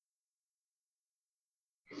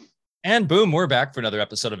And boom, we're back for another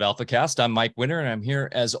episode of AlphaCast. I'm Mike Winter, and I'm here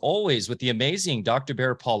as always with the amazing Dr.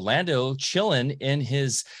 Bear Paul Lando, chilling in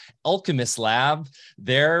his Alchemist lab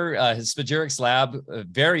there, his Spagyrics lab.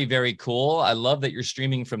 Very, very cool. I love that you're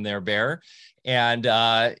streaming from there, Bear. And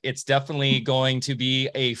it's definitely going to be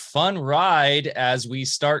a fun ride as we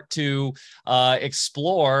start to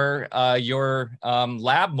explore your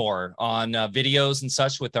lab more on videos and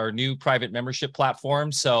such with our new private membership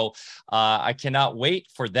platform. So I cannot wait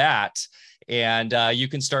for that. And you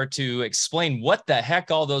can start to explain what the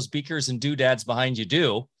heck all those beakers and doodads behind you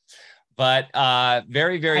do. But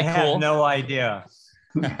very, very cool. I have no idea.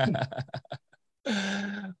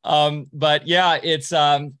 But yeah, it's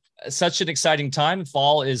such an exciting time.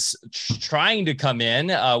 Fall is trying to come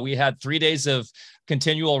in. We had 3 days of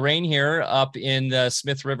continual rain here up in the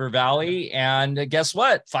Smith River Valley. And guess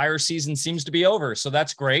what? Fire season seems to be over. So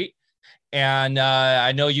that's great. And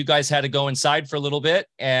I know you guys had to go inside for a little bit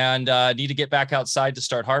and need to get back outside to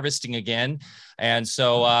start harvesting again. And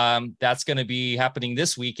so that's going to be happening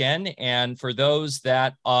this weekend. And for those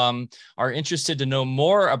that are interested to know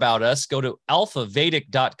more about us, go to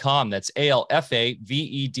alphavedic.com. That's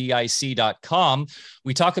ALFAVEDIC.com.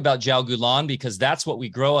 We talk about Jiao Gulan because that's what we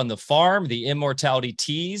grow on the farm. The Immortality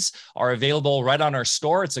teas are available right on our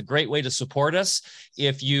store. It's a great way to support us.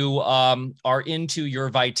 If you are into your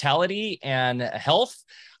vitality and health,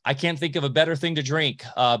 I can't think of a better thing to drink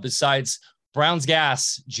besides Brown's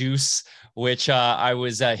Gas juice, which I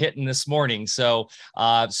was hitting this morning. So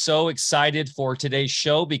excited for today's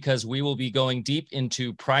show because we will be going deep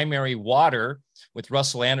into primary water with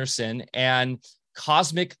Russell Anderson and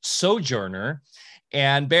Cosmic Sojourner.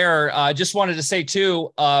 And Bear, just wanted to say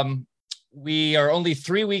too, we are only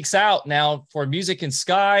 3 weeks out now for Music in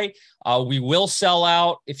Sky. We will sell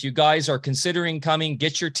out. If you guys are considering coming,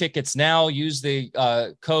 get your tickets now. Use the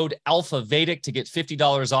code ALPHAVEDIC to get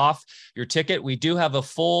 $50 off your ticket. We do have a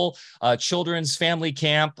full children's family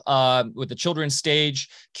camp with the children's stage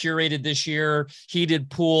curated this year, heated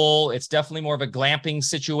pool. It's definitely more of a glamping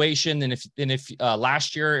situation than if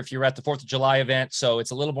last year, if you were at the 4th of July event. So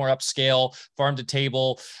it's a little more upscale, farm to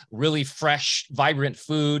table, really fresh, vibrant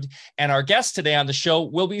food. And our guest today on the show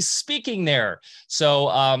will be speaking there.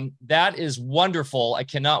 So that is wonderful. I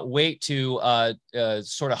cannot wait to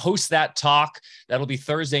sort of host that talk. That'll be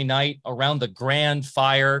Thursday night around the Grand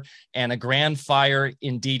Fire, and a grand fire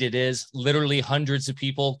indeed it is. Literally hundreds of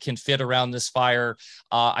people can fit around this fire.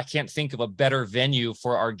 I can't think of a better venue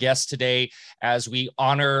for our guest today as we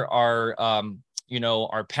honor our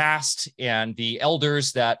our past and the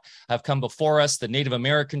elders that have come before us, the Native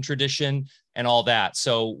American tradition and all that.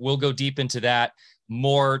 So we'll go deep into that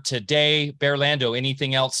more today. Bear Lando,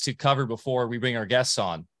 anything else to cover before we bring our guests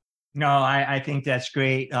on? No, I think that's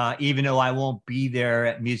great. Even though I won't be there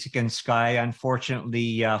at Music in Sky,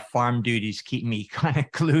 unfortunately, farm duties keep me kind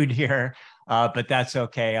of glued here, but that's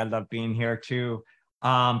okay. I love being here too.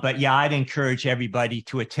 But yeah, I'd encourage everybody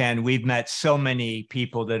to attend. We've met so many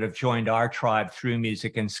people that have joined our tribe through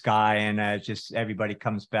Music in Sky, and just everybody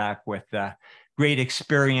comes back with great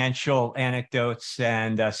experiential anecdotes.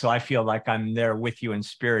 And so I feel like I'm there with you in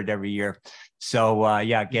spirit every year. So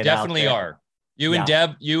yeah, get out there. Definitely are. You and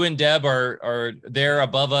Deb are there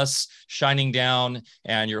above us, shining down,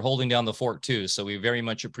 and you're holding down the fort too. So we very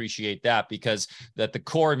much appreciate that, because that the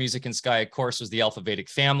core Music in Sky, of course, was the Alphavedic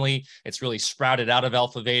family. It's really sprouted out of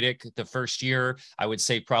Alphavedic. The first year, I would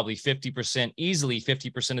say probably 50%, easily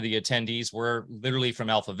 50% of the attendees were literally from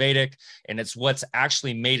Alphavedic. And it's what's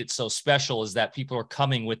actually made it so special is that people are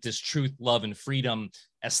coming with this truth, love, and freedom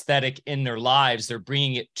aesthetic in their lives. They're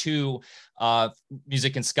bringing it to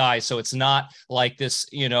Music in Sky. So it's not like this,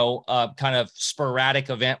 kind of sporadic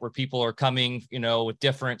event where people are coming, with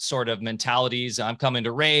different sort of mentalities. I'm coming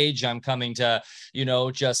to rage. I'm coming to,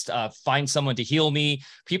 just find someone to heal me.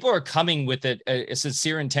 People are coming with a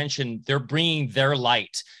sincere intention. They're bringing their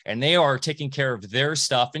light and they are taking care of their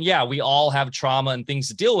stuff. And yeah, we all have trauma and things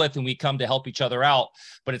to deal with, and we come to help each other out,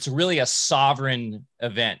 but it's really a sovereign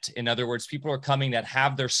event. In other words, people are coming that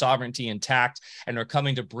have their sovereignty intact and are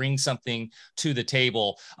coming to bring something to the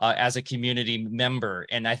table as a community member.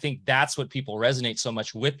 And I think that's what people resonate so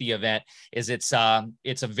much with the event is it's a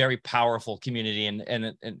very powerful community.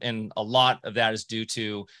 And a lot of that is due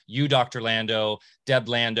to you, Dr. Lando, Deb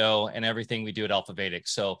Lando, and everything we do at Alphavedic.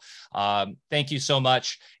 So thank you so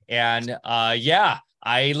much. And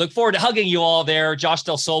I look forward to hugging you all there. Josh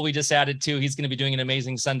Del Sol, we just added to. He's going to be doing an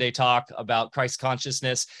amazing Sunday talk about Christ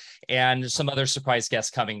consciousness, and some other surprise guests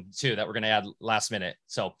coming too that we're going to add last minute.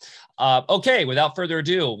 So, okay, without further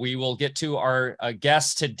ado, we will get to our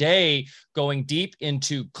guest today, going deep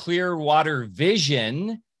into Clearwater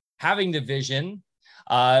Vision, having the vision.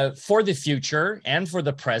 For the future and for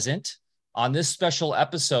the present, on this special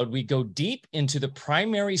episode, we go deep into the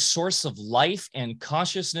primary source of life and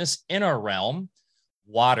consciousness in our realm,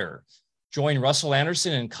 water. Join Russell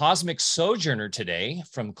Anderson and Cosmic Sojourner today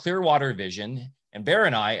from Clearwater Vision, and Bear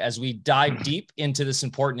and I, as we dive deep into this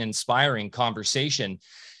important, inspiring conversation.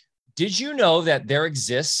 Did you know that there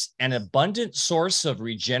exists an abundant source of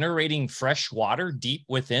regenerating fresh water deep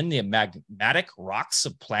within the magmatic rocks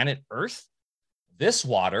of planet Earth? This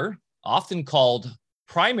water, often called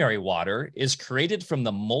primary water, is created from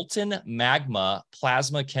the molten magma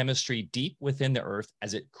plasma chemistry deep within the Earth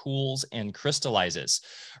as it cools and crystallizes.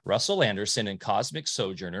 Russell Anderson and Cosmic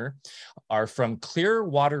Sojourner are from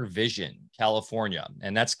Clearwater Vision, California,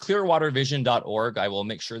 and that's clearwatervision.org. I will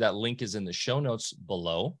make sure that link is in the show notes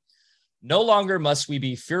below. No longer must we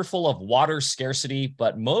be fearful of water scarcity,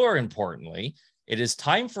 but more importantly, it is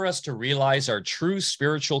time for us to realize our true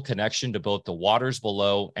spiritual connection to both the waters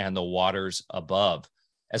below and the waters above.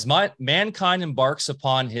 As mankind embarks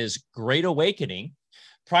upon his great awakening,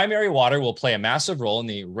 primary water will play a massive role in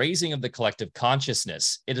the raising of the collective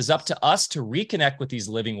consciousness. It is up to us to reconnect with these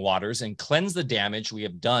living waters and cleanse the damage we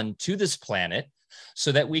have done to this planet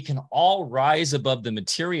so that we can all rise above the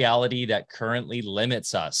materiality that currently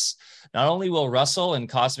limits us. Not only will Russell and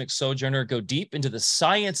Cosmic Sojourner go deep into the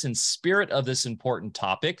science and spirit of this important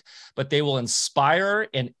topic, but they will inspire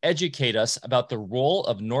and educate us about the role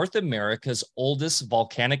of North America's oldest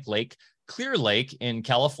volcanic lake, Clear Lake in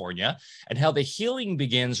California, and how the healing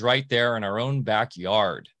begins right there in our own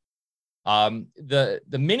backyard. The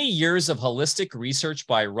many years of holistic research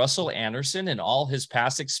by Russell Anderson and all his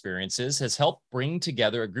past experiences has helped bring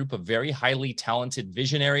together a group of very highly talented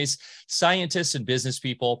visionaries, scientists, and business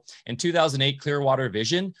people. In 2008, Clearwater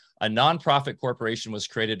Vision, a nonprofit corporation, was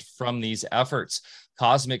created from these efforts.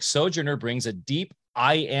 Cosmic Sojourner brings a deep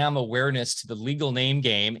I am awareness to the legal name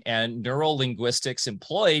game and neurolinguistics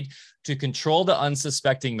employed to control the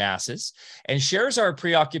unsuspecting masses, and shares our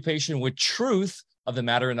preoccupation with truth of the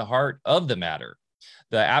matter in the heart of the matter.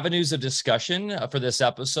 The avenues of discussion for this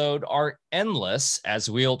episode are endless as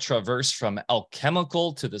we'll traverse from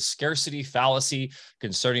alchemical to the scarcity fallacy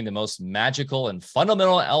concerning the most magical and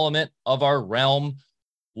fundamental element of our realm,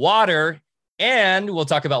 water, and we'll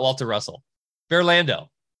talk about Walter Russell. Bearlando.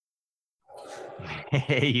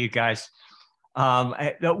 Hey, you guys.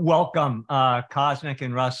 Welcome, Cosmic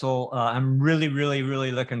and Russell. I'm really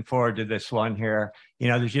looking forward to this one here. You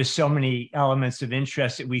know, there's just so many elements of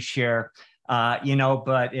interest that we share, but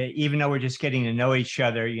even though we're just getting to know each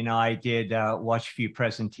other, I did watch a few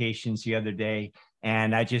presentations the other day,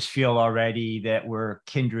 and I just feel already that we're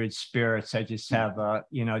kindred spirits. I just have,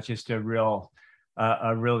 just a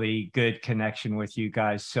really good connection with you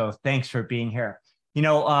guys. So thanks for being here.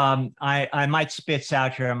 I might spitz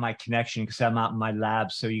out here on my connection because I'm out in my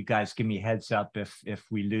lab. So you guys give me a heads up if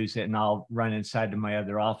we lose it, and I'll run inside to my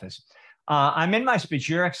other office. I'm in my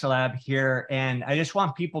Spagyrics lab here, and I just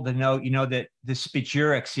want people to know, that the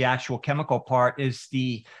Spagyrics, the actual chemical part, is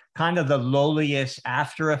the kind of the lowliest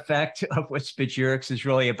after effect of what Spagyrics is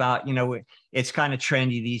really about. It's kind of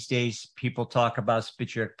trendy these days. People talk about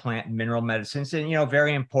spagyric plant and mineral medicines, and,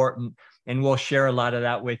 very important. And we'll share a lot of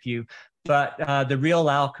that with you. But the real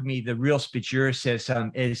alchemy, the real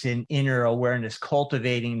spagyricism is an inner awareness,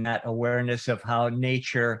 cultivating that awareness of how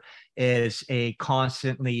nature is a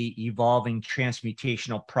constantly evolving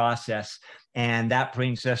transmutational process. And that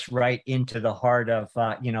brings us right into the heart of,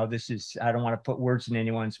 this is, I don't want to put words in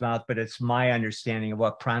anyone's mouth, but it's my understanding of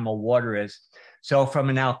what primal water is. So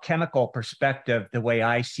from an alchemical perspective, the way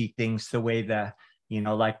I see things, the way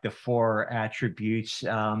like the four attributes,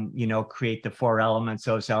 create the four elements.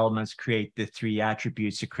 Those elements create the three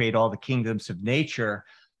attributes to create all the kingdoms of nature.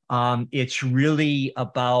 It's really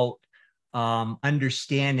about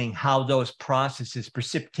understanding how those processes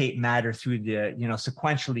precipitate matter through the,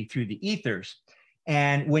 sequentially through the ethers.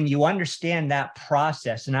 And when you understand that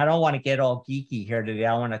process, and I don't want to get all geeky here today,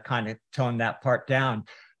 I want to kind of tone that part down.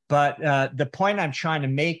 But the point I'm trying to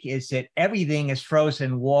make is that everything is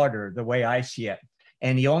frozen water, the way I see it.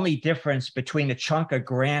 And the only difference between a chunk of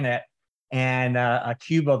granite and a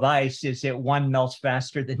cube of ice is that one melts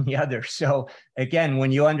faster than the other. So again,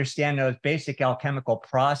 when you understand those basic alchemical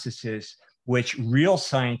processes, which real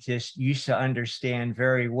scientists used to understand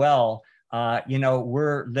very well,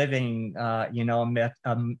 we're living,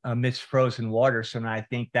 amidst frozen water. So I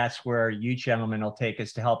think that's where you gentlemen will take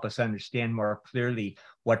us to help us understand more clearly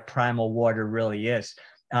what primal water really is.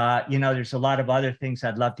 There's a lot of other things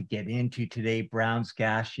I'd love to get into today. Brown's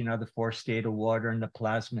gas, the fourth state of water and the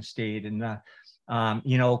plasma state and the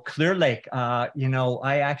Clear Lake,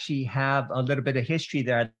 I actually have a little bit of history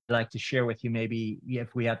there I'd like to share with you, maybe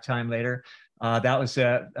if we have time later. That was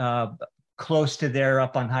close to there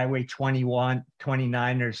up on Highway 29.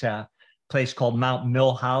 There's a place called Mount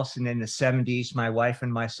Millhouse. And in the 70s, my wife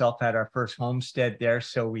and myself had our first homestead there.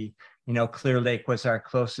 So Clear Lake was our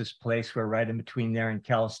closest place. We're right in between there and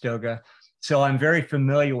Calistoga. So I'm very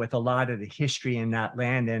familiar with a lot of the history in that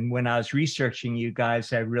land. And when I was researching you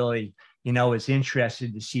guys, I really, was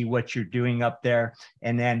interested to see what you're doing up there.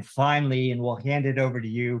 And then finally, and we'll hand it over to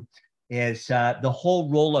you, is the whole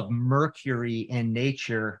role of mercury in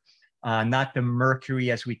nature, not the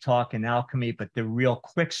mercury as we talk in alchemy, but the real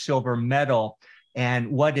quicksilver metal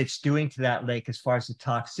and what it's doing to that lake as far as the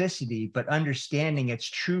toxicity, but understanding its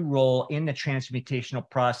true role in the transmutational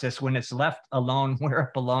process when it's left alone where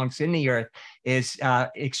it belongs in the earth is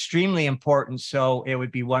extremely important. So it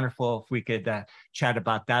would be wonderful if we could chat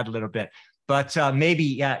about that a little bit. But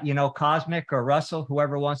maybe, Cosmic or Russell,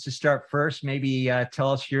 whoever wants to start first, maybe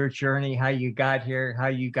tell us your journey, how you got here, how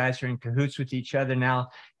you guys are in cahoots with each other now.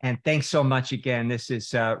 And thanks so much again. This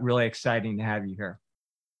is really exciting to have you here.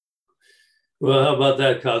 Well, how about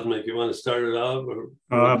that, Cosmic? You want to start it off?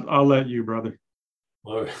 I'll let you, brother.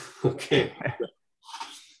 All right. Okay.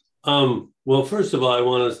 Well, first of all, I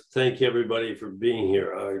want to thank everybody for being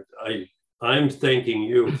here. I'm thanking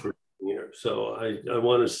you for being here. So I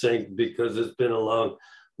want to thank, because it's been a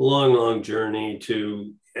long journey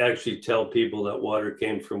to actually tell people that water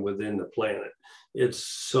came from within the planet. It's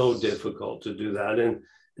so difficult to do that.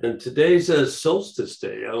 And today's a solstice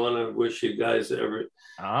day. I want to wish you guys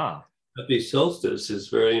happy solstice. Is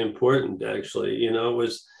very important, actually. It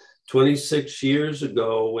was 26 years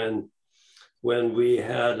ago when we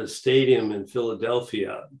had a stadium in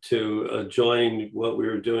Philadelphia to join what we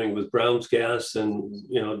were doing with Brown's Gas, and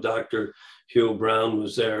Dr. Hugh Brown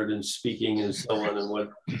was there and speaking and so on, and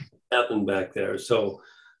what happened back there. So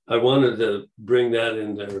I wanted to bring that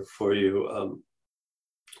in there for you,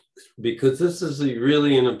 because this is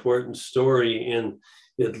really an important story, and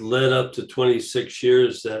it led up to 26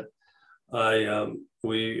 years that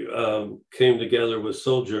we came together with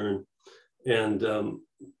Sojourn, and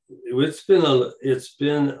it's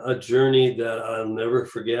been a journey that I'll never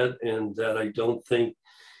forget, and that I don't think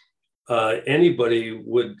anybody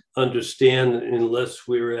would understand unless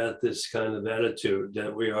we were at this kind of attitude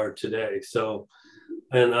that we are today. So,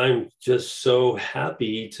 and I'm just so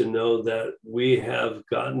happy to know that we have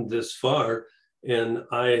gotten this far. And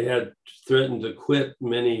I had threatened to quit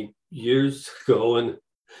many years ago, and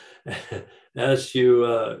as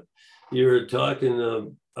you're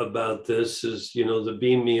talking about this, is the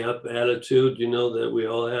beam me up attitude, that we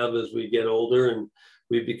all have as we get older and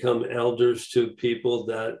we become elders to people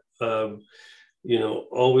that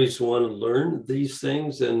always want to learn these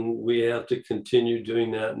things, and we have to continue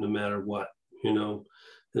doing that no matter what.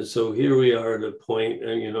 And so here we are at a point,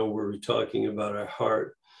 where we're talking about our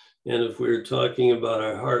heart, and if we're talking about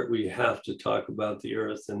our heart, we have to talk about the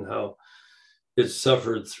earth and how it's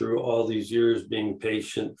suffered through all these years being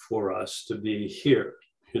patient for us to be here,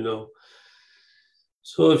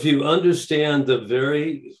 So if you understand the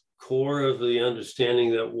very core of the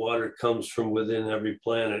understanding that water comes from within every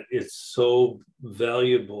planet, it's so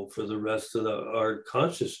valuable for the rest of our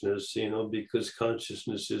consciousness, because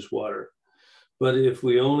consciousness is water. But if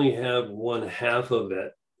we only have one half of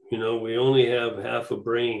it, we only have half a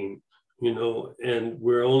brain, and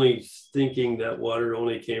we're only thinking that water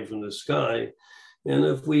only came from the sky. And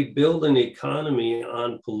if we build an economy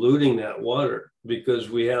on polluting that water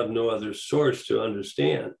because we have no other source to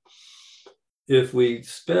understand, if we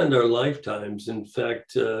spend our lifetimes, in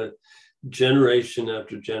fact, generation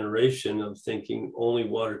after generation of thinking only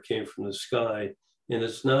water came from the sky, and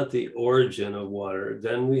it's not the origin of water,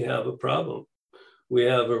 then we have a problem. We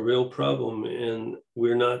have a real problem, and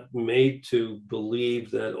we're not made to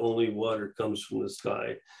believe that only water comes from the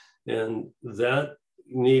sky. And that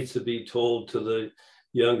needs to be told to the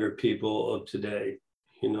younger people of today.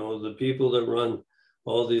 The people that run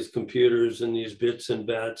all these computers and these bits and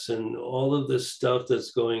bats and all of this stuff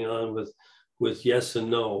that's going on with yes and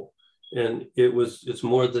no. And it's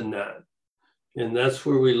more than that. And that's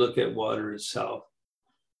where we look at water itself.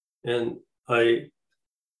 And I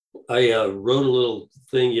wrote a little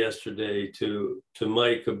thing yesterday to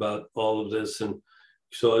Mike about all of this. And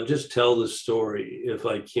so I'll just tell the story if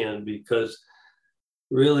I can, because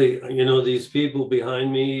really, these people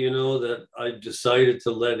behind me, that I decided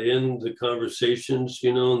to let in the conversations,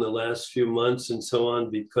 in the last few months and so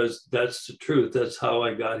on, because that's the truth. That's how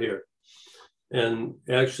I got here. And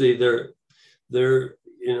actually they're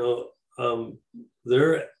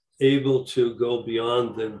able to go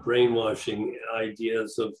beyond the brainwashing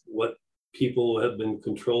ideas of what people have been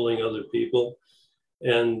controlling other people.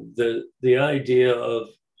 And the idea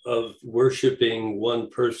of worshiping one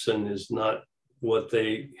person is not what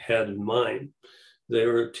they had in mind. They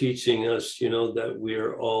were teaching us, that we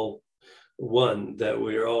are all one,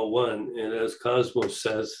 And as Cosmos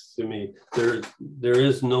says to me, there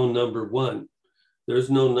is no number one. There's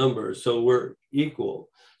no number, so we're equal.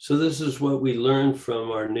 So this is what we learned from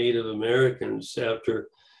our Native Americans after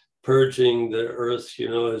purging the earth,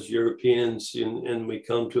 as Europeans, and we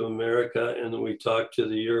come to America and we talk to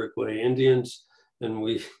the Iroquois Indians, and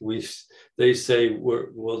they say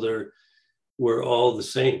we're all the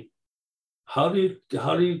same. How do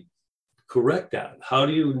you correct that? How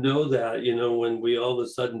do you know that, when we all of a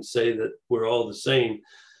sudden say that we're all the same,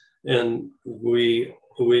 and we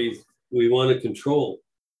want to control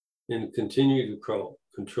and continue to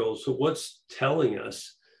control? So what's telling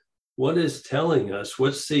us? What is telling us?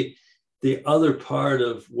 What's the other part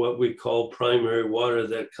of what we call primary water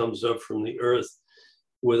that comes up from the earth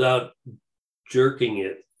without jerking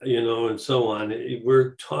it, and so on?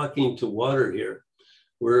 We're talking to water here.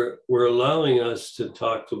 We're allowing us to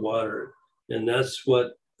talk to water. And that's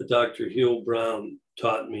what Dr. Hugh Brown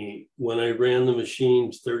taught me when I ran the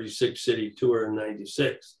Machines 36 city tour in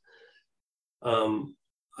 96.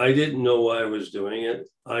 I didn't know why I was doing it.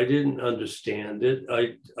 I didn't understand it.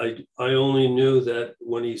 I only knew that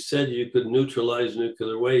when he said you could neutralize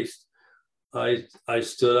nuclear waste, I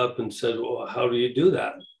stood up and said, well, how do you do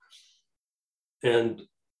that? And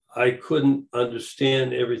I couldn't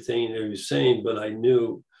understand everything he was saying, but I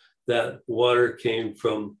knew that water came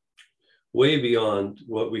from way beyond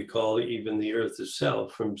what we call even the earth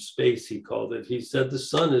itself, from space, he called it. He said the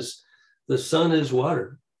sun is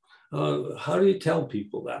water. How do you tell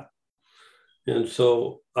people that? And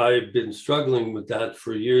so I've been struggling with that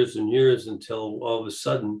for years and years, until all of a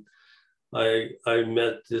sudden I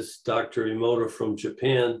met this Dr. Emoto from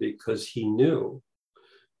Japan, because he knew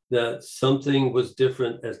that something was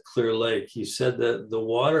different at Clear Lake. He said that the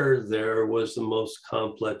water there was the most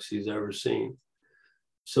complex he's ever seen.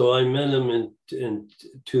 So I met him in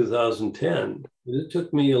 2010. It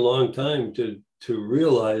took me a long time to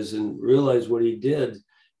realize what he did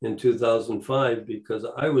in 2005, because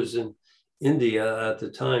I was in India at the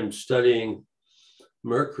time studying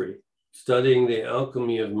mercury, studying the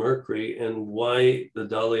alchemy of mercury, and why the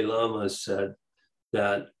Dalai Lama said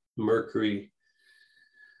that mercury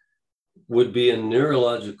would be a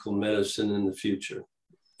neurological medicine in the future.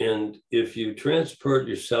 And if you transport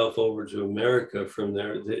yourself over to America from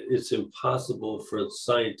there, it's impossible for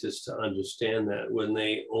scientists to understand that when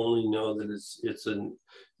they only know that it's a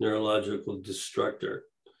neurological destructor.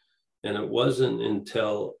 And it wasn't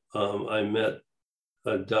until I met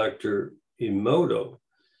Dr. Emoto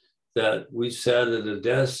that we sat at a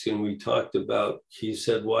desk and we talked about, he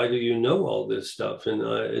said, why do you know all this stuff? And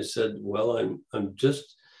I said, well, I'm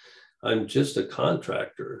just a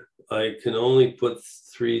contractor. I can only put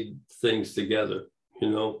three things together,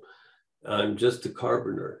 I'm just a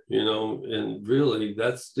carpenter, and really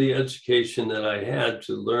that's the education that I had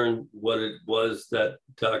to learn what it was that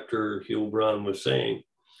Dr. Hugh Brown was saying.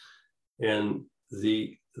 And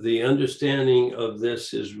the understanding of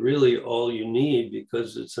this is really all you need,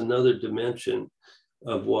 because it's another dimension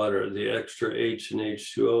of water. The extra H and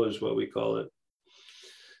H2O is what we call it.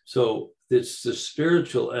 So it's the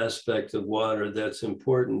spiritual aspect of water that's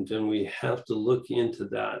important, and we have to look into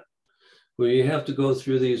that. We have to go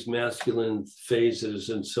through these masculine phases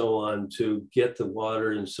and so on to get the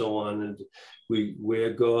water and so on. And we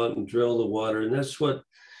go out and drill the water, and that's what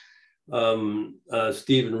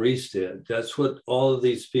Stephen Reese did. That's what all of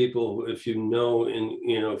these people, if you know, and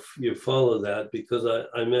you follow that, because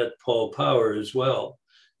I met Paul Power as well.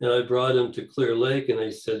 And I brought him to Clear Lake and I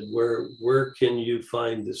said, where can you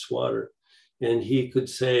find this water? And he could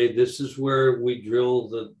say, this is where we drill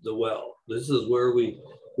the well. This is where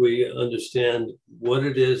we understand what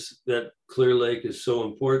it is that Clear Lake is so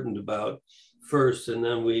important about first. And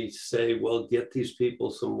then we say, well, get these people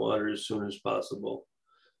some water as soon as possible.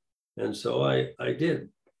 And so I did.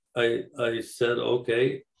 I said,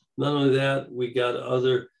 okay, not only that, we got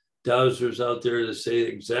other dowsers out there to say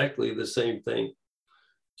exactly the same thing.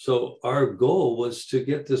 So our goal was to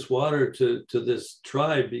get this water to this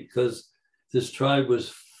tribe, because this tribe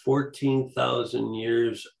was 14,000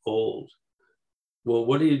 years old. Well,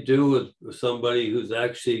 what do you do with somebody who's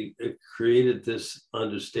actually created this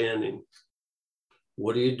understanding?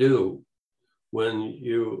 What do you do when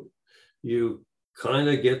you kind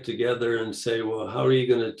of get together and say, well, how are you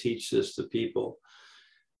going to teach this to people?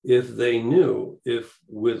 if they knew, if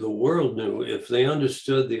with the world knew, if they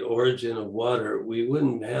understood the origin of water, we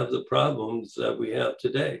wouldn't have the problems that we have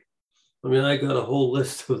today. I mean, I got a whole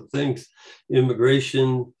list of things: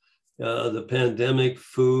 immigration, the pandemic,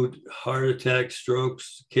 food, heart attacks,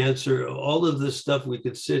 strokes, cancer, all of this stuff we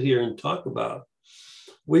could sit here and talk about.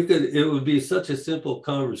 It would be such a simple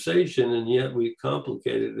conversation, and yet we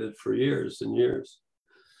complicated it for years and years.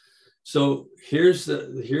 So here's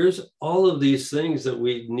all of these things that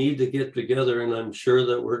we need to get together, and I'm sure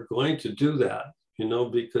that we're going to do that, you know,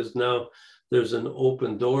 because now there's an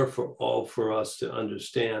open door for us to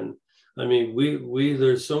understand. I mean,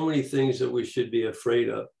 there's so many things that we should be afraid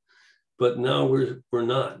of, but now we're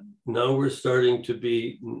not. Now we're starting to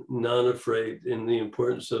be non-afraid, and the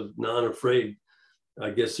importance of non-afraid, I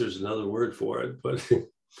guess there's another word for it, but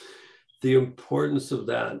the importance of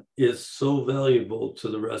that is so valuable to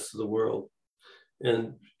the rest of the world.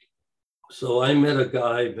 And so I met a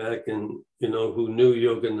guy back in, you know, who knew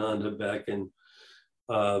Yogananda back in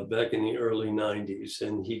the early 90s.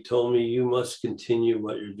 And he told me, you must continue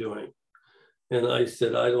what you're doing. And I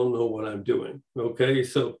said, I don't know what I'm doing. Okay.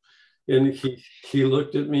 So, and he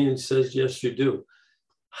looked at me and says, yes, you do.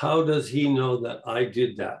 How does he know that I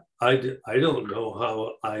did that? I don't know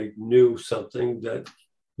how I knew something that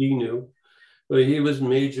he knew, but he was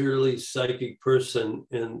majorly psychic person,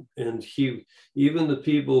 and he, even the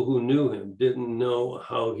people who knew him didn't know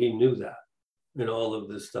how he knew that and all of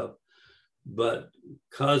this stuff. But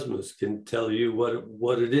Cosmos can tell you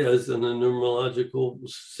what it is in a numerological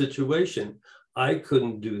situation. I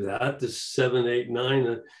couldn't do that. The 7, 8,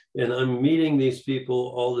 9, and I'm meeting these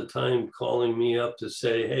people all the time, calling me up to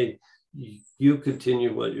say, hey, you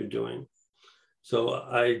continue what you're doing. So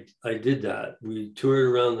I did that. We toured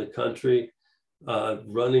around the country I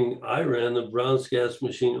ran the Brown's gas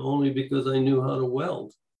machine only because I knew how to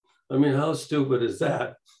weld. I mean, how stupid is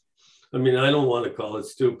that? I mean, I don't want to call it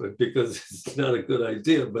stupid because it's not a good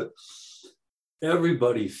idea, but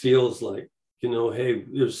everybody feels like, you know, hey,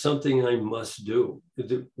 there's something I must do.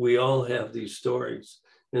 We all have these stories,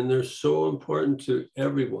 and they're so important to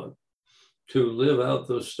everyone to live out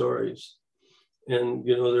those stories. And,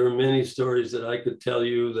 you know, there are many stories that I could tell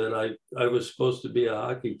you that I was supposed to be a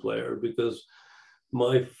hockey player because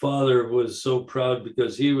my father was so proud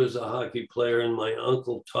because he was a hockey player, and my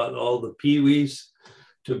uncle taught all the peewees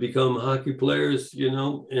to become hockey players, you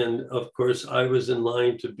know, and of course I was in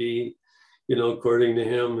line to be, you know, according to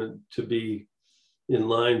him, and to be in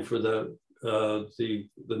line for the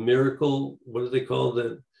miracle, what do they call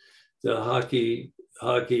the hockey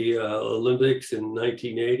Olympics in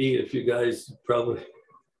 1980? If you guys probably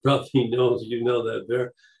know, you know that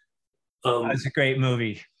there. That's a great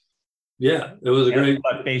movie. Yeah, it was a great,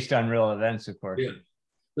 but based on real events, of course. Yeah,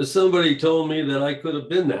 but somebody told me that I could have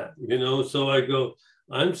been that, you know. So I go,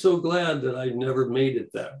 I'm so glad that I never made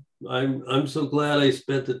it there. I'm so glad I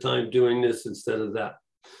spent the time doing this instead of that,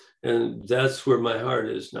 and that's where my heart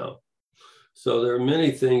is now. So there are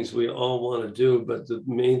many things we all want to do, but the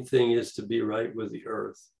main thing is to be right with the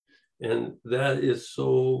earth, and that is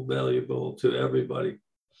so valuable to everybody,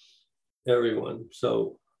 everyone.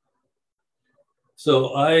 So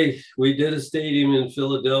we did a stadium in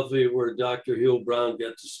Philadelphia where Dr. Hugh Brown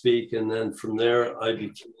got to speak. And then from there, I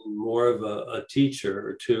became more of a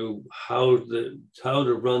teacher to how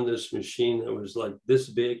to run this machine that was like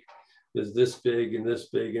this big, is this big and this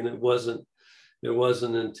big. And it wasn't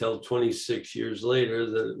until 26 years later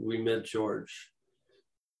that we met George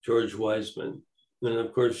Wiseman. And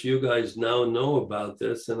of course, you guys now know about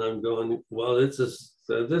this. And I'm going, well, this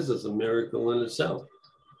is a miracle in itself.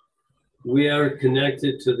 We are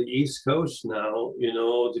connected to the East Coast now. You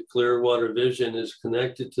know, the Clearwater Vision is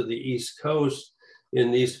connected to the East Coast,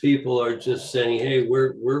 and these people are just saying, "Hey,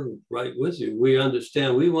 we're right with you. We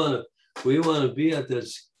understand. We want to be at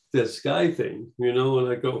this sky thing." You know, and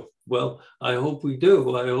I go, "Well, I hope we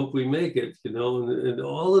do. I hope we make it." You know, and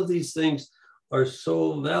all of these things are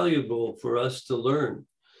so valuable for us to learn,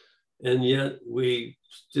 and yet we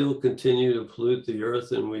still continue to pollute the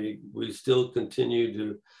earth, and we still continue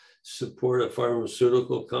to support a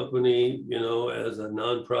pharmaceutical company, you know, as a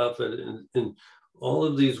nonprofit, and all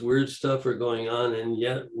of these weird stuff are going on, and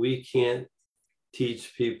yet we can't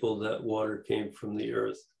teach people that water came from the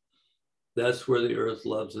earth. That's where the earth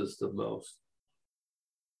loves us the most.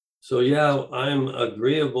 So yeah, I'm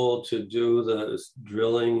agreeable to do the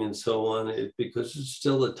drilling and so on, because it's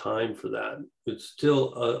still a time for that. It's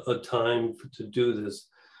still a time to do this,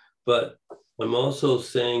 but I'm also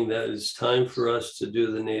saying that it's time for us to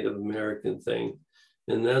do the Native American thing.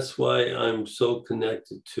 And that's why I'm so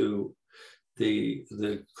connected to the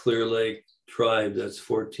Clear Lake tribe that's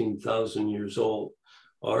 14,000 years old.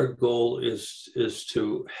 Our goal is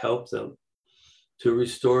to help them, to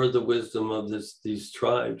restore the wisdom of these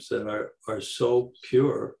tribes that are so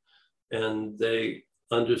pure, and they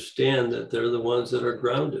understand that they're the ones that are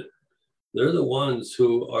grounded. They're the ones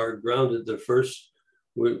who are grounded. The first,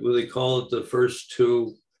 what they call it, the first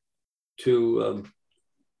two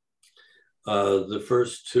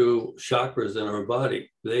chakras in our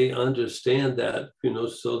body. They understand that,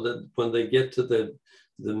 so that when they get to the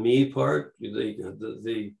me part,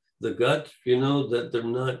 the gut, that they're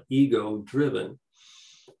not ego driven.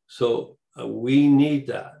 So we need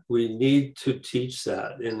that. We need to teach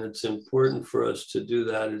that, and it's important for us to do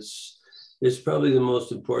that. It's probably the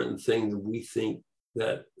most important thing that we think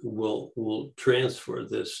that will transfer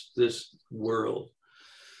this world.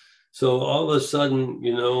 So all of a sudden,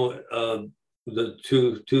 the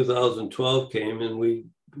 2012 came, and we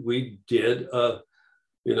did. I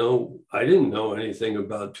didn't know anything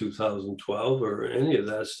about 2012 or any of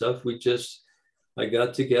that stuff. I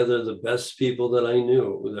got together the best people that I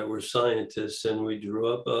knew that were scientists, and we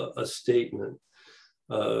drew up a statement,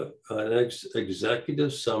 an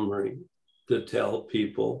executive summary to tell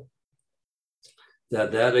people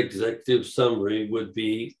that executive summary would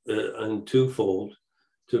be in twofold,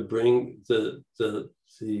 to bring the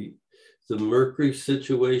mercury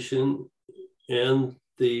situation and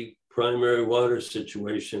the primary water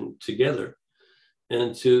situation together,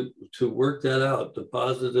 and to work that out, the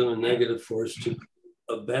positive and negative force, to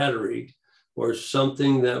a battery or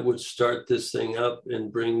something that would start this thing up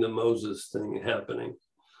and bring the Moses thing happening.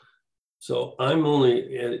 So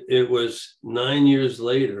it was 9 years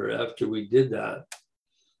later after we did that,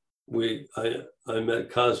 I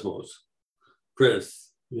met Cosmos, Chris,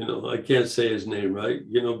 I can't say his name right,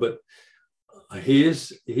 but he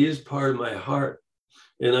is part of my heart.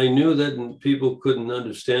 And I knew that people couldn't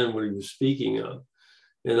understand what he was speaking of.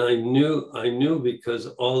 And I knew because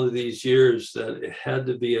all of these years that it had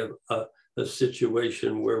to be a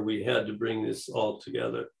situation where we had to bring this all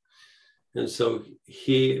together. And so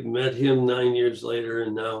he met him 9 years later,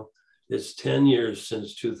 and now it's 10 years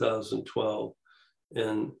since 2012.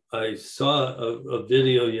 And I saw a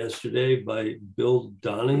video yesterday by Bill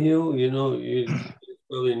Donahue, you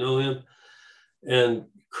probably know him. And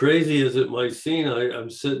crazy as it might seem, I'm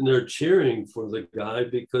sitting there cheering for the guy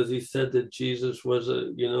because he said that Jesus was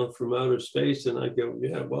from outer space. And I go,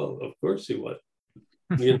 yeah, well, of course he was.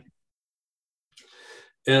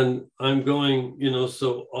 And I'm going,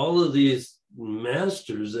 so all of these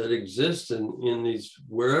masters that exist in these,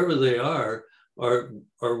 wherever they are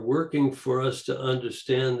working for us to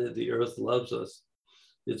understand that the earth loves us.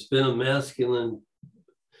 It's been a masculine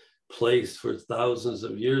place for thousands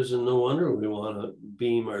of years, and no wonder we want to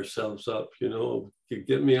beam ourselves up,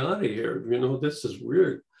 get me out of here, this is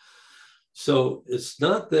weird. So it's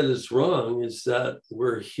not that it's wrong, it's that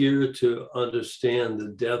we're here to understand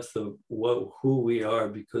the depth of who we are,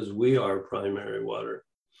 because we are primary water.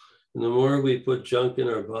 And the more we put junk in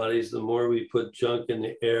our bodies, the more we put junk in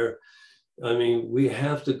the air. I mean, we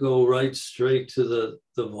have to go right straight to the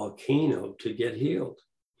volcano to get healed.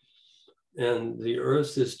 And the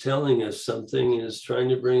earth is telling us something, and is trying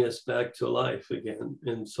to bring us back to life again.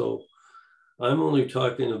 And so I'm only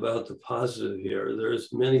talking about the positive here.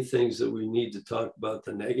 There's many things that we need to talk about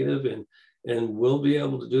the negative, and we'll be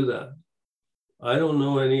able to do that. I don't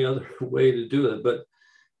know any other way to do it, but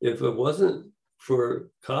if it wasn't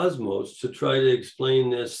for Cosmos to try to explain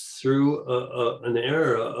this through an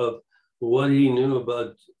era of what he knew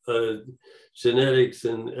about genetics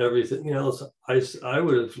and everything else, I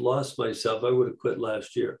would have lost myself. I would have quit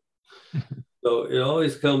last year. So it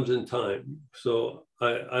always comes in time. So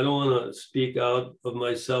I don't want to speak out of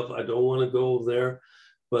myself. I don't want to go there.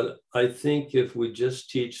 But I think if we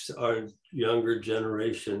just teach our younger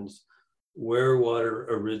generations where water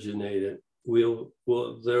originated,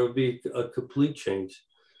 there'll be a complete change.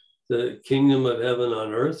 The kingdom of heaven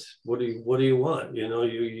on earth. What do you want?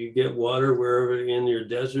 You get water wherever in your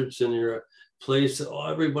deserts, in your place.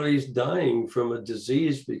 Everybody's dying from a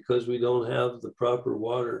disease because we don't have the proper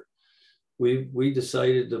water. We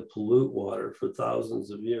decided to pollute water for thousands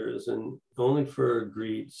of years, and only for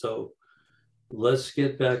greed. So let's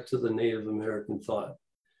get back to the Native American thought.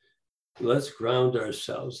 Let's ground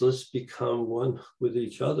ourselves. Let's become one with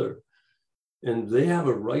each other. And they have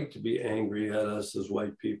a right to be angry at us as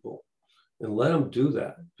white people, and let them do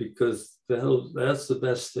that, because that's the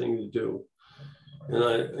best thing to do. And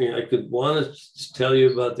I could want to tell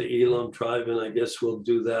you about the Elam tribe, and I guess we'll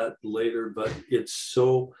do that later, but it's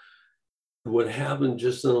so, what happened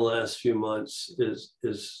just in the last few months is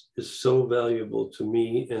so valuable to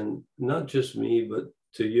me, and not just me, but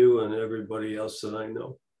to you and everybody else that I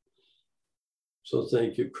know. So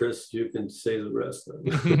thank you, Chris. You can say the rest of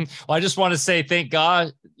it. Well, I just want to say thank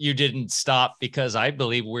God you didn't stop, because I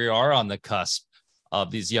believe we are on the cusp of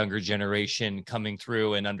these younger generation coming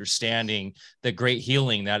through and understanding the great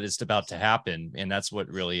healing that is about to happen. And that's what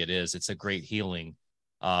really it is. It's a great healing.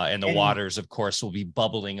 And the waters, of course, will be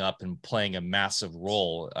bubbling up and playing a massive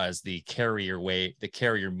role as the carrier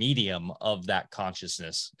medium of that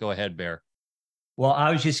consciousness. Go ahead, Bear. Well,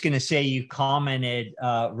 I was just going to say, you commented,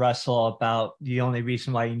 Russell, about the only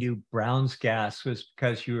reason why you knew Brown's gas was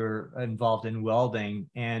because you were involved in welding.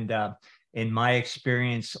 And in my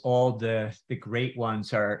experience, all the great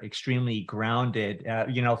ones are extremely grounded.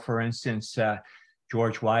 For instance,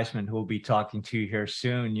 George Wiseman, who we'll be talking to here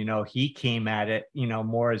soon, he came at it,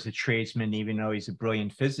 more as a tradesman, even though he's a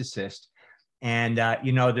brilliant physicist. And,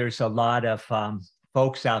 there's a lot of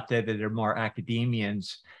folks out there that are more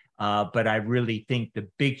academians. But I really think the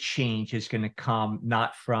big change is going to come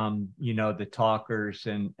not from, the talkers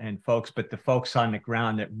and folks, but the folks on the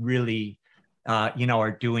ground that really,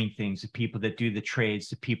 are doing things, the people that do the trades,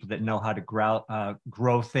 the people that know how to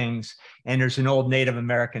grow things. And there's an old Native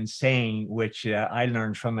American saying, which I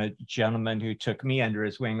learned from a gentleman who took me under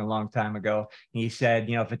his wing a long time ago. He said,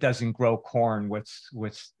 if it doesn't grow corn, what's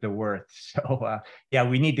the worth? So yeah,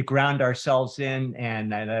 we need to ground ourselves in,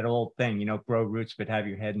 and that old thing, grow roots, but have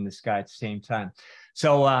your head in the sky at the same time.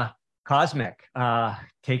 So Cosmic,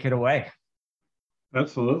 take it away.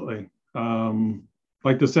 Absolutely.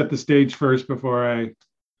 Like to set the stage first before I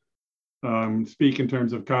speak in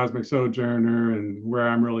terms of Cosmic Sojourner and where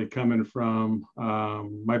I'm really coming from.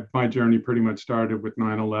 My journey pretty much started with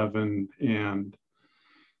 9/11, and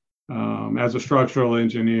as a structural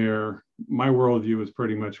engineer, my worldview was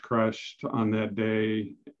pretty much crushed on that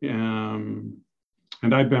day. And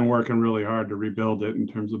I've been working really hard to rebuild it in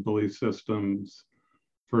terms of belief systems.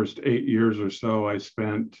 First 8 years or so, I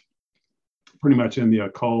spent pretty much in the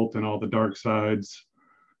occult and all the dark sides,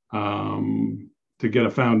 to get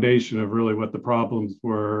a foundation of really what the problems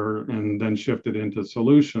were, and then shifted into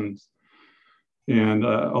solutions. And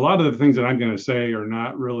a lot of the things that I'm going to say are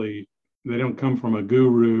not really, they don't come from a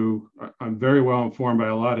guru. I'm very well informed by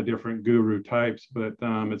a lot of different guru types, but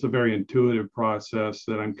it's a very intuitive process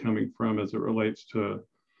that I'm coming from as it relates to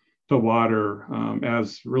water,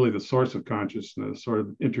 as really the source of consciousness, sort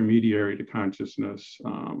of intermediary to consciousness.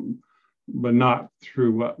 But not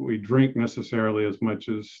through what we drink necessarily as much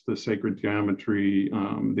as the sacred geometry,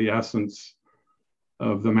 the essence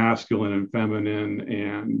of the masculine and feminine,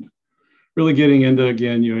 and really getting into,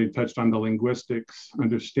 again, you touched on the linguistics,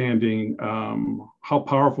 understanding how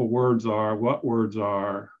powerful words are, what words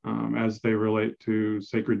are, as they relate to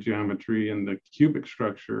sacred geometry and the cubic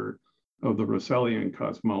structure of the Russellian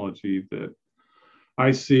cosmology, that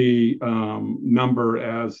I see number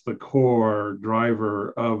as the core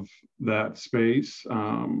driver of that space.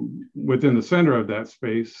 Within the center of that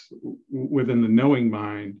space, within the knowing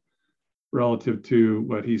mind, relative to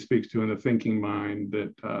what he speaks to in the thinking mind,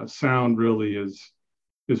 that sound really is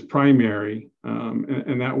primary.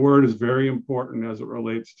 And that word is very important as it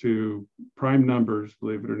relates to prime numbers,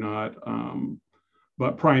 believe it or not,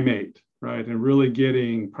 but primate, right? And really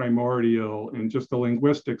getting primordial and just the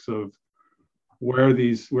linguistics of where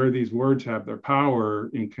these words have their power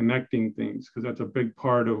in connecting things, because that's a big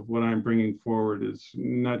part of what I'm bringing forward, is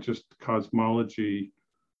not just cosmology,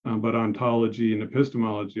 but ontology and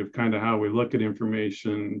epistemology of kind of how we look at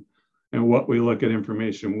information and what we look at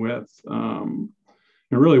information with. And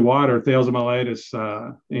really water, Thales of Miletus,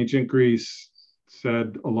 ancient Greece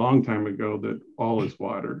said a long time ago that all is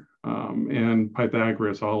water, and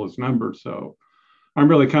Pythagoras, all is number. So I'm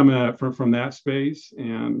really coming at it from that space.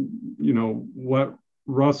 And, what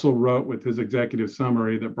Russell wrote with his executive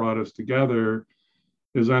summary that brought us together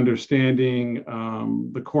is understanding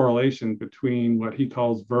the correlation between what he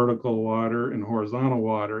calls vertical water and horizontal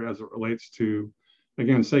water as it relates to,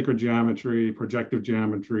 again, sacred geometry, projective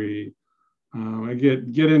geometry. I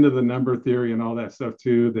get into the number theory and all that stuff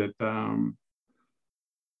too, that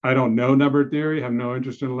I don't know number theory, have no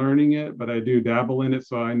interest in learning it, but I do dabble in it.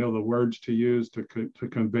 So I know the words to use to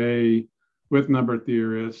convey with number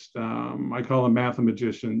theorists. I call them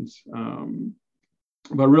mathemagicians,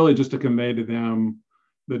 but really just to convey to them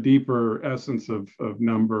the deeper essence of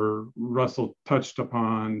number. Russell touched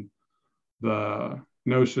upon the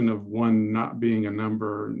notion of one not being a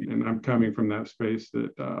number, and I'm coming from that space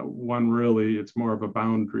that one really, it's more of a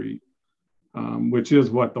boundary. Which is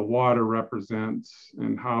what the water represents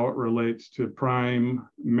and how it relates to prime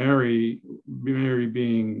Mary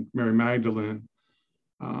being Mary Magdalene,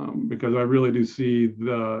 because I really do see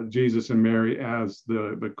the Jesus and Mary as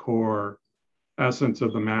the core essence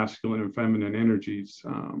of the masculine and feminine energies.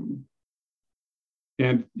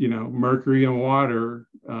 And, mercury and water,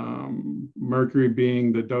 mercury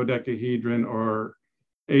being the dodecahedron or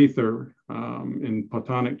aether in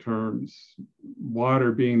Platonic terms,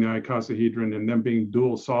 water being the icosahedron, and them being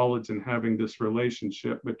dual solids and having this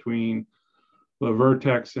relationship between the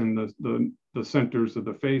vertex and the centers of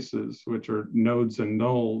the faces, which are nodes and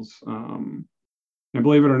nulls. And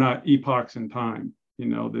believe it or not, epochs in time,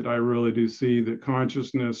 that I really do see that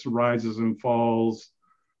consciousness rises and falls,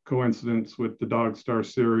 coincidence with the dog star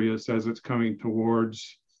Sirius as it's coming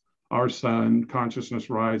towards our sun. Consciousness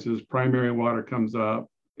rises, primary water comes up,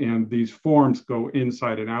 and these forms go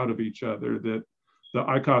inside and out of each other, that the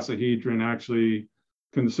icosahedron actually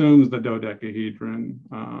consumes the dodecahedron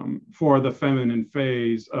for the feminine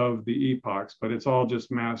phase of the epochs, but it's all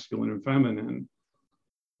just masculine and feminine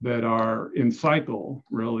that are in cycle,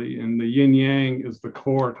 really. And the yin yang is the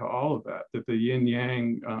core to all of that, that the yin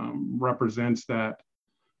yang represents that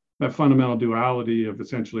fundamental duality of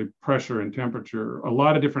essentially pressure and temperature. A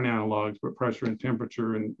lot of different analogs, but pressure and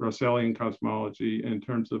temperature in Russellian cosmology in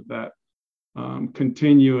terms of that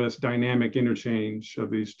continuous dynamic interchange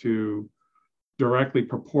of these two directly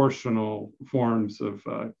proportional forms of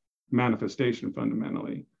manifestation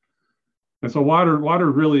fundamentally. And so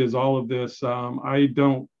water really is all of this.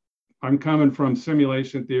 I'm coming from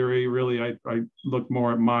simulation theory. Really, I look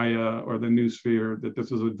more at Maya or the new sphere, that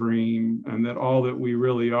this is a dream, and that all that we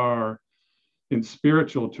really are in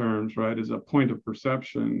spiritual terms, right, is a point of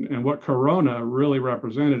perception. And what Corona really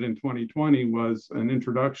represented in 2020 was an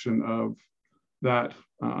introduction of that.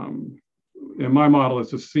 In my model,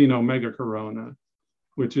 it's a Sino mega corona,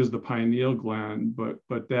 which is the pineal gland, but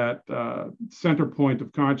that center point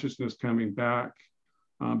of consciousness coming back,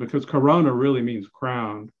 because corona really means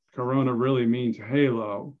crown. Corona really means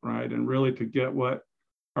halo, right? And really to get what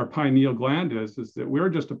our pineal gland is that we're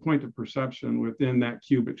just a point of perception within that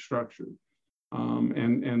cubic structure.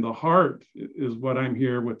 And the heart is what I'm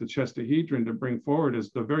here with the chestahedron to bring forward,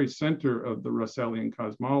 is the very center of the Russellian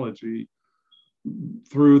cosmology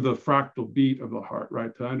through the fractal beat of the heart,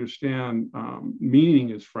 right? To understand meaning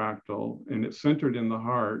is fractal, and it's centered in the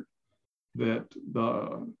heart, that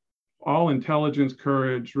all intelligence,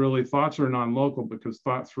 courage, really thoughts are non-local, because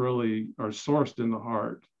thoughts really are sourced in the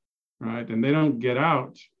heart, right? And they don't get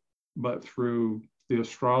out but through the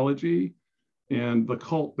astrology and the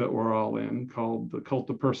cult that we're all in, called the cult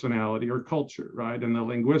of personality or culture, right? And the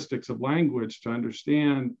linguistics of language to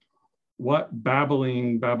understand what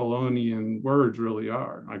babbling Babylonian words really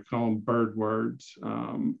are. I call them bird words,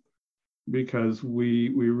 because we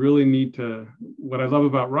really need to. What I love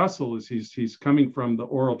about Russell is he's coming from the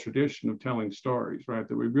oral tradition of telling stories, right?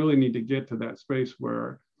 That we really need to get to that space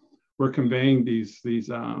where we're conveying these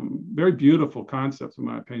very beautiful concepts, in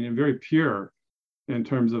my opinion, very pure in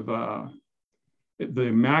terms of the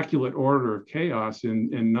immaculate order of chaos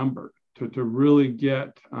in number, to really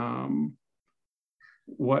get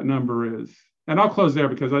what number is. And I'll close there,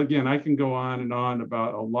 because again, I can go on and on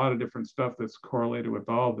about a lot of different stuff that's correlated with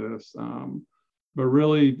all this. But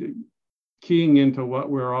really keying into what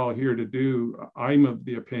we're all here to do, I'm of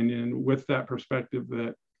the opinion, with that perspective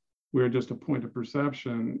that we're just a point of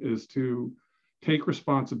perception, is to take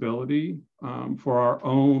responsibility for our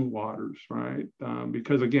own waters, right?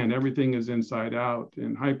 Because again, everything is inside out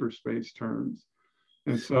in hyperspace terms.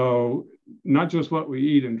 And so not just what we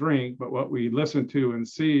eat and drink, but what we listen to and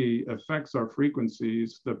see affects our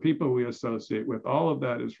frequencies, the people we associate with. All of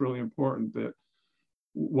that is really important, that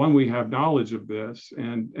one, we have knowledge of this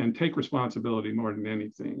and take responsibility more than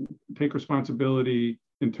anything. Take responsibility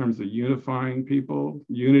in terms of unifying people,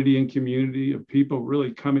 unity and community of people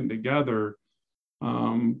really coming together,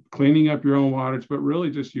 cleaning up your own waters, but really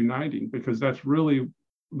just uniting, because that's really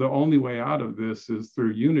the only way out of this is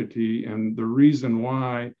through unity. And the reason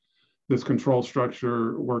why this control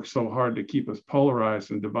structure works so hard to keep us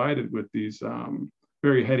polarized and divided with these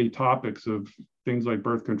very heady topics of things like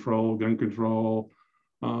birth control, gun control.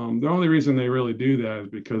 The only reason they really do that is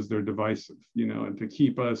because they're divisive, and to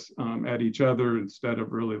keep us at each other instead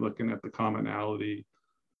of really looking at the commonality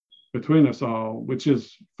between us all, which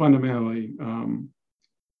is fundamentally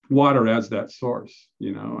water as that source,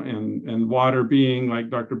 and water being, like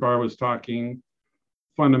Dr. Barr was talking,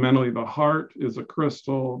 fundamentally the heart is a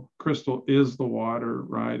crystal is the water,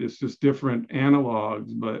 right? It's just different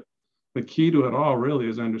analogs, but the key to it all really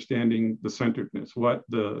is understanding the centeredness, what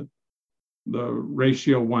the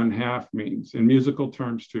ratio 1/2 means in musical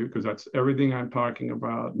terms too, because that's everything I'm talking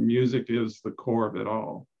about. Music is the core of it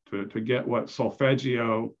all. To get what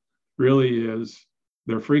solfeggio really is,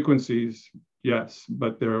 their frequencies, yes,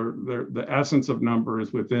 but the essence of number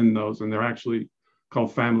is within those, and they're actually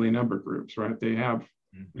called family number groups, right? They have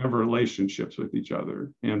have relationships with each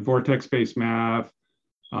other. And vortex-based math,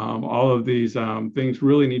 all of these things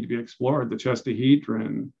really need to be explored. The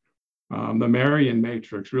chestahedron, the Marian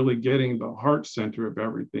matrix, really getting the heart center of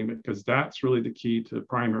everything, because that's really the key to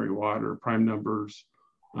primary water, prime numbers,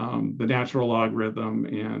 the natural logarithm,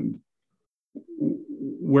 and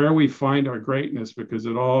where we find our greatness, because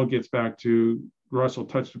it all gets back to, Russell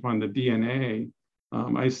touched upon the DNA.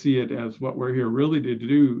 I see it as what we're here really to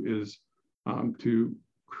do is to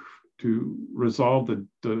resolve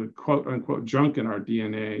the quote unquote junk in our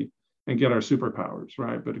DNA and get our superpowers,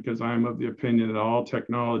 right? But because I'm of the opinion that all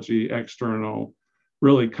technology external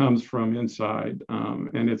really comes from inside,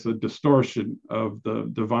 and it's a distortion of the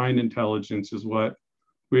divine intelligence is what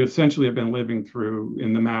we essentially have been living through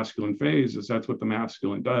in the masculine phase. Is that's what the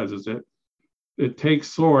masculine does, is it takes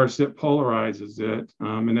source, it polarizes it,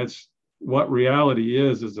 and it's what reality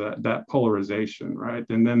is that polarization, right?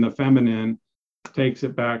 And then the feminine takes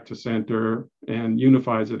it back to center and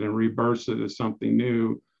unifies it and rebirths it as something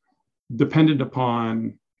new, dependent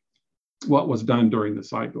upon what was done during the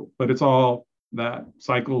cycle. But it's all that.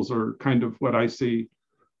 Cycles are kind of what I see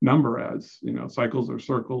number as, cycles are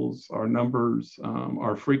circles, are numbers,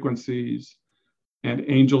 are frequencies, and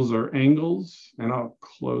angels are angles. And I'll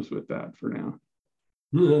close with that for now.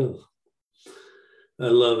 I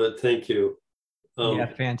love it. Thank you. Yeah,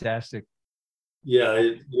 fantastic.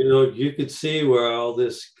 Yeah, you could see where all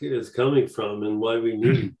this is coming from and why we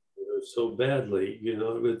need it so badly.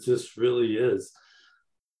 It just really is.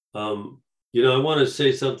 I want to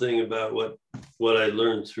say something about what I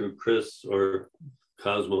learned through Chris, or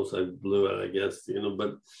Cosmos. I blew it, I guess.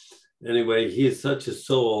 But anyway, he is such a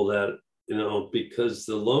soul that because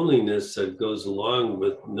the loneliness that goes along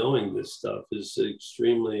with knowing this stuff is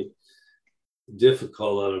extremely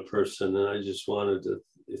difficult on a person. And I just wanted to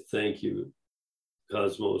thank you,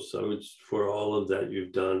 Cosmos, for all of that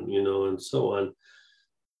you've done, and so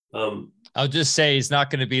on. I'll just say he's not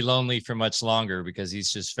going to be lonely for much longer, because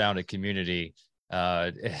he's just found a community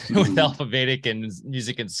with Alpha Vedic and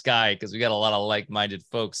Music in Sky, because we got a lot of like-minded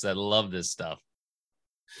folks that love this stuff.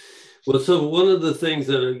 Well, so one of the things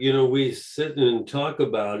that, we sit and talk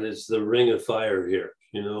about is the Ring of Fire here,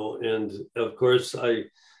 and of course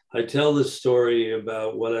I tell this story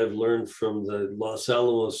about what I've learned from the Los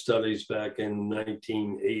Alamos studies back in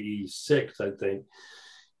 1986, I think.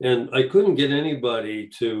 And I couldn't get anybody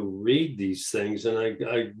to read these things. And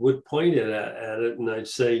I would point at it and I'd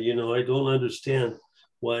say, I don't understand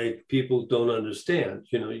why people don't understand.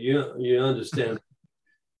 You understand.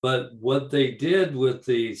 But what they did with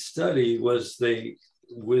the study was they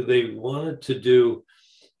wanted to do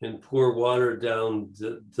and pour water down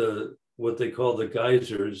the what they call the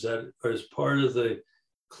geysers that are as part of the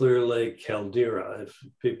Clear Lake caldera, if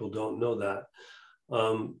people don't know that.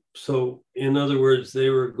 So in other words, they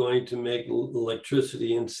were going to make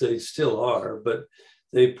electricity, and they still are, but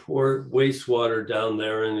they pour wastewater down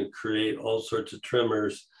there and create all sorts of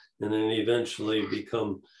tremors, and then eventually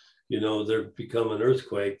become, there become an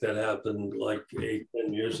earthquake that happened like 8-10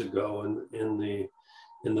 years ago in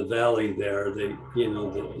the valley there. They,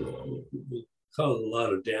 caused a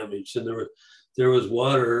lot of damage, and there was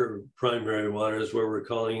water, primary water is where we're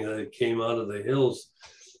calling it, that came out of the hills.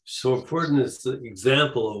 So important is the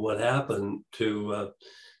example of what happened to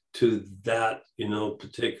that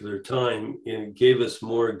particular time, and it gave us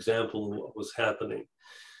more example of what was happening.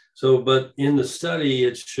 So, but in the study,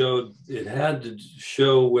 it had to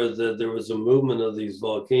show whether there was a movement of these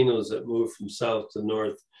volcanoes that moved from south to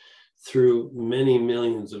north through many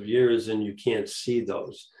millions of years, and you can't see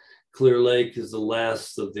those. Clear Lake is the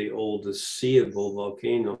last of the oldest seeable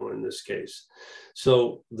volcano in this case.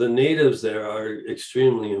 So the natives there are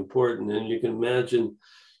extremely important. And you can imagine,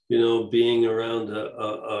 being around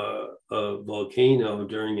a volcano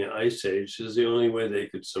during the Ice Age is the only way they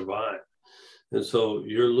could survive. And so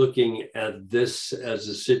you're looking at this as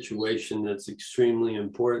a situation that's extremely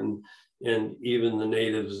important. And even the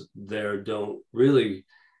natives there don't really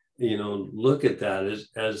look at that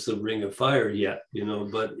as the Ring of Fire yet,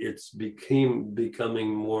 but it's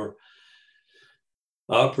becoming more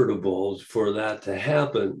operable for that to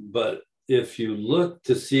happen. But if you look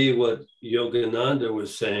to see what Yogananda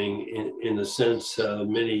was saying in a sense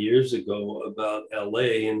many years ago about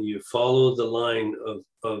LA, and you follow the line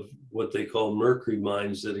of what they call mercury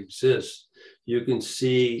mines that exist, you can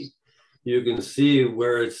see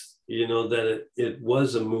where it's, that it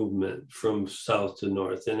was a movement from south to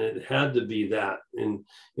north, and it had to be that in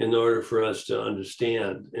order for us to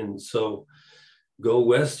understand. And so Go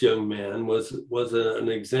West Young Man was an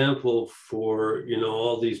example for,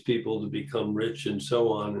 all these people to become rich and so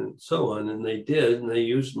on, and they did, and they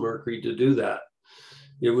used mercury to do that.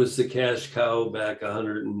 It was the cash cow back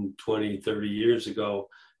 120, 30 years ago.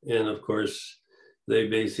 And of course, they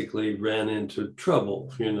basically ran into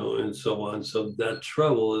trouble, and so on. So that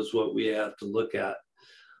trouble is what we have to look at.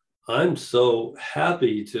 I'm so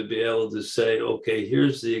happy to be able to say, okay,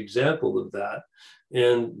 here's the example of that.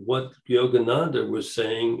 And what Yogananda was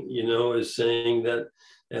saying, is saying that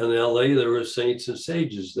in LA, there were saints and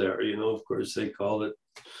sages there. Of course, they called it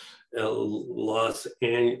Los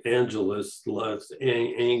Angeles, Los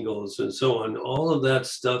Angles, and so on. All of that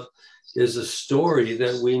stuff is a story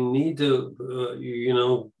that we need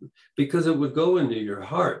to, because it would go into your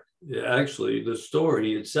heart, actually, the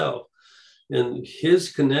story itself. And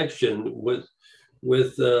his connection with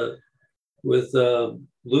Luther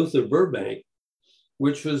Burbank,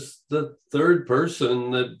 which was the third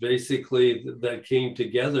person that came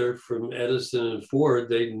together from Edison and Ford.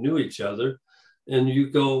 They knew each other. And you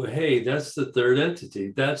go, hey, that's the third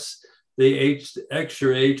entity. That's the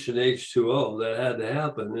extra H and H2O that had to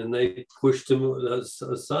happen. And they pushed him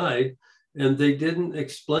aside and they didn't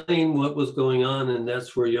explain what was going on. And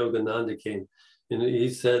that's where Yogananda came. And he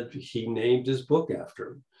said he named his book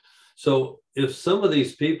after him. So if some of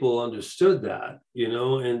these people understood that,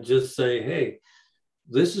 and just say, hey,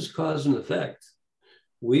 this is cause and effect.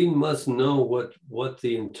 We must know what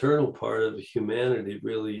the internal part of humanity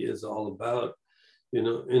really is all about, in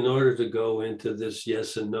order to go into this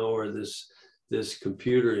yes and no, or this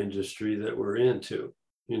computer industry that we're into,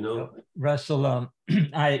 Russell,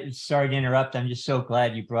 sorry to interrupt. I'm just so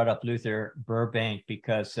glad you brought up Luther Burbank,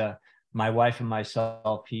 because my wife and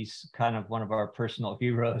myself, he's kind of one of our personal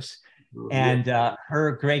heroes. And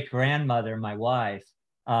her great-grandmother, my wife,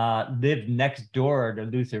 lived next door to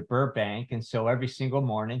Luther Burbank. And so every single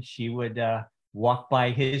morning she would walk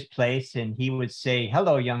by his place and he would say,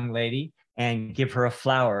 hello, young lady, and give her a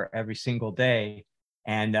flower every single day.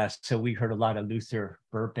 And so we heard a lot of Luther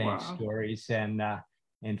Burbank stories. And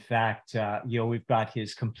in fact, we've got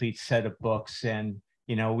his complete set of books. And,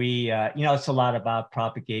 it's a lot about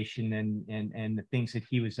propagation and the things that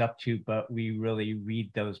he was up to, but we really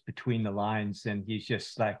read those between the lines. And he's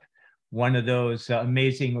just like one of those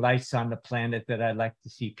amazing lights on the planet that I'd like to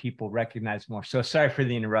see people recognize more. So sorry for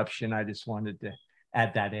the interruption. I just wanted to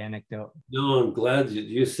add that anecdote. No, I'm glad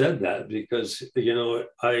you said that, because,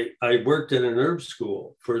 I worked at an herb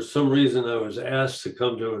school. For some reason, I was asked to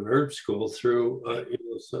come to an herb school through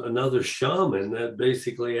another shaman that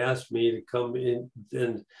basically asked me to come in,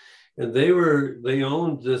 and they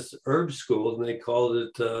owned this herb school, and they called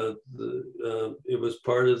it it was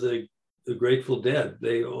part of the Grateful Dead.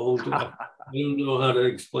 They owned I don't know how to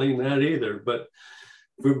explain that either, but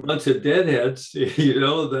for a bunch of deadheads,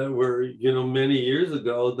 that were, many years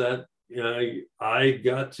ago, that I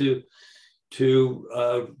got to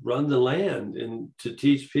run the land and to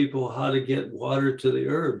teach people how to get water to the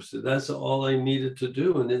herbs. That's all I needed to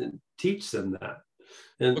do, and then teach them that.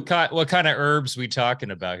 And what kind of herbs we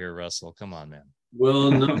talking about here, Russell? Come on, man.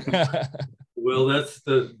 Well, no. Well, that's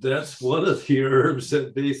one of the herbs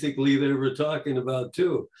that basically they were talking about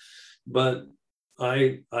too. But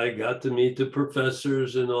I got to meet the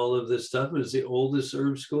professors and all of this stuff. It was the oldest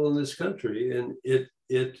herb school in this country, and it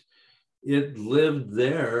lived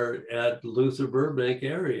there at Luther Burbank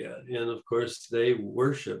area. And of course, they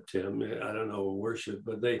worshipped him. I don't know worship,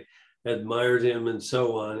 but they admired him and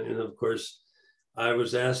so on. And of course, I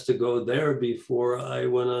was asked to go there before I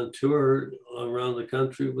went on tour around the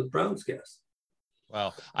country with Brown's Gas.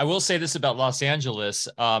 Well, I will say this about Los Angeles.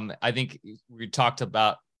 I think we talked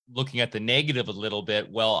about looking at the negative a little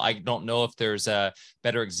bit. Well, I don't know if there's a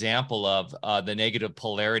better example of the negative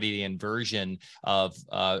polarity, the inversion of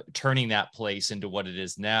turning that place into what it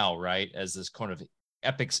is now, right? As this kind of the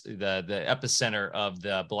epicenter of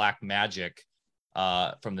the black magic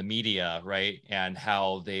from the media, right? And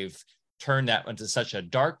how they've turned that into such a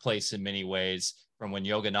dark place in many ways from when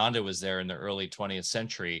Yogananda was there in the early 20th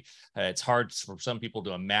century. It's hard for some people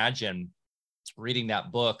to imagine reading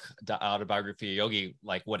that book, the Autobiography of Yogi,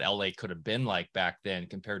 like what LA could have been like back then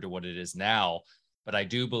compared to what it is now. But I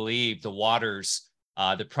do believe the waters,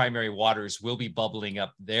 the primary waters will be bubbling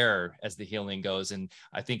up there as the healing goes. And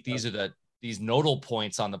I think these are these nodal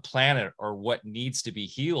points on the planet are what needs to be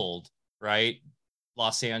healed, right?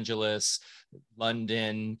 Los Angeles,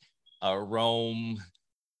 London, Rome,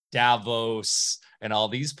 Davos, and all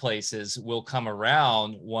these places will come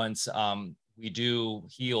around once we do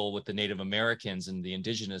heal with the Native Americans and the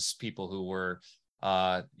indigenous people who were,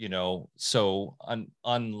 so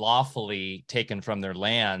unlawfully taken from their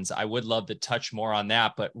lands. I would love to touch more on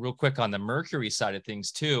that, but real quick on the Mercury side of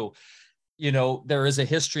things too, there is a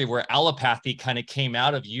history where allopathy kind of came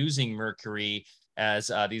out of using Mercury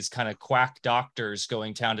as these kind of quack doctors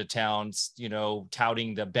going town to town, you know,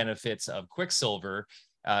 touting the benefits of Quicksilver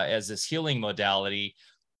as this healing modality.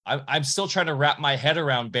 I'm still trying to wrap my head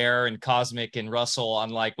around Bear and Cosmic and Russell on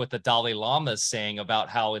like what the Dalai Lama is saying about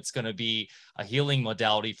how it's going to be a healing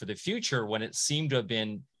modality for the future when it seemed to have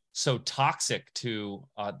been so toxic to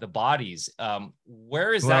the bodies.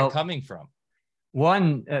 Where is that coming from?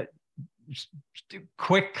 One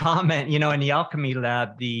quick comment, you know, in the alchemy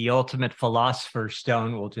lab, the ultimate philosopher's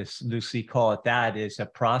stone, we'll just loosely call it that, is a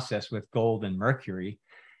process with gold and mercury.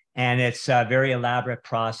 And it's a very elaborate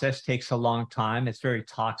process, takes a long time. It's very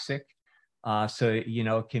toxic. So, you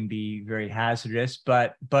know, it can be very hazardous.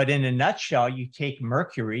 But in a nutshell, you take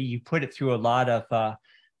mercury, you put it through a lot of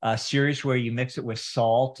a series where you mix it with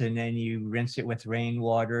salt, and then you rinse it with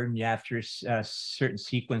rainwater. And after certain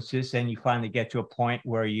sequences, then you finally get to a point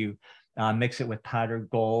where you mix it with powdered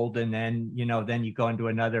gold. And then, you know, then you go into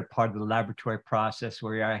another part of the laboratory process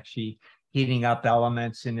where you're actually heating up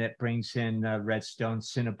elements, and it brings in redstone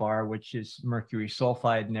cinnabar, which is mercury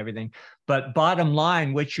sulfide and everything. But bottom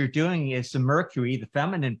line, what you're doing is the mercury, the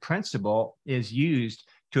feminine principle, is used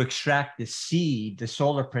to extract the seed, the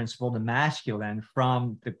solar principle, the masculine,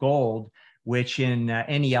 from the gold, which in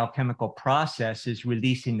any alchemical process is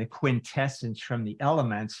releasing the quintessence from the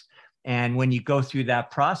elements. And when you go through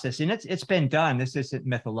that process, and it's been done, this isn't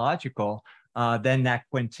mythological, then that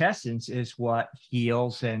quintessence is what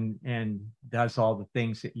heals and does all the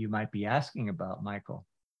things that you might be asking about, Michael.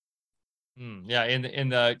 Yeah, in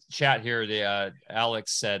the chat here,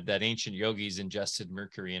 Alex said that ancient yogis ingested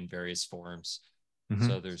mercury in various forms. Mm-hmm.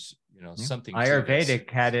 So there's, you know, something. Ayurvedic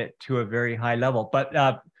had it to a very high level.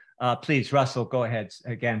 But please, Russell, go ahead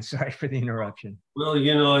again. Sorry for the interruption. Well,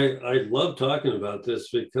 you know, I love talking about this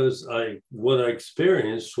because what I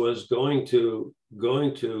experienced was going to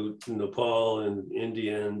Nepal and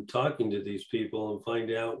India and talking to these people and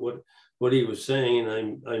finding out what he was saying.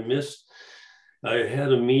 And I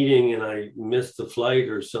had a meeting and I missed the flight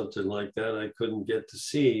or something like that. I couldn't get to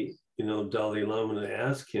see, you know, Dalai Lama to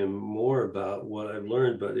ask him more about what I've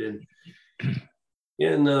learned. But in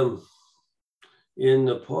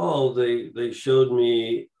Nepal, they showed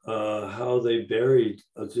me how they buried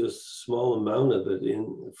just a small amount of it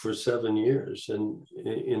for 7 years in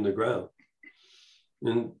the ground.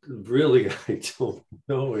 And really, I don't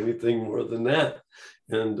know anything more than that.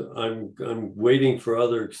 And I'm waiting for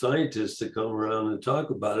other scientists to come around and talk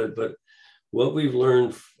about it. But what we've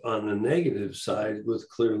learned on the negative side with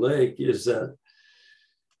Clear Lake is that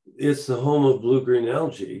it's the home of blue-green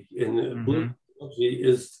algae, and blue algae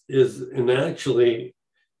is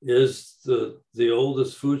the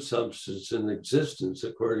oldest food substance in existence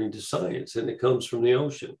according to science, and it comes from the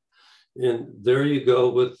ocean. And there you go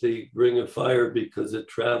with the Ring of Fire, because it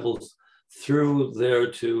travels through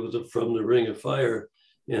there from the Ring of Fire,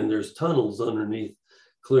 and there's tunnels underneath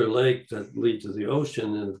Clear Lake that lead to the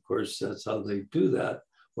ocean. And of course, that's how they do that,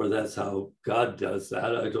 or that's how God does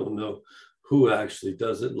that. I don't know who actually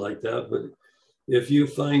does it like that, but if you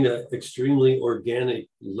find an extremely organic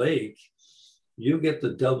lake, you get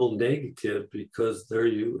the double negative, because there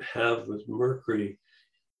you have with mercury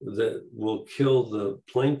that will kill the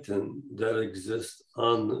plankton that exists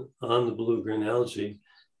on the blue-green algae,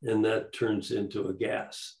 and that turns into a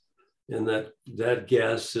gas. And that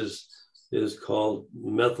gas is called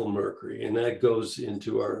methylmercury, and that goes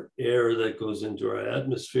into our air, that goes into our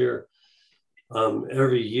atmosphere.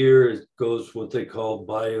 Every year it goes what they call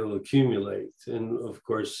bioaccumulate. And of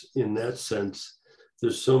course, in that sense,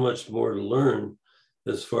 there's so much more to learn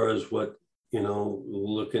as far as what, you know,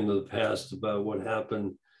 look into the past about what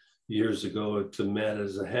happened years ago to Mad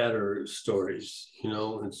as a Hatter stories, you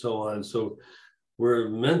know, and so on. So we're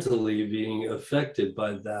mentally being affected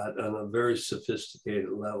by that on a very sophisticated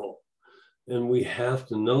level. And we have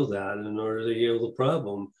to know that in order to heal the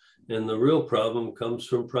problem. And the real problem comes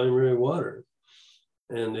from primary water.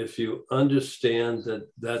 And if you understand that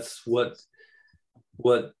that's what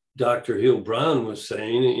Dr. Hill Brown was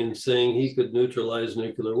saying in saying he could neutralize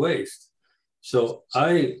nuclear waste. So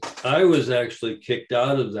I was actually kicked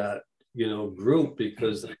out of that, you know, group,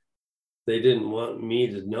 because they didn't want me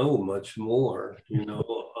to know much more, you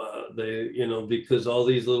know, because all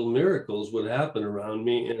these little miracles would happen around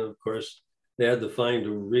me. And of course, they had to find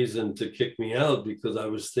a reason to kick me out, because I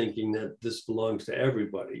was thinking that this belongs to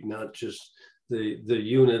everybody, not just the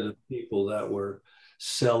unit of people that were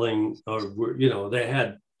selling, or were, you know, they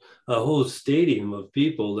had a whole stadium of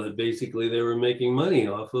people that basically they were making money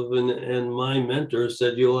off of. And my mentor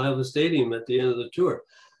said, you'll have a stadium at the end of the tour.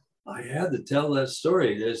 I had to tell that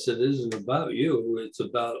story. I said, it isn't about you, it's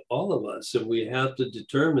about all of us. And we have to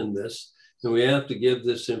determine this, and we have to give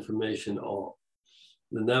this information all.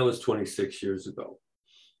 And that was 26 years ago.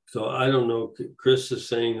 So I don't know, Chris is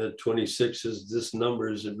saying that 26 is, this number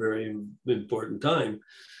is a very important time.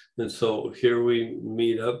 And so here we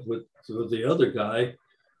meet up with the other guy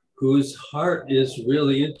whose heart is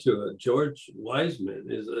really into it. George Wiseman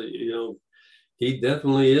is he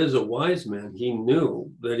definitely is a wise man. He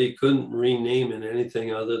knew that he couldn't rename it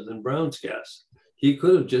anything other than Brown's gas. He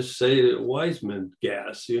could have just said Wiseman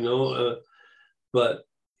gas, but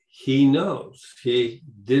he knows. He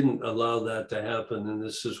didn't allow that to happen, and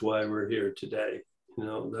this is why we're here today.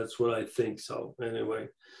 That's what I think. So anyway,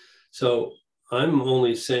 so I'm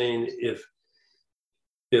only saying if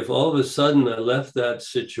all of a sudden I left that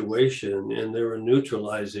situation and they were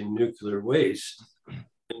neutralizing nuclear waste,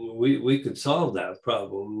 we could solve that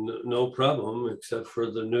problem, no problem, except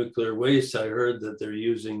for the nuclear waste. I heard that they're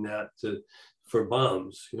using that for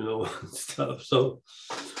bombs, stuff. So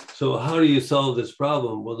how do you solve this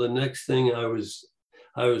problem? Well, the next thing I was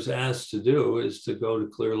asked to do is to go to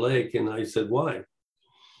Clear Lake, and I said, why?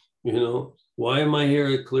 Why am I here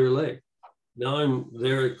at Clear Lake? Now I'm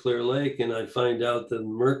there at Clear Lake, and I find out that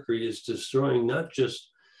mercury is destroying not just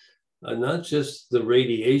the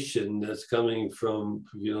radiation that's coming from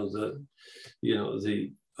the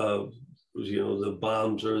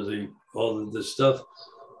bombs or all of this stuff.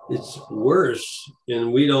 It's worse,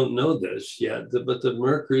 and we don't know this yet, but the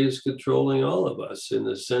mercury is controlling all of us in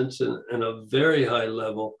a sense, and a very high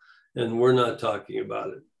level, and we're not talking about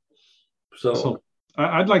it. So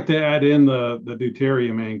I'd like to add in the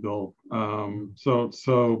deuterium angle.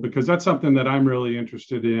 So because that's something that I'm really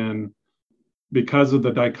interested in, because of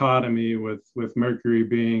the dichotomy with mercury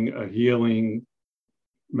being a healing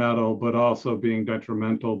metal, but also being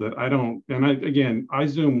detrimental. That I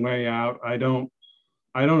zoom way out. I don't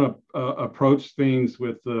approach things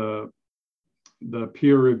with the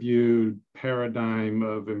peer-reviewed paradigm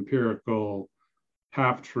of empirical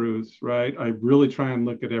half-truths, right? I really try and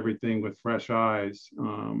look at everything with fresh eyes.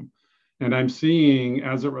 And I'm seeing,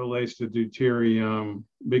 as it relates to deuterium,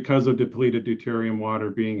 because of depleted deuterium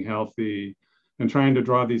water being healthy, and trying to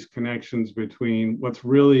draw these connections between what's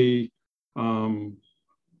really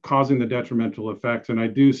causing the detrimental effects. And I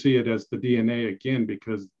do see it as the DNA again,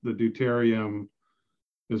 because the deuterium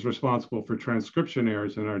is responsible for transcription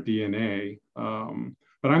errors in our DNA.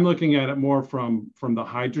 But I'm looking at it more from the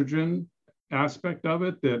hydrogen aspect of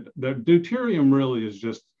it, that deuterium really is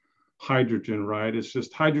just hydrogen, right? It's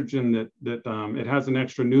just hydrogen that it has an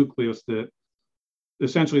extra nucleus that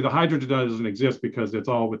essentially the hydrogen doesn't exist because it's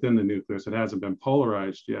all within the nucleus. It hasn't been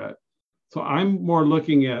polarized yet. So I'm more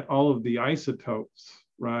looking at all of the isotopes,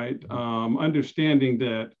 right? Understanding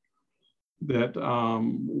that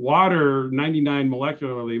water, 99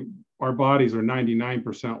 molecularly, our bodies are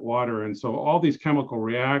 99% water. And so all these chemical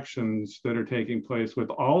reactions that are taking place with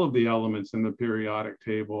all of the elements in the periodic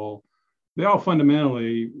table, they all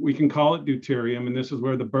fundamentally, we can call it deuterium, and this is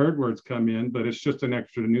where the bird words come in, but it's just an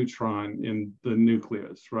extra neutron in the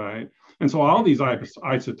nucleus, right? And so all these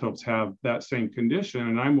isotopes have that same condition.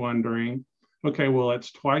 And I'm wondering, okay, well,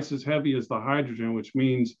 it's twice as heavy as the hydrogen, which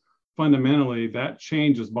means fundamentally that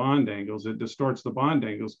changes bond angles. It distorts the bond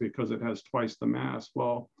angles because it has twice the mass.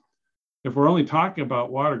 Well, if we're only talking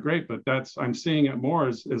about water, great, but I'm seeing it more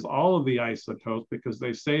as all of the isotopes, because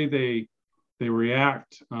they say they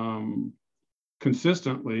react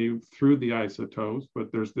consistently through the isotopes,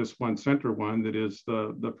 but there's this one center one that is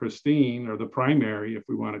the pristine, or the primary, if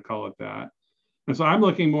we want to call it that. And so I'm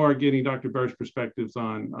looking more at getting Dr. Burr's perspectives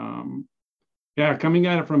on, coming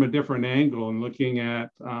at it from a different angle and looking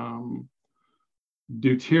at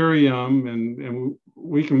deuterium, and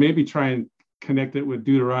we can maybe try and connect it with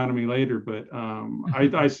Deuteronomy later, but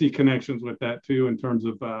I see connections with that too, in terms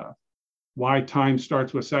of why time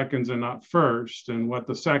starts with seconds and not first, and what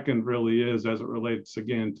the second really is as it relates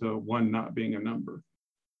again to one not being a number.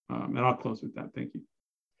 And I'll close with that. Thank you.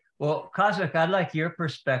 Well, Cosmic, I'd like your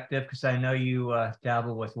perspective, because I know you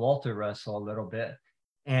dabble with Walter Russell a little bit.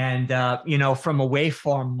 And, from a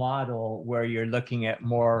waveform model where you're looking at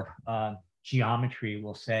more geometry,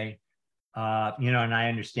 we'll say, and I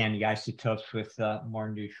understand the isotopes with more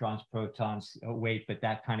neutrons, protons, weight, but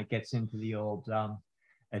that kind of gets into the old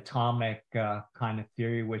atomic kind of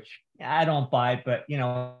theory, which I don't buy, but,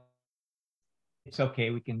 it's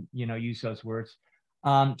okay. We can, use those words.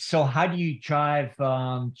 So how do you drive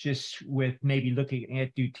just with maybe looking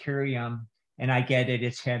at deuterium? And I get it,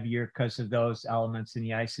 it's heavier because of those elements in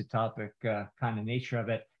the isotopic kind of nature of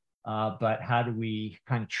it. But how do we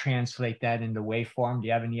kind of translate that into waveform? Do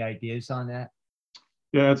you have any ideas on that?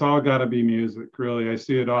 Yeah, it's all got to be music, really. I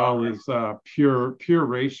see it all as pure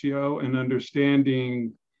ratio, and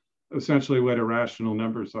understanding essentially what irrational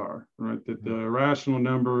numbers are, right? That the irrational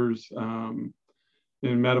numbers,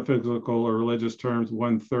 in metaphysical or religious terms,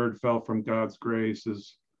 1/3 fell from God's grace,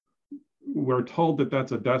 is, we're told that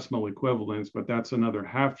that's a decimal equivalence, but that's another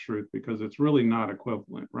half truth, because it's really not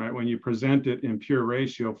equivalent, right? When you present it in pure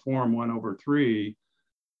ratio form, 1/3,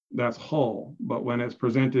 that's whole. But when it's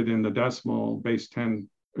presented in the decimal base 10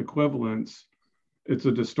 equivalence, it's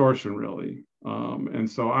a distortion, really. And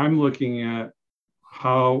so I'm looking at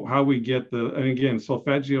how we get and again,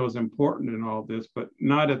 solfeggio is important in all this, but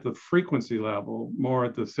not at the frequency level, more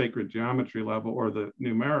at the sacred geometry level or the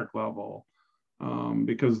numeric level,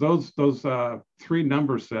 because those three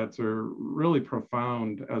number sets are really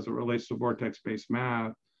profound as it relates to vortex-based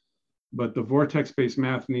math. But the vortex-based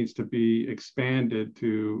math needs to be expanded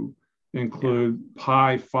to include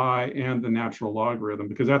pi, phi, and the natural logarithm,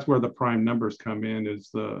 because that's where the prime numbers come in.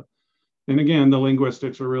 And again, the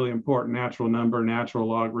linguistics are really important: natural number, natural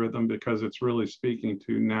logarithm, because it's really speaking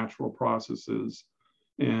to natural processes.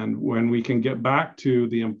 And when we can get back to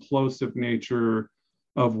the implosive nature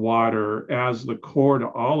of water as the core to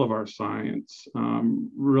all of our science,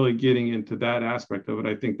 really getting into that aspect of it,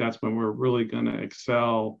 I think that's when we're really going to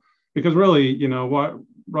excel. Because really, you know, what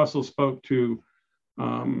Russell spoke to,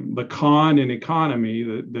 the con in economy,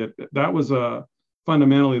 that was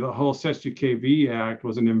fundamentally the whole SESTU-KV Act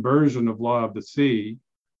was an inversion of law of the sea,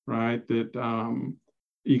 right? That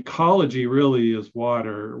ecology really is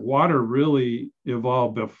water. Water really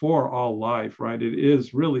evolved before all life, right?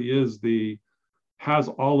 It really has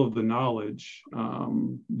all of the knowledge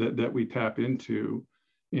that we tap into.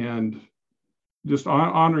 And just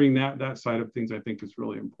honoring that side of things, I think, is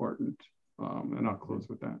really important. And I'll close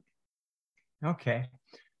with that. Okay.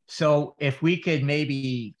 So if we could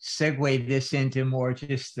maybe segue this into more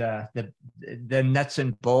just the nuts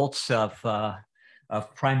and bolts of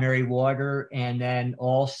primary water, and then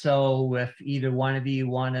also if either one of you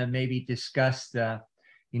want to maybe discuss the,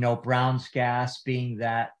 Brown's gas being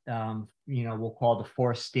that, we'll call the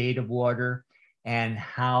fourth state of water, and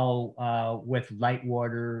how with light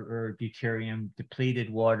water or deuterium depleted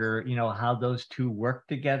water, how those two work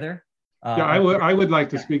together. Yeah, I would like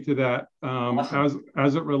to speak to that awesome.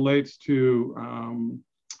 as it relates to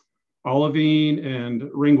olivine and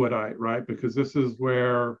ringwoodite, right? Because this is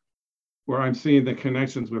where I'm seeing the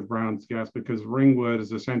connections with Brown's gas, because ringwood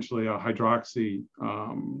is essentially a hydroxy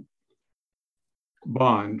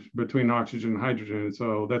bond between oxygen and hydrogen. And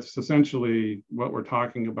so that's essentially what we're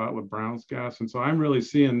talking about with Brown's gas. And so I'm really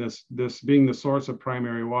seeing this being the source of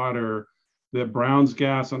primary water, that Brown's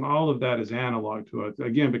gas and all of that is analog to it.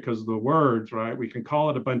 Again, because of the words, right? We can call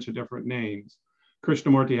it a bunch of different names.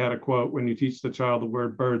 Krishnamurti had a quote: when you teach the child the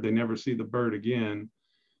word bird, they never see the bird again.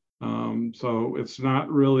 So it's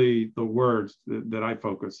not really the words that I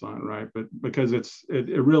focus on, right? But because it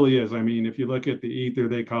really is. I mean, if you look at the ether,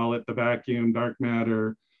 they call it the vacuum, dark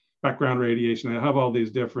matter, background radiation. They have all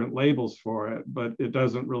these different labels for it, but it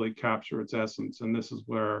doesn't really capture its essence. And this is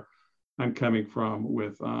where I'm coming from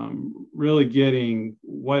with really getting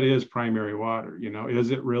what is primary water.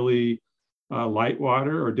 Is it really light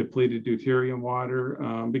water or depleted deuterium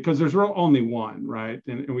water? Because there's only one, right?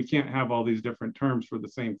 And we can't have all these different terms for the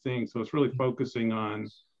same thing. So it's really focusing on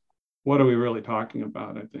what are we really talking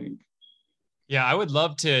about, I think. Yeah, I would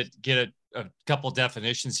love to get a couple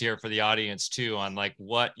definitions here for the audience too, on like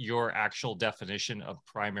what your actual definition of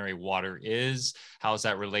primary water is. How does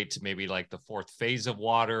that relate to maybe like the fourth phase of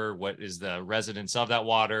water? What is the resonance of that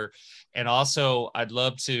water? And also I'd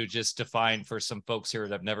love to just define for some folks here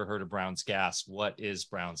that have never heard of Brown's gas, what is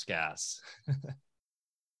Brown's gas?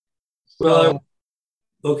 Well,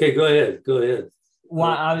 okay, go ahead. Well,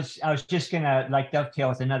 I was just gonna dovetail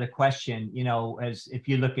with another question. As if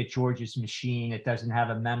you look at George's machine, it doesn't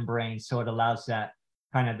have a membrane, so it allows that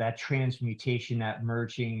kind of that transmutation, that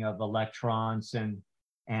merging of electrons and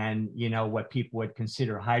what people would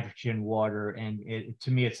consider hydrogen water. And to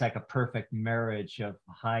me, it's like a perfect marriage of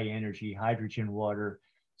high energy hydrogen water.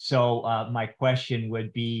 So my question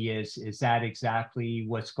would be: is that exactly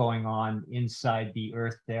what's going on inside the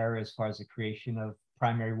Earth there, as far as the creation of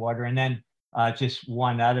primary water? And then just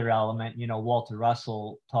one other element, Walter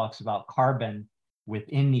Russell talks about carbon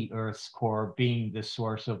within the Earth's core being the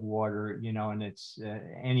source of water, and it's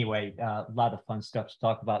anyway, a lot of fun stuff to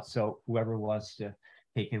talk about. So whoever wants to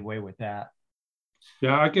take it away with that.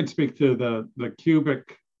 Yeah, I can speak to the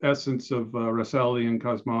cubic essence of Russellian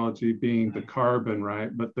cosmology being the carbon, right?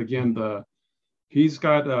 But again, he's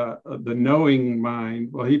got the knowing mind.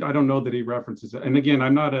 Well, I don't know that he references it. And again,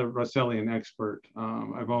 I'm not a Russellian expert.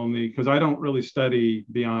 I've only, because I don't really study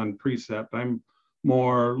beyond precept. I'm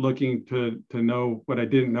more looking to know what I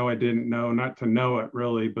didn't know, not to know it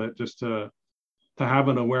really, but just to have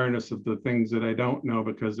an awareness of the things that I don't know,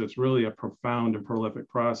 because it's really a profound and prolific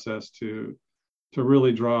process to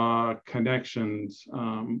really draw connections.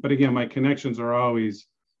 But again, my connections are always,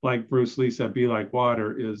 like Bruce Lee said, be like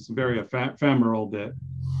water, is very ephemeral bit.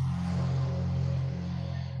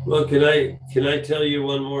 Well, can I tell you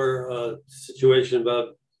one more situation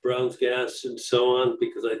about Brown's gas and so on?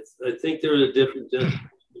 Because I think there are different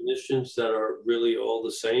definitions that are really all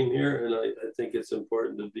the same here, and I think it's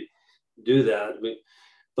important to do that. But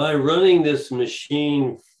by running this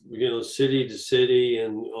machine, city to city,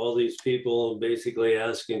 and all these people basically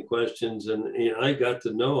asking questions, and I got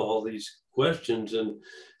to know all these questions, and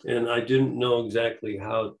I didn't know exactly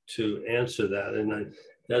how to answer that, and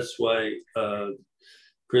that's why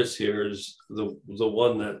Chris here is the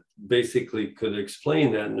one that basically could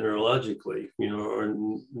explain that neurologically, or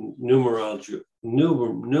numerology.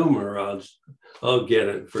 I'll get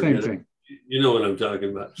it. Forget it. You know what I'm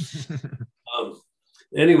talking about.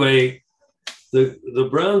 Anyway, the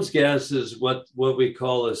Brown's gas is what we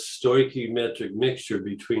call a stoichiometric mixture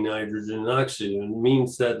between hydrogen and oxygen. It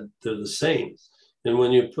means that they're the same. And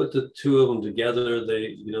when you put the two of them together,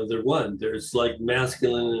 they're one. There's like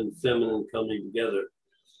masculine and feminine coming together.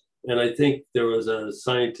 And I think there was a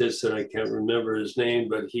scientist, and I can't remember his name,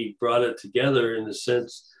 but he brought it together in the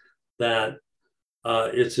sense that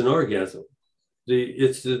it's an orgasm.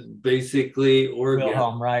 It's basically orgasm.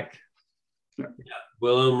 Wilhelm Reich. Yeah,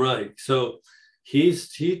 Wilhelm Reich. So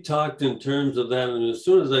he talked in terms of that, and as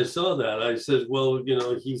soon as I saw that, I said, well,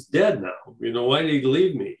 he's dead now. Why did he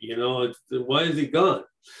leave me? Why is he gone?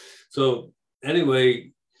 So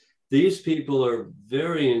anyway, these people are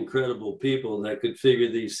very incredible people that could figure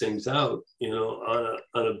these things out, on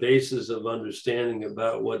a basis of understanding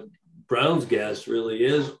about what Brown's gas really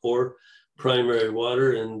is, or primary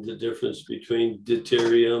water, and the difference between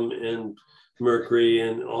deuterium and mercury,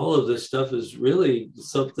 and all of this stuff is really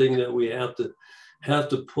something that we have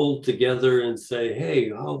to pull together and say,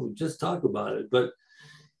 hey, I'll just talk about it. But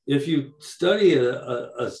if you study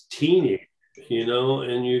a teenager,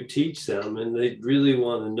 and you teach them, and they really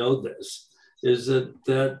want to know this, is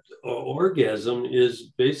that orgasm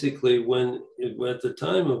is basically when, at the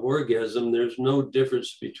time of orgasm, there's no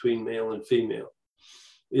difference between male and female.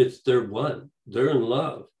 They're one, they're in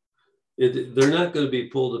love. They're not going to be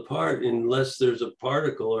pulled apart unless there's a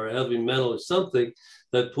particle or a heavy metal or something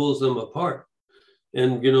that pulls them apart.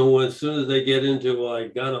 And, as soon as they get into, well, I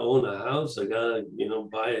got to own a house, I got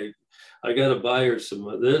to, I got to buy her some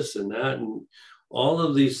of this and that. And all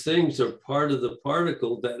of these things are part of the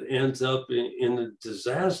particle that ends up in a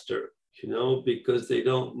disaster, because they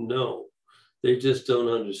don't know. They just don't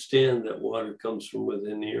understand that water comes from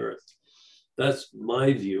within the earth. That's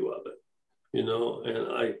my view of it, and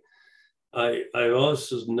I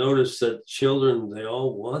also noticed that children, they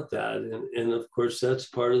all want that. And of course, that's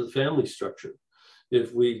part of the family structure.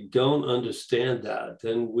 If we don't understand that,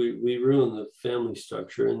 then we ruin the family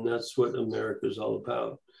structure. And that's what America is all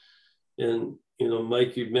about. And,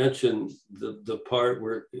 Mike, you mentioned the part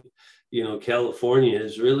where, California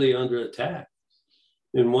is really under attack.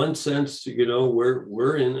 In one sense,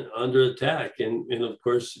 we're under attack. And of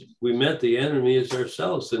course, we met the enemy as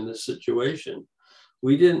ourselves in this situation.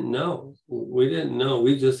 We didn't know.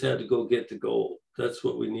 We just had to go get the gold. That's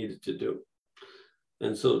what we needed to do.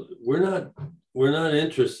 And so we're not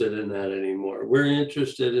interested in that anymore. We're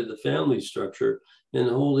interested in the family structure and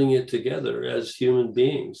holding it together as human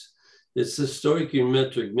beings. It's the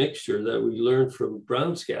stoichiometric mixture that we learned from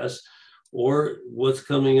Brown's gas, or what's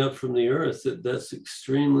coming up from the earth, that's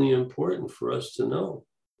extremely important for us to know.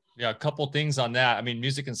 Yeah, a couple things on that. I mean,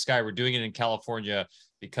 Music and Sky, we're doing it in California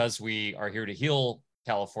because we are here to heal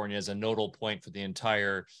California as a nodal point for the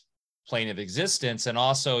entire plane of existence. And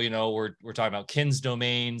also, we're talking about Kin's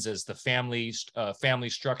domains as the family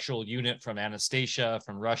structural unit from Anastasia,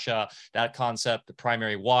 from Russia, that concept, the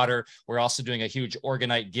primary water. We're also doing a huge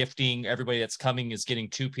orgonite gifting. Everybody that's coming is getting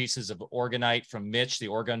 2 pieces of orgonite from Mitch, the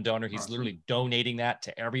organ donor. He's literally donating that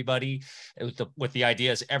to everybody with the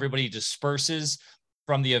idea is everybody disperses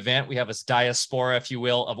from the event. We have this diaspora, if you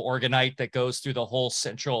will, of orgonite that goes through the whole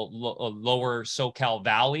central lower SoCal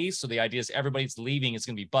Valley. So the idea is everybody's leaving is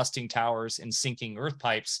going to be busting towers and sinking earth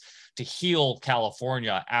pipes to heal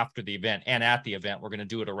California after the event. And at the event, we're going to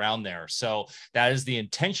do it around there. So that is the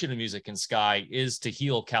intention of Music and Sky, is to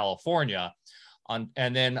heal California. And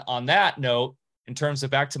then on that note, in terms of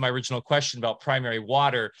back to my original question about primary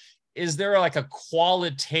water, is there like a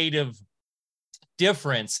qualitative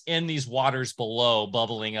difference in these waters below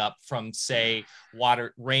bubbling up from, say,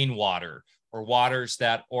 rainwater or waters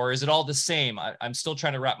that, or is it all the same? I'm still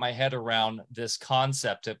trying to wrap my head around this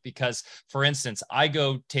concept of, because for instance, I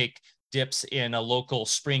go take dips in a local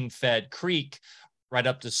spring-fed creek right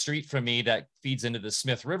up the street from me that feeds into the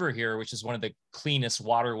Smith River here, which is one of the cleanest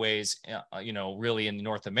waterways, really in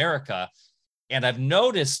North America. And I've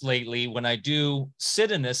noticed lately when I do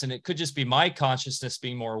sit in this, and it could just be my consciousness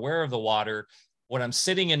being more aware of the water, when I'm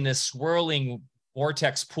sitting in this swirling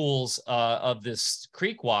vortex pools of this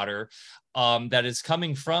creek water that is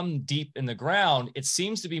coming from deep in the ground, it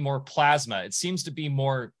seems to be more plasma. It seems to be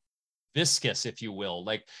more viscous, if you will.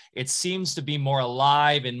 Like it seems to be more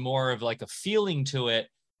alive and more of like a feeling to it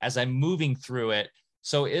as I'm moving through it.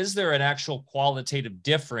 So is there an actual qualitative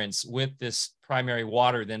difference with this primary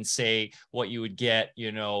water than say what you would get,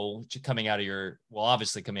 coming out of your, well,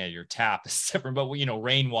 obviously coming out of your tap is different, but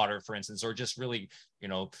rainwater, for instance, or just really,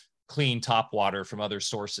 clean top water from other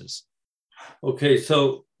sources? Okay,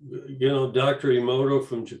 so Dr. Emoto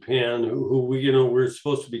from Japan, who we're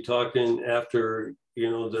supposed to be talking after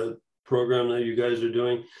the program that you guys are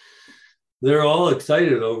doing, they're all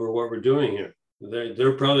excited over what we're doing here.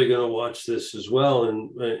 They're probably going to watch this as well.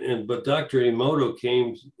 But Dr. Emoto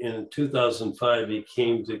came in 2005. He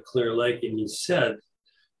came to Clear Lake, and he said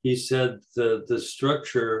the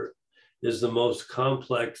structure is the most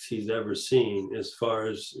complex he's ever seen as far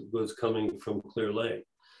as what's coming from Clear Lake.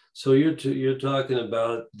 So you're talking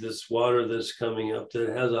about this water that's coming up that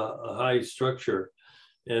has a high structure,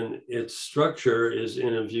 and its structure is,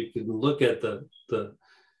 and if you can look at the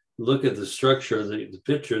structure, the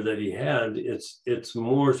picture that he had, it's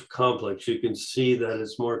more complex. You can see that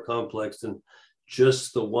it's more complex than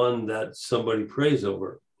just the one that somebody prays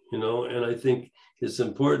over, and I think it's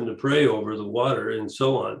important to pray over the water and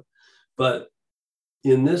so on. But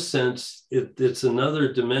in this sense, it's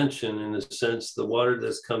another dimension. In a sense, the water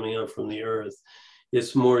that's coming up from the earth,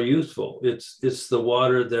 it's more youthful. It's the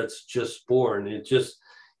water that's just born.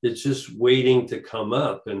 It's just waiting to come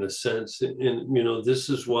up, in a sense. And this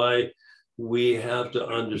is why we have to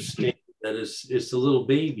understand that it's a little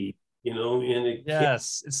baby, and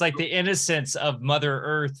yes, it's like the innocence of Mother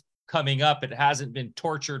Earth coming up. It hasn't been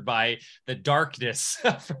tortured by the darkness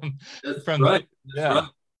from right. Yeah. Right.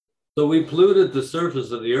 So we polluted the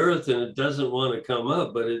surface of the earth, and it doesn't want to come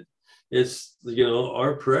up, but it's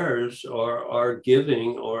our prayers are our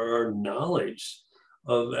giving, or our knowledge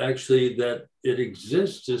of actually that it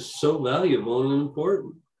exists is so valuable and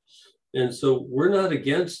important. And so we're not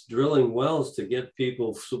against drilling wells to get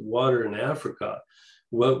people water in Africa.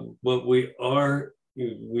 What we are,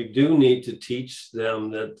 we do need to teach them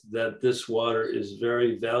that this water is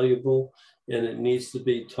very valuable, and it needs to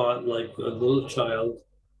be taught like a little child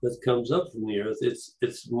that comes up from the earth.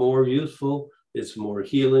 It's more youthful, it's more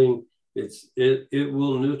healing, it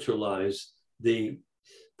will neutralize the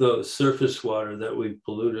surface water that we've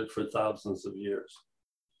polluted for thousands of years.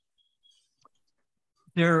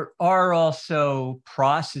 There are also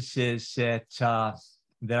processes that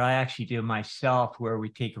I actually do myself, where we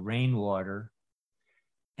take rainwater,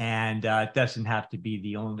 and it doesn't have to be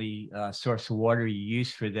the only source of water you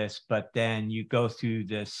use for this, but then you go through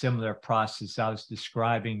the similar process I was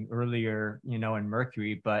describing earlier, in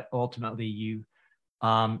mercury, but ultimately you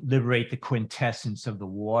liberate the quintessence of the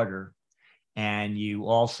water. And you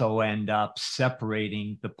also end up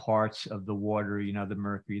separating the parts of the water, the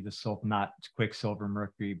mercury, the sulfur, not quicksilver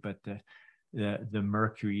mercury, but the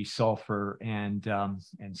mercury, sulfur, and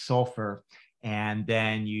sulfur. And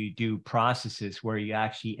then you do processes where you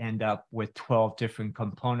actually end up with 12 different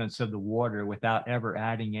components of the water without ever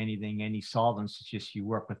adding any solvents. It's just you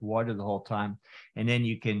work with water the whole time. And then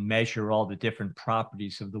you can measure all the different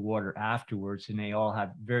properties of the water afterwards, and they all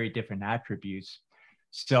have very different attributes.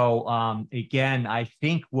 So again, I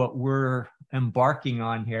think what we're embarking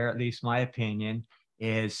on here, at least my opinion,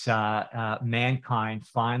 is mankind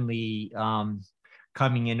finally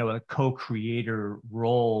coming into a co-creator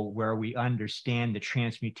role, where we understand the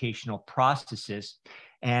transmutational processes,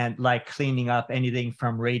 and like cleaning up anything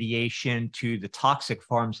from radiation to the toxic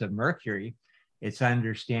forms of mercury. It's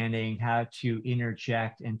understanding how to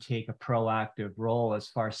interject and take a proactive role as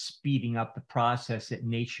far as speeding up the process that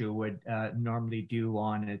nature would normally do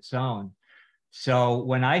on its own. So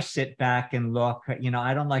when I sit back and look,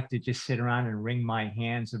 I don't like to just sit around and wring my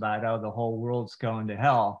hands about, oh, the whole world's going to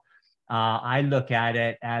hell. I look at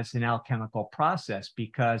it as an alchemical process,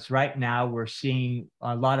 because right now we're seeing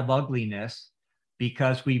a lot of ugliness,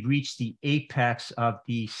 because we've reached the apex of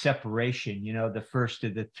the separation, the first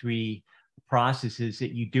of the three processes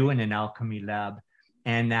that you do in an alchemy lab.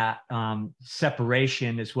 And that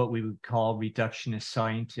separation is what we would call reductionist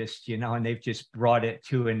scientists, you know, and they've just brought it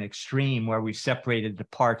to an extreme where we separated the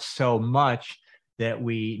parts so much that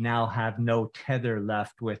we now have no tether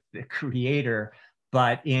left with the creator.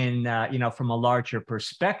 But in, you know, from a larger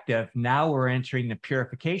perspective, now we're entering the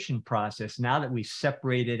purification process. Now that we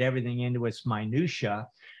separated everything into its minutia,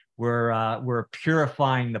 we're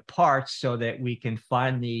purifying the parts so that we can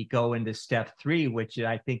finally go into step 3, which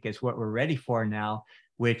I think is what we're ready for now,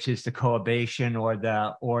 which is the coabation or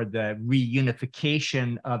the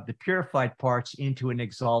reunification of the purified parts into an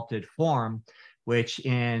exalted form, which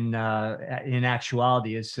in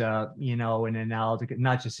actuality is you know, an analogous,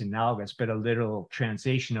 not just analogous, but a literal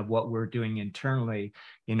translation of what we're doing internally,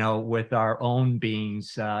 you know, with our own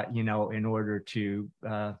beings, you know, in order to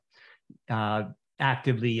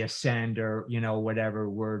actively ascend, or, you know, whatever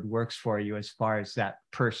word works for you as far as that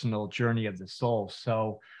personal journey of the soul.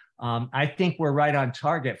 So I think we're right on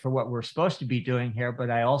target for what we're supposed to be doing here,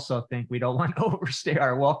 but I also think we don't want to overstay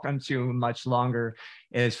our welcome too much longer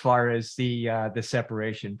as far as the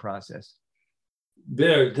separation process.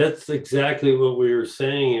 There, that's exactly what we were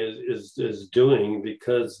saying is doing,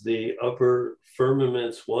 because the upper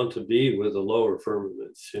firmaments want to be with the lower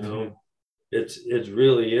firmaments, you know. Mm-hmm. It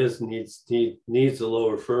really needs the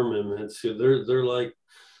lower firmaments. So they're like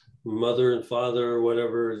mother and father or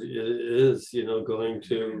whatever it is, you know, going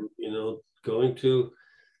to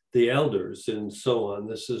the elders and so on.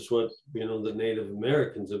 This is what, you know, the Native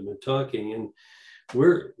Americans have been talking, and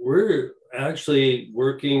we're actually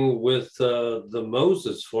working with the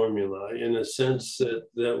Moses formula, in a sense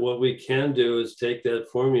that what we can do is take that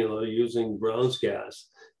formula using Brown's gas,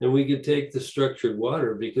 and we could take the structured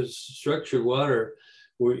water, because structured water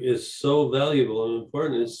is so valuable and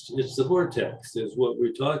important. It's the vortex is what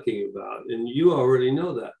we're talking about, and you already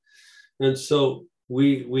know that. And so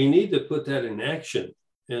we need to put that in action,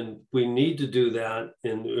 and we need to do that,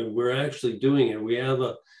 and we're actually doing it. We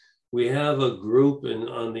have a group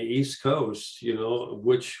on the East Coast, you know,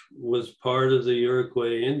 which was part of the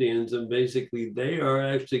Iroquois Indians, and basically they are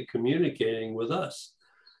actually communicating with us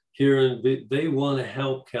here, and they want to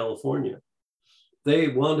help California. They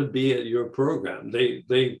want to be at your program.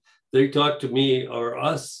 They talk to me or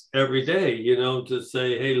us every day, you know, to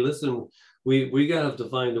say, hey, listen, we gotta have to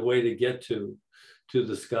find a way to get to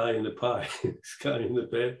the sky in the pie, sky in the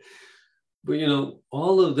bed. But, you know,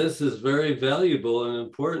 all of this is very valuable and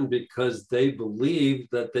important because they believe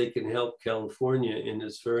that they can help California. And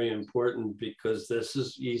it's very important because this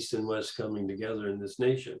is East and West coming together in this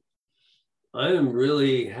nation. I am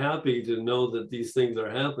really happy to know that these things are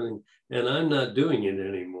happening, and I'm not doing it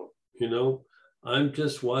anymore. You know, I'm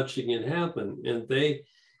just watching it happen, and they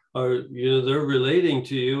are, you know, they're relating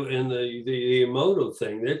to you. And the Emoto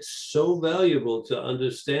thing, that's so valuable to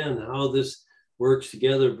understand how this works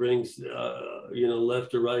together, brings, you know,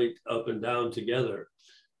 left to right, up and down together.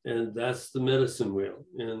 And that's the medicine wheel.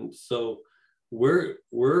 And so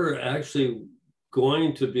we're actually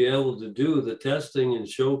going to be able to do the testing and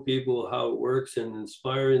show people how it works and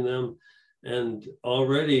inspiring them. And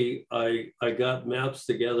already I got maps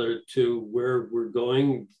together to where we're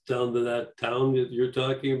going, down to that town that you're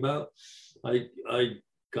talking about. I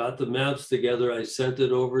got the maps together. I sent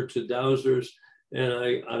it over to Dowsers, and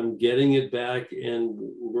I'm getting it back, and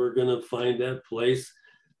we're gonna find that place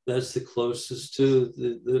that's the closest to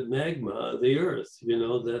the magma, the earth, you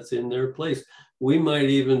know, that's in their place. We might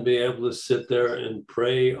even be able to sit there and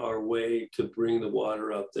pray our way to bring the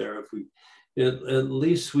water up there. If we, at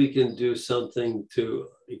least we can do something to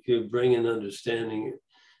bring an understanding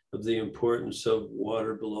of the importance of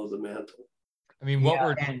water below the mantle. I mean,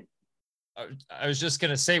 I was just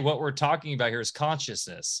gonna say, what we're talking about here is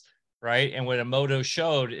consciousness. Right. And what Emoto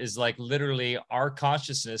showed is like literally our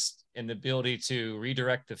consciousness and the ability to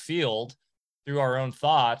redirect the field through our own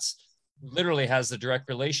thoughts literally has the direct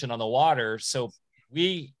relation on the water. So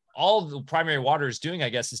all the primary water is doing, I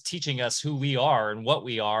guess, is teaching us who we are and what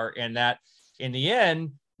we are. And that in the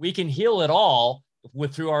end, we can heal it all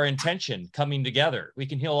through our intention coming together. We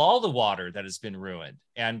can heal all the water that has been ruined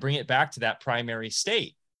and bring it back to that primary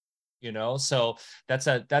state. You know, so that's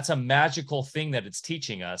a magical thing that it's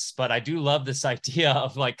teaching us. But I do love this idea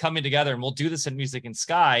of like coming together, and we'll do this in Music and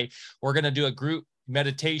Sky. We're going to do a group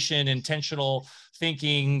meditation, intentional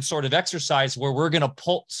thinking sort of exercise where we're going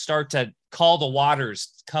to start to call the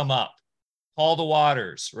waters, come up, call the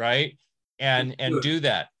waters, right? And do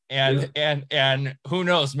that. And who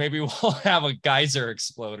knows, maybe we'll have a geyser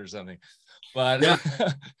explode or something. But yeah.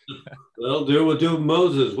 We'll do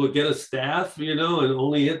Moses. We'll get a staff, you know, and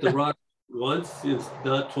only hit the rock once, it's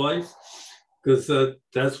not twice, because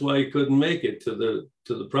that's why he couldn't make it to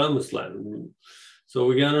the promised land. So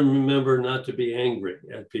we got to remember not to be angry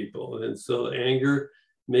at people. And so anger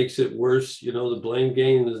makes it worse. You know, the blame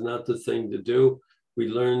game is not the thing to do. We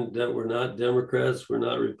learned that we're not Democrats, we're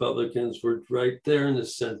not Republicans, we're right there in the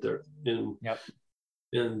center. And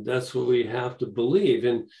that's what we have to believe.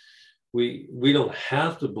 And we don't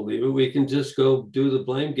have to believe it. We can just go do the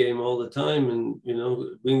blame game all the time. And, you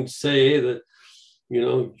know, we can say that, you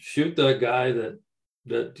know, shoot that guy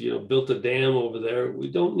that, you know, built a dam over there. We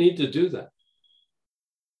don't need to do that.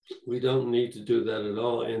 We don't need to do that at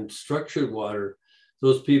all. And structured water,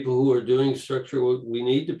 those people who are doing structured, we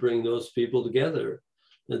need to bring those people together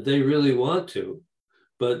that they really want to.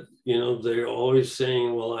 But, you know, they're always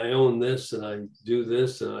saying, well, I own this and I do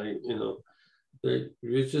this and I, you know,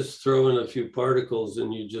 you just throw in a few particles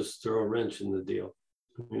and you just throw a wrench in the deal.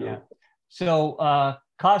 You know? Yeah. So,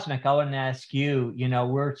 Cosmic, I want to ask you, you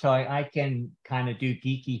know, I can kind of do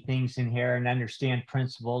geeky things in here and understand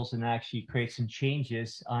principles and actually create some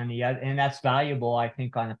changes on the other, and that's valuable, I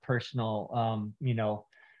think, on a personal, you know,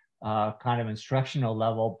 kind of instructional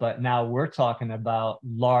level. But now we're talking about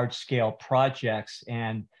large scale projects,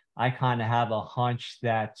 and I kind of have a hunch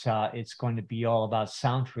that it's going to be all about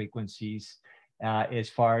sound frequencies as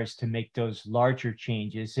far as to make those larger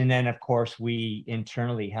changes. And then, of course, we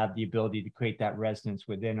internally have the ability to create that resonance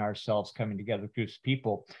within ourselves, coming together, groups of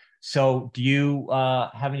people. So do you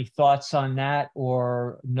have any thoughts on that,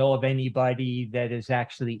 or know of anybody that is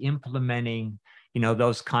actually implementing, you know,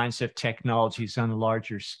 those kinds of technologies on a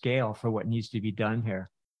larger scale for what needs to be done here?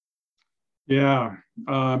 Yeah,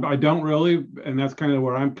 I don't really, and that's kind of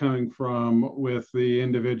where I'm coming from with the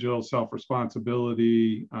individual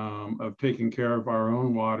self-responsibility of taking care of our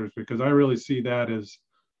own waters, because I really see that as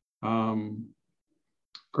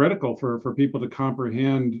critical for people to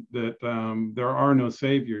comprehend that there are no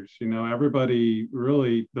saviors. You know, everybody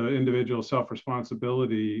really, the individual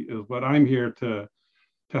self-responsibility is what I'm here to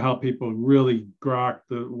help people really grok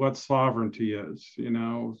what sovereignty is. You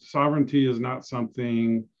know, sovereignty is not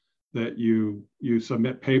something that you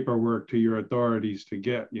submit paperwork to your authorities to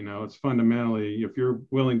get. You know, it's fundamentally, if you're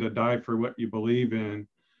willing to die for what you believe in,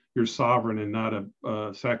 you're sovereign, and not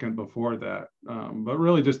a second before that. But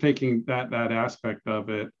really just taking that aspect of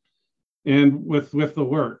it, and with the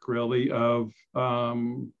work really of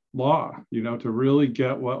law, you know, to really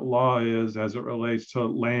get what law is as it relates to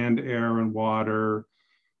land, air, and water,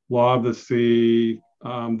 law of the sea.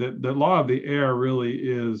 The law of the air really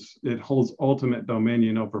is, it holds ultimate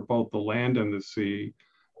dominion over both the land and the sea,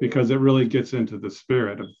 because it really gets into the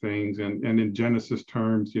spirit of things. And in Genesis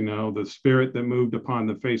terms, you know, the spirit that moved upon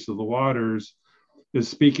the face of the waters is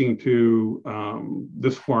speaking to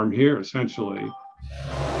this form here, essentially,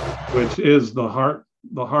 which is the heart.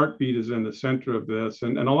 The heartbeat is in the center of this.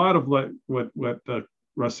 And a lot of what the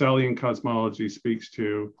Russellian cosmology speaks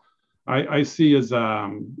to, I see as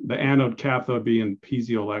the anode cathode being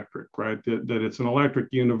piezoelectric, right? That it's an electric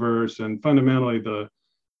universe, and fundamentally the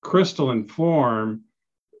crystalline form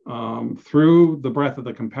through the breath of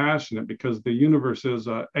the compassionate, because the universe is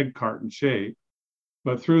an egg carton shape,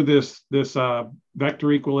 but through this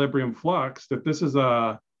vector equilibrium flux, that this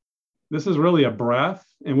is really a breath.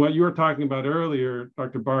 And what you were talking about earlier,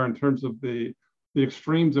 Dr. Barr, in terms of the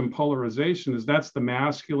extremes in polarization, is that's the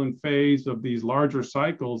masculine phase of these larger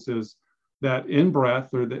cycles, is that in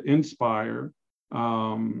breath, or the inspire,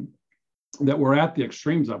 that we're at the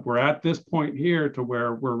extremes of. We're at this point here to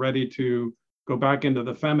where we're ready to go back into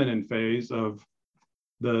the feminine phase of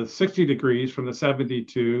the 60 degrees from the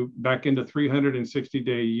 72 back into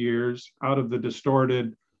 360-day years out of the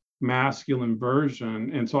distorted masculine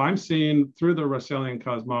version. And so I'm seeing through the Russellian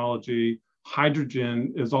cosmology,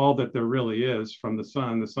 hydrogen is all that there really is from the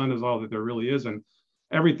sun. The sun is all that there really is, and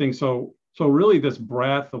everything. So really this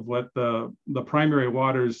breath of what the primary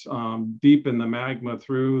waters deep in the magma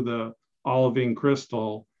through the olivine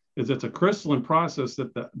crystal is, it's a crystalline process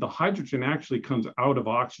that the hydrogen actually comes out of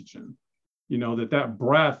oxygen. You know, that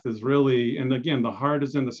breath is really, and again, the heart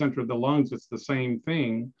is in the center of the lungs. It's the same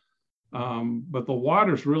thing. But the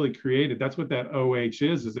water's really created. That's what that OH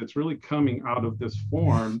is it's really coming out of this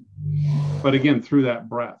form, but again, through that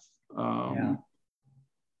breath.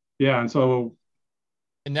 Yeah. And so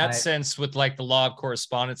in that sense, with like the law of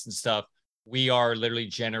correspondence and stuff, we are literally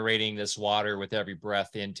generating this water with every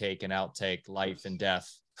breath intake and outtake, life and death,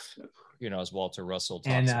 you know, as Walter Russell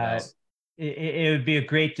talks about. It would be a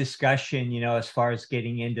great discussion, you know, as far as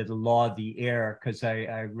getting into the law of the air, because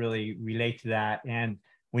I really relate to that. And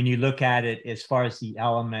when you look at it as far as the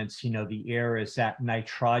elements, you know, the air is that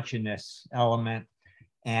nitrogenous element.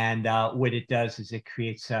 And what it does is it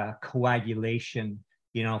creates a coagulation,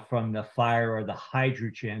 you know, from the fire or the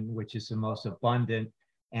hydrogen, which is the most abundant.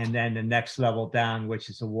 and then the next level down, which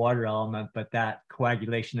is a water element, but that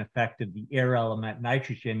coagulation effect of the air element,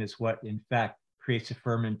 nitrogen, is what in fact creates a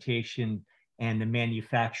fermentation and the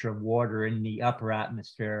manufacture of water in the upper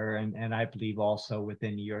atmosphere, and I believe also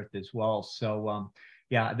within the earth as well. So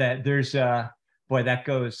yeah, that there's boy, that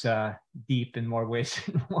goes deep in more ways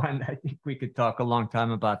than one. I think we could talk a long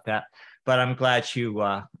time about that, but I'm glad you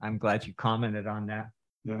commented on that.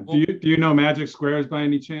 Yeah. Do you know magic squares by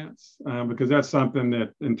any chance? Because that's something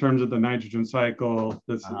that, in terms of the nitrogen cycle,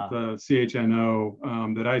 the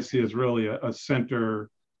CHNO, that I see as really a center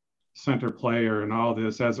player in all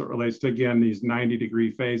this, as it relates to, again, these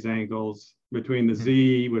 90-degree phase angles between the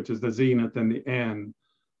Z, which is the zenith, and the N.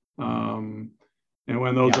 And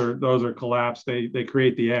when those are collapsed, they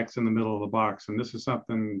create the X in the middle of the box. And this is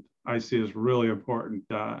something I see as really important.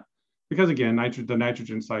 Because again, the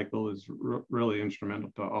nitrogen cycle is really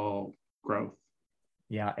instrumental to all growth.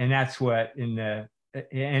 Yeah, and that's what in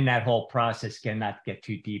that whole process, again, not to get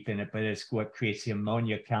too deep in it, but it's what creates the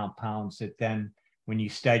ammonia compounds that then, when you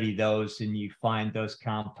study those and you find those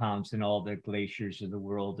compounds in all the glaciers of the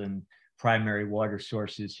world and primary water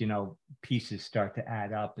sources, pieces start to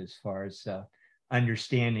add up as far as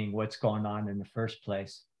understanding what's going on in the first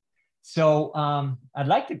place. So I'd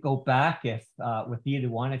like to go back with either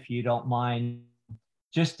one, if you don't mind,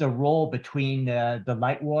 just the role between the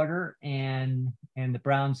light water and the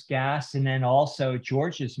Brown's gas, and then also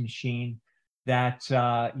George's machine that,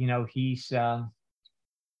 he's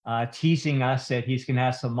teasing us that he's going to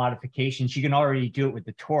have some modifications. You can already do it with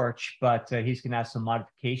the torch, but he's going to have some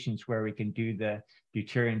modifications where we can do the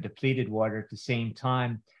deuterium depleted water at the same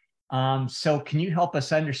time. So can you help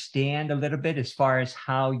us understand a little bit as far as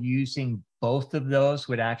how using both of those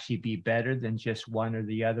would actually be better than just one or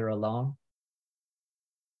the other alone?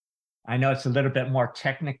 I know it's a little bit more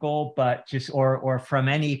technical, but just, or from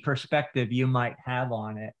any perspective you might have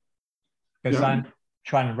on it, because I'm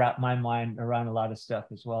trying to wrap my mind around a lot of stuff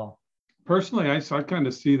as well. Personally, I kind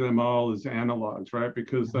of see them all as analogs, right?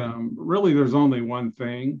 Because really there's only one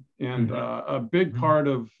thing. And a big part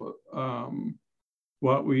of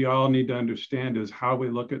what we all need to understand is how we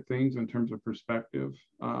look at things in terms of perspective.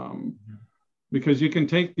 Because you can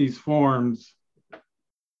take these forms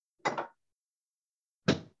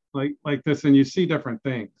like this and you see different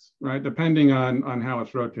things, right? Depending on how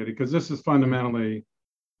it's rotated, because this is fundamentally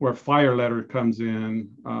where fire letter comes in.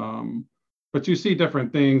 But you see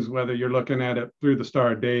different things, whether you're looking at it through the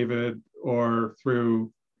Star of David or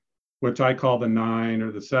through, which I call the 9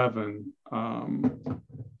 or the 7.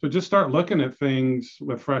 So just start looking at things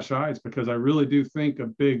with fresh eyes, because I really do think a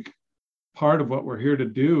big part of what we're here to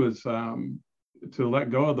do is to let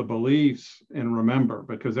go of the beliefs and remember,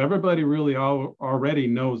 because everybody really already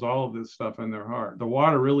knows all of this stuff in their heart. The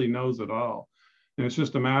water really knows it all. And it's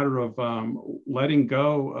just a matter of letting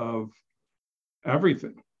go of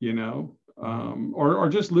everything, or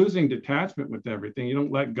just losing detachment with everything. You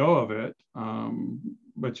don't let go of it,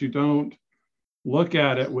 but you don't look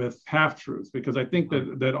at it with half-truths, because I think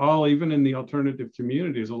that all, even in the alternative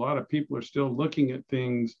communities, a lot of people are still looking at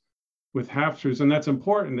things with half-truths, and that's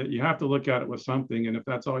important, that you have to look at it with something. And if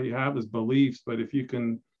that's all you have is beliefs, but if you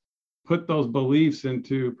can put those beliefs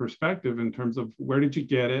into perspective in terms of where did you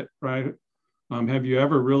get it, right? Have you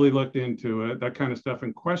ever really looked into it, that kind of stuff,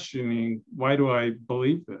 and questioning, why do I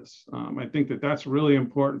believe this? I think that that's really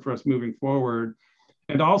important for us moving forward.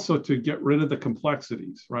 And also to get rid of the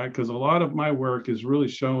complexities, right? Because a lot of my work is really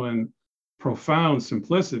showing profound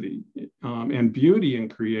simplicity and beauty in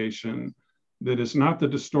creation that is not the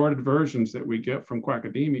distorted versions that we get from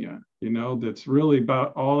quackademia, that's really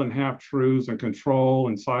about all in half-truths and control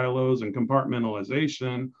and silos and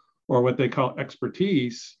compartmentalization, or what they call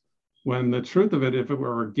expertise, when the truth of it, if it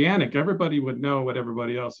were organic, everybody would know what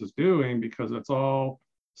everybody else is doing, because it's all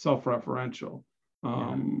self-referential.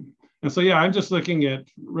 And so, I'm just looking at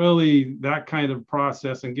really that kind of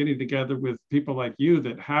process and getting together with people like you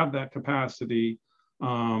that have that capacity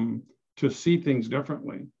to see things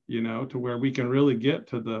differently, to where we can really get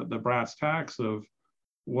to the brass tacks of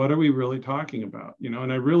what are we really talking about,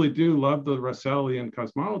 and I really do love the Russellian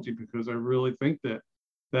cosmology, because I really think that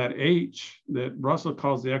H that Russell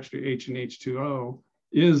calls the extra H in H2O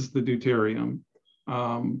is the deuterium.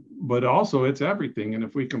 But also it's everything. And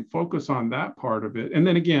if we can focus on that part of it, and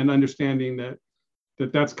then again, understanding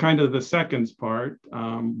that's kind of the seconds part,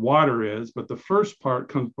 water is, but the first part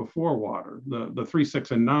comes before water. The 3,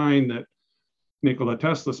 6, and 9 that Nikola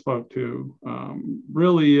Tesla spoke to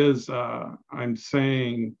really is, I'm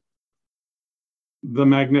saying, the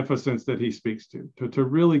magnificence that he speaks to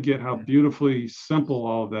really get how beautifully simple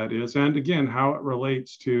all of that is. And again, how it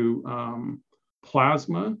relates to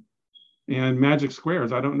plasma and magic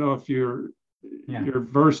squares. I don't know if you're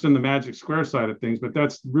versed in the magic square side of things, but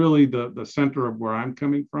that's really the center of where I'm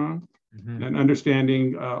coming from. And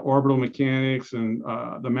understanding orbital mechanics and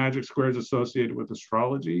the magic squares associated with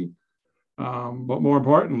astrology. But more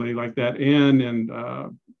importantly, like that N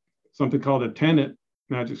and something called a tenet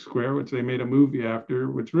magic square, which they made a movie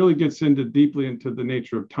after, which really gets deeply into the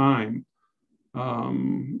nature of time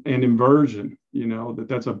and inversion. You know,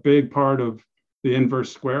 that's a big part of the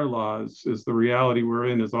inverse square laws. Is the reality we're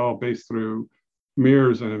in is all based through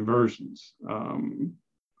mirrors and inversions,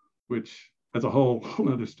 which that's a whole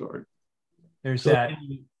other story. There's that.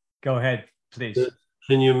 Go ahead, please.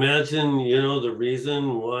 Can you imagine, you know, the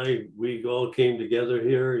reason why we all came together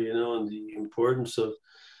here, you know, and the importance of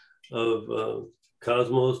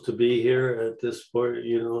Cosmos to be here at this point,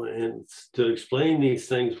 you know, and to explain these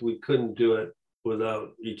things, we couldn't do it without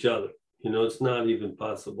each other. You know, it's not even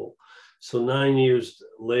possible. So 9 years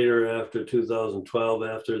later, after 2012,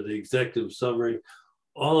 after the executive summary,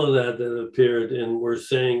 all of that appeared, and we're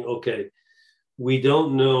saying, okay, we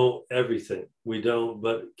don't know everything. We don't,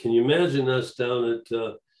 but can you imagine us down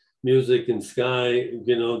at Music and Sky,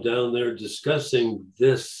 you know, down there discussing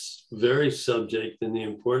this very subject and the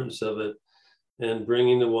importance of it and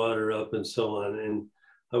bringing the water up and so on. And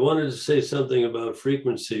I wanted to say something about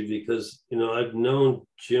frequency because, you know, I've known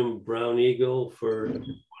Jim Brown Eagle for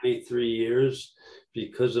 23 years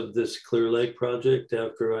because of this Clear Lake project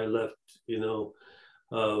after I left, you know,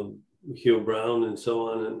 Hugh Brown and so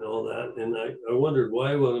on and all that. And I wondered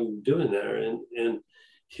why what I'm doing there. And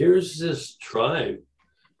here's this tribe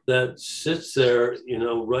that sits there, you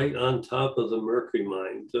know, right on top of the mercury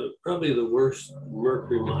mine, probably the worst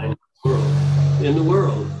mercury mine in the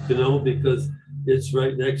world, you know, because it's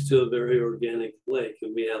right next to a very organic lake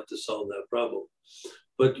and we have to solve that problem.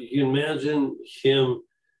 But you can imagine him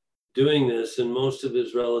doing this and most of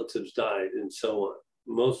his relatives died and so on.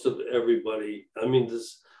 Most of everybody, I mean,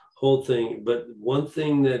 this whole thing, but one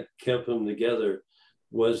thing that kept them together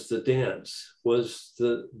was the dance, was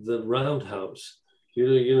the roundhouse.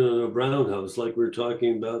 You know, the roundhouse, like we're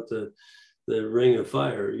talking about the Ring of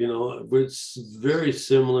Fire, you know, it's very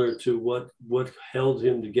similar to what held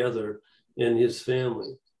him together and his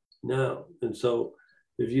family now. And so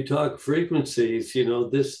if you talk frequencies, you know,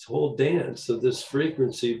 this whole dance of this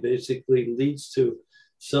frequency basically leads to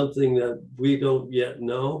something that we don't yet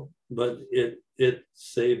know, but it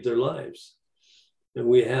saved their lives. And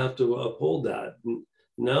we have to uphold that. And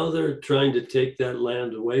now they're trying to take that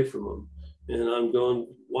land away from them. And I'm going,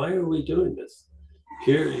 why are we doing this?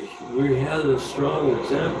 Here, we had a strong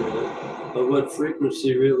example of what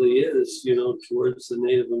frequency really is, you know, towards the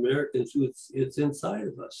Native Americans. It's inside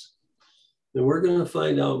of us. And we're going to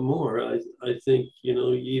find out more. I think, you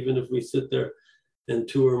know, even if we sit there and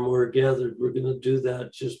two or more gathered, we're going to do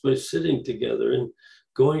that just by sitting together and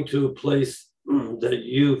going to a place that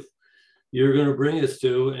you're going to bring us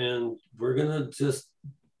to, and we're going to just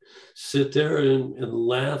sit there and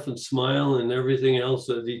laugh and smile and everything else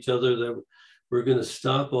at each other, that we're going to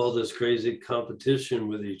stop all this crazy competition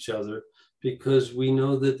with each other because we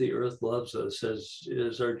know that the earth loves us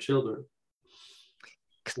as our children.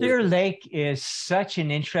 Clear Lake is such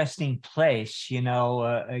an interesting place. You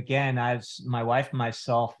know, again, my wife and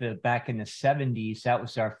myself back in the 70s, that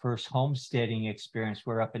was our first homesteading experience.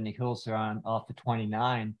 We're up in the hills off the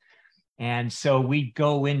 29. And so we'd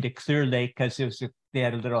go into Clear Lake because they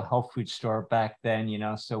had a little health food store back then, you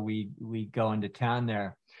know, so we'd go into town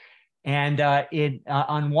there. And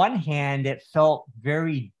on one hand, it felt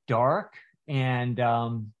very dark and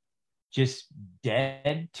just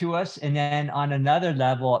dead to us. And then on another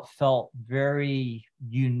level, it felt very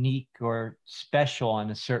unique or special in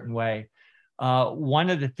a certain way. One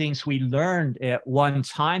of the things we learned at one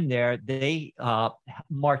time there, they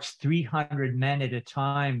marched 300 men at a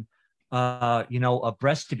time, you know,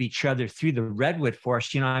 abreast of each other through the redwood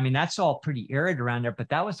forest. You know, I mean, that's all pretty arid around there, but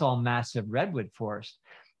that was all massive redwood forest.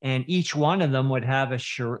 And each one of them would have a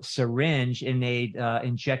syringe, and they'd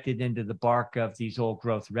inject it into the bark of these old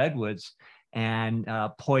growth redwoods and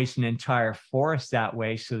poison entire forest that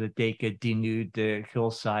way so that they could denude the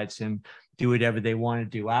hillsides and do whatever they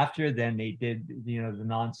wanted to do after. Then they did, you know, the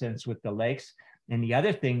nonsense with the lakes. And the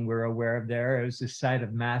other thing we're aware of there is the site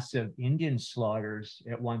of massive Indian slaughters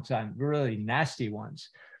at one time, really nasty ones.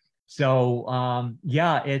 So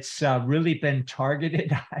yeah, it's really been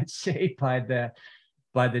targeted, I'd say, by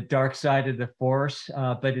the dark side of the force.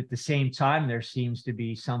 But at the same time, there seems to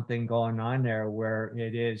be something going on there where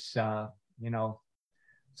it is, you know,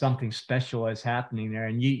 something special is happening there.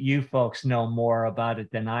 And you folks know more about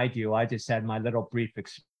it than I do. I just had my little brief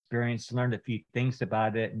experience, learned a few things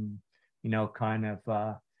about it, and, you know, kind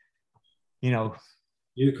of you know,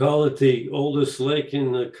 You call it the oldest lake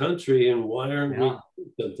in the country, and why aren't yeah, we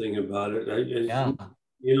doing something about it? yeah.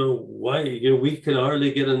 You know, why? You know, we can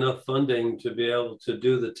hardly get enough funding to be able to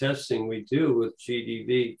do the testing we do with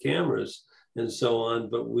GDV cameras and so on,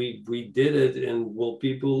 but we did it, and will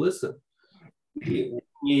people listen? We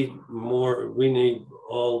need more, we need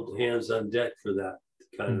all hands on deck for that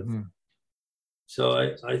kind of thing. So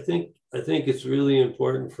I think it's really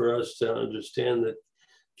important for us to understand that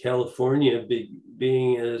California,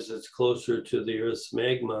 being as it's closer to the Earth's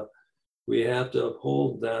magma, we have to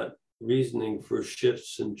uphold that reasoning for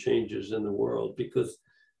shifts and changes in the world, because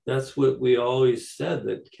that's what we always said,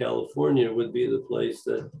 that California would be the place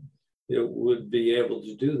that it would be able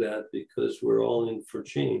to do that, because we're all in for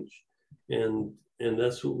change, and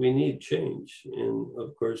that's what we need, change. And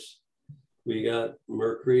of course, we got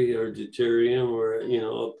mercury or deuterium, or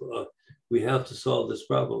we have to solve this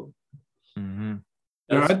problem.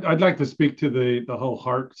 Yeah, I'd like to speak to the whole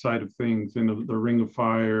heart side of things and the Ring of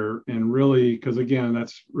Fire, and really, because again,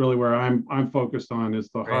 that's really where I'm focused on, is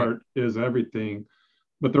the heart is everything.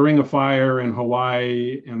 But the Ring of Fire in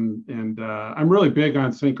Hawaii, and I'm really big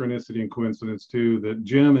on synchronicity and coincidence too. That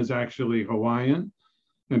Jim is actually Hawaiian,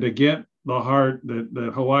 and to get the heart,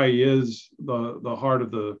 that Hawaii is the heart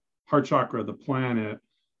of the heart chakra of the planet.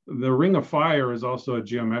 The Ring of Fire is also a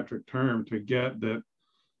geometric term to get that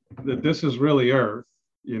this is really Earth.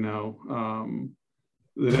 That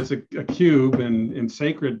it's a cube in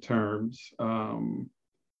sacred terms,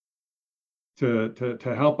 to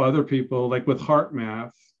help other people, like with heart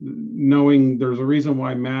math, knowing there's a reason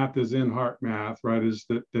why math is in heart math, right? Is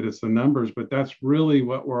that it's the numbers, but that's really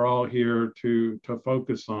what we're all here to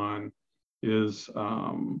focus on, is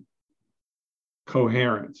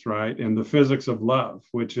coherence, right? And the physics of love,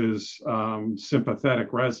 which is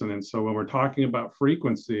sympathetic resonance. So when we're talking about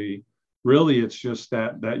frequency, really, it's just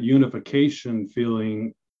that unification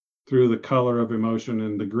feeling through the color of emotion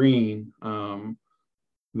and the green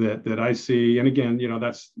that I see. And again,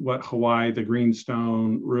 that's what Hawaii, the green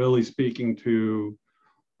stone, really speaking to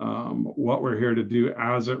what we're here to do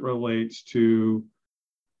as it relates to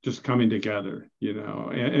just coming together,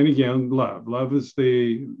 and again, love is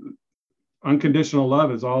the unconditional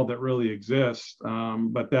love is all that really exists.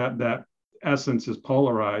 But that essence is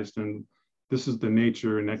polarized, and this is the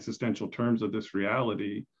nature and existential terms of this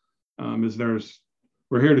reality,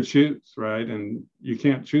 we're here to choose, right? And you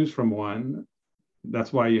can't choose from one.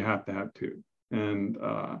 That's why you have to have two. And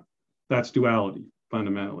that's duality,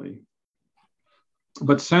 fundamentally.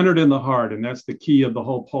 But centered in the heart, and that's the key of the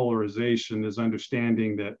whole polarization, is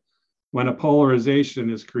understanding that when a polarization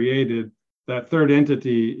is created, that third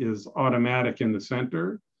entity is automatic in the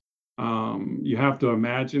center. You have to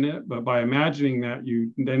imagine it, but by imagining that,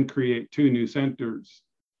 you then create two new centers.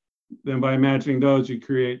 Then by imagining those, you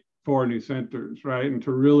create four new centers, right? And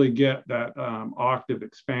to really get that octave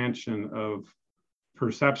expansion of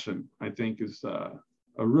perception, I think, is a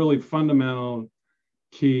really fundamental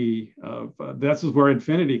key of this is where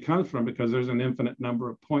infinity comes from, because there's an infinite number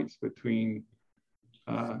of points between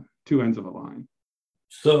two ends of a line.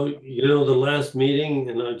 So, the last meeting,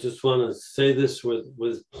 and I just want to say this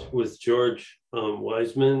with George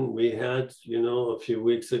Wiseman, we had, a few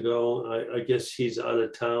weeks ago. I guess he's out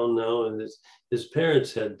of town now, and his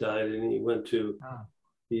parents had died, and he went to,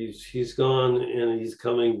 he's gone, and he's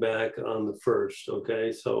coming back on the 1st.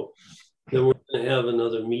 Okay, so then we're going to have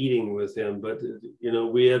another meeting with him. But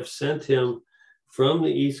we have sent him from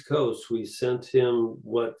the East Coast. We sent him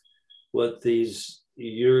what these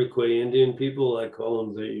Iroquois Indian people, I call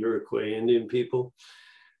them the Iroquois Indian people,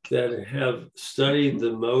 that have studied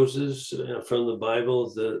the Moses from the Bible,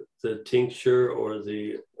 the tincture or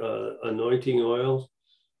the anointing oil,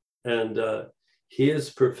 and he is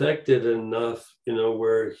perfected enough,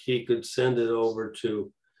 where he could send it over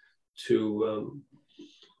to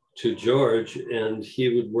George, and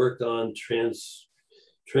he would work on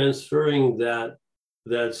transferring that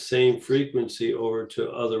same frequency over to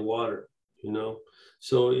other water,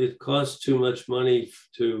 So it costs too much money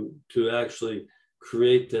to actually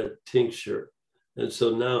create that tincture. And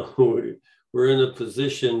so now we're in a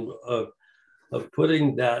position of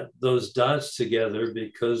putting those dots together,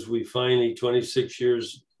 because we finally, 26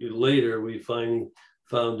 years later, we finally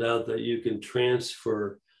found out that you can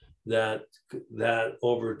transfer that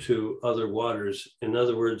over to other waters. In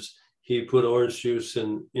other words, he put orange juice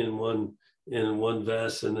in one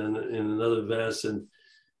vase, and then in another vase, and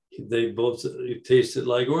they both tasted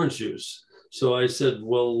like orange juice. So I said,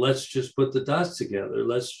 well, let's just put the dots together.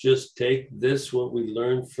 Let's just take what we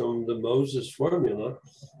learned from the Moses formula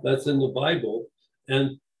that's in the Bible,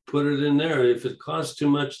 and put it in there. If it costs too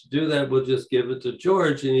much to do that, we'll just give it to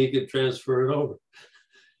George and he can transfer it over.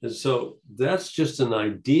 And so that's just an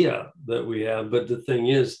idea that we have. But the thing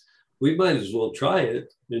is, we might as well try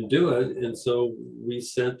it and do it. And so we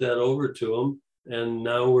sent that over to him. And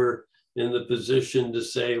now we're in the position to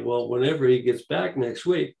say, well, whenever he gets back next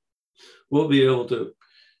week, he'll be able to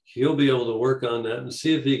work on that and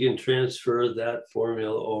see if he can transfer that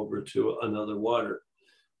formula over to another water.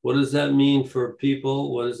 What does that mean for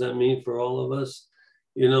people? What does that mean for all of us?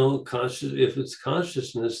 You know, if it's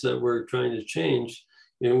consciousness that we're trying to change,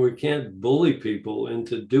 and we can't bully people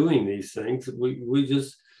into doing these things. We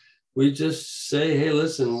just say, hey,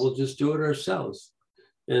 listen, we'll just do it ourselves.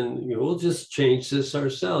 And we'll just change this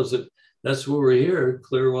ourselves. If that's what we're here,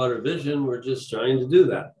 Clearwater Vision, we're just trying to do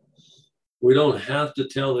that. We don't have to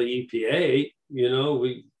tell the EPA,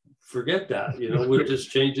 we forget that, we'll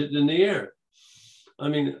just change it in the air. I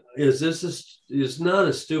mean, is not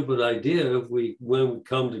a stupid idea if when we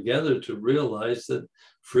come together to realize that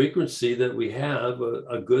frequency that we have,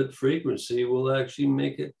 a good frequency, will actually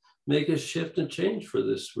make a shift and change for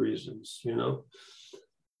this reasons,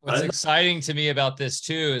 What's exciting to me about this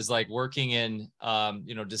too is like working in,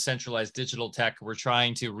 decentralized digital tech. We're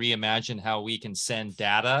trying to reimagine how we can send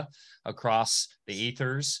data across the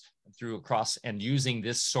ethers and using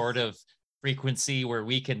this sort of frequency where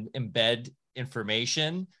we can embed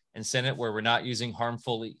information and send it where we're not using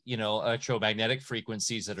harmful, electromagnetic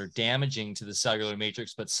frequencies that are damaging to the cellular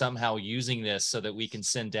matrix, but somehow using this so that we can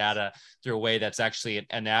send data through a way that's actually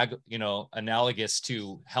analogous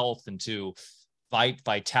to health and to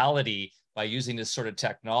vitality by using this sort of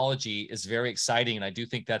technology is very exciting. And I do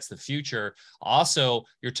think that's the future. Also,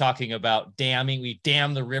 you're talking about damming. We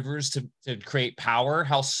dam the rivers to create power.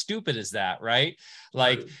 How stupid is that, right?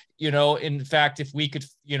 Like, in fact, if we could,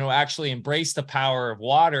 actually embrace the power of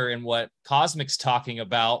water and what Cosmic's talking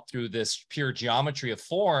about through this pure geometry of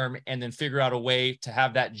form, and then figure out a way to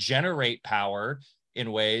have that generate power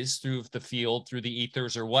in ways through the field, through the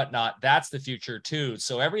ethers or whatnot, that's the future too.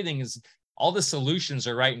 So all the solutions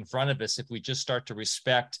are right in front of us if we just start to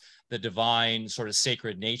respect the divine sort of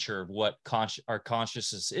sacred nature of what our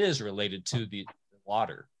consciousness is related to the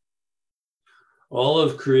water. All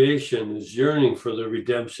of creation is yearning for the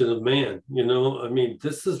redemption of man.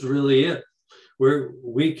 This is really it.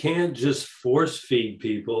 We can't just force feed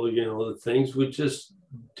people, the things. We just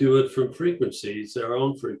do it from frequencies, our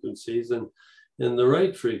own frequencies, and the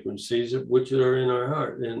right frequencies, which are in our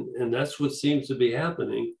heart. And that's what seems to be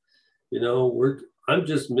happening. I'm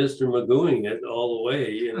just Mr. Magooing it all the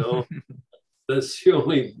way, That's the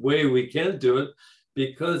only way we can do it,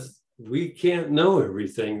 because we can't know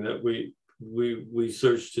everything that we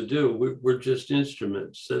search to do. We're just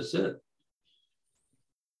instruments. That's it.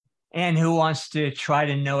 And who wants to try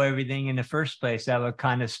to know everything in the first place? That would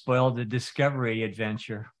kind of spoil the discovery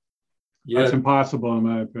adventure. Yeah. That's impossible, in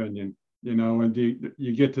my opinion. When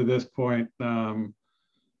you get to this point,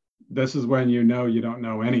 this is when you don't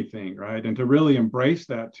know anything, right? And to really embrace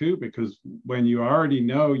that too, because when you already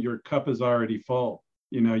know, your cup is already full.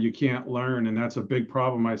 You can't learn, and that's a big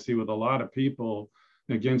problem I see with a lot of people.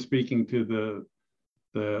 Again, speaking to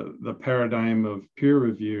the paradigm of peer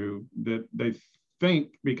review, that they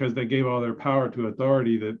think because they gave all their power to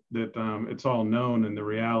authority that it's all known, and the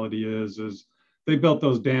reality is they built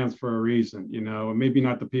those dams for a reason. And maybe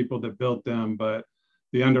not the people that built them, but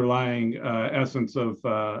the underlying essence of,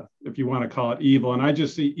 if you want to call it evil. And I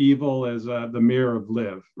just see evil as the mirror of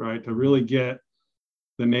live, right? To really get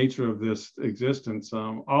the nature of this existence.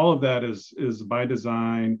 All of that is by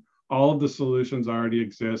design. All of the solutions already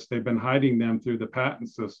exist. They've been hiding them through the patent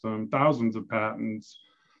system, thousands of patents.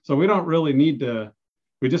 So we don't really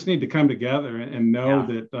we just need to come together and know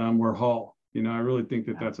that we're whole. I really think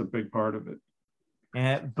that that's a big part of it.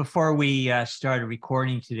 Before we started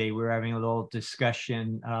recording today, we were having a little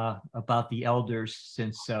discussion about the elders,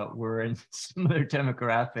 since we're in similar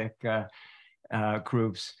demographic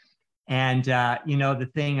groups. And, the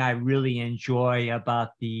thing I really enjoy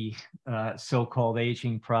about the so-called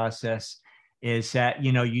aging process is that,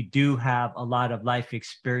 you do have a lot of life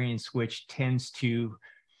experience, which tends to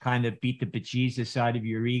kind of beat the bejesus out of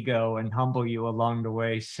your ego and humble you along the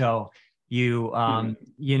way. So you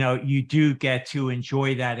do get to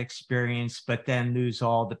enjoy that experience, but then lose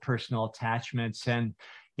all the personal attachments. And,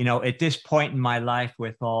 at this point in my life,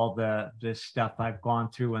 with all this stuff I've gone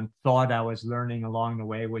through and thought I was learning along the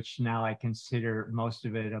way, which now I consider most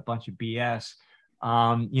of it a bunch of BS,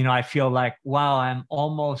 I feel like, wow, I'm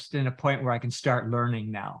almost in a point where I can start learning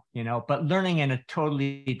now, but learning in a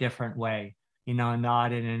totally different way,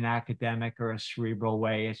 not in an academic or a cerebral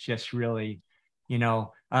way. It's just really,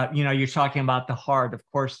 You're talking about the heart. Of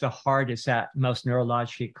course, the heart is that most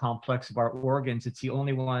neurologically complex of our organs. It's the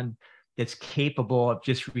only one that's capable of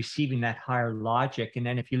just receiving that higher logic. And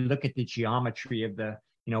then if you look at the geometry of the,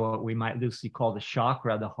 what we might loosely call the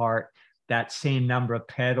chakra, the heart, that same number of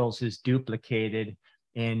petals is duplicated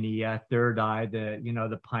in the third eye,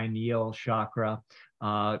 the pineal chakra,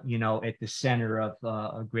 at the center of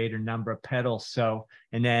a greater number of petals. So,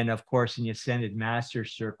 and then of course, in the ascended master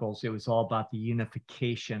circles, it was all about the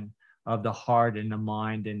unification of the heart and the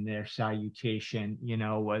mind, and their salutation,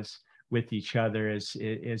 was with each other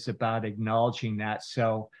is about acknowledging that.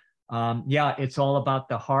 So, it's all about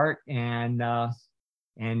the heart, and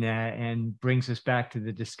brings us back to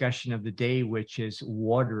the discussion of the day, which is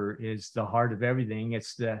water is the heart of everything.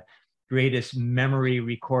 It's the greatest memory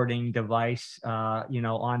recording device,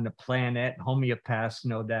 on the planet. Homeopaths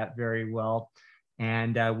know that very well.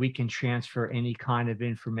 And we can transfer any kind of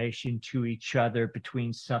information to each other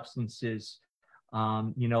between substances,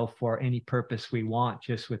 for any purpose we want,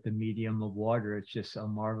 just with the medium of water. It's just a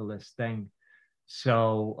marvelous thing.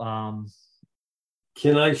 So,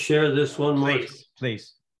 can I share this one more?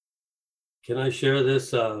 Please. Can I share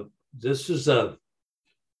this? This is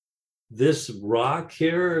this rock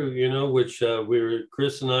here, which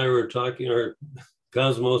Chris and I were talking, or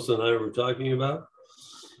Cosmos and I were talking about.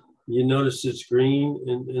 You notice it's green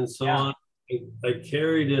and so on. I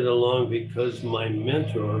carried it along because my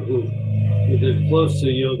mentor, who is close to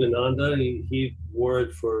Yogananda, he wore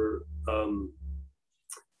it for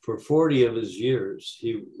 40 of his years.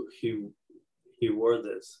 He wore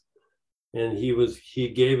this, and he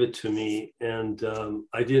gave it to me, and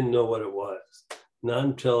I didn't know what it was, not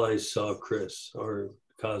until I saw Chris or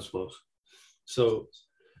Cosmos. So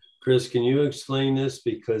Chris, can you explain this?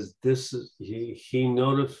 Because this is, he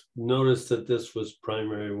noticed that this was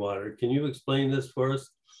primary water. Can you explain this for us?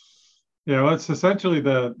 Yeah, well, it's essentially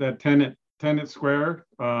that tenet square,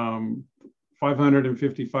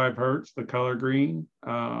 555 hertz, the color green.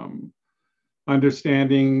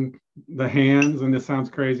 Understanding the hands, and this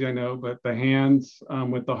sounds crazy, I know, but the hands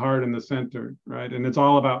with the heart in the center, right? And it's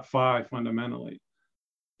all about phi fundamentally.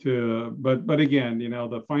 But again,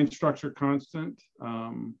 the fine structure constant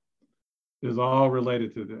is all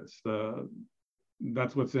related to this.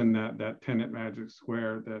 That's what's in that tenet magic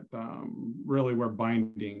square, that really we're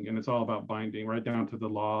binding, and it's all about binding, right down to the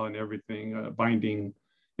law and everything, binding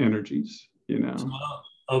energies, So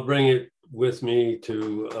I'll bring it with me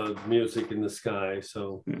to Music in the Sky.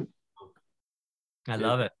 So yeah. I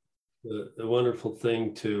love it. The wonderful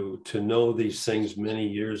thing to know these things many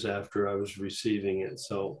years after I was receiving it.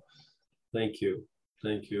 So thank you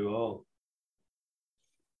all.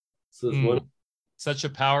 So such a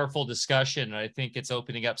powerful discussion. And I think it's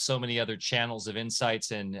opening up so many other channels of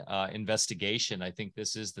insights and investigation. I think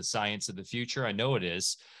this is the science of the future. I know it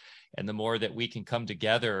is. And the more that we can come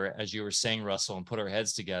together, as you were saying, Russell, and put our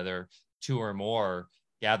heads together, two or more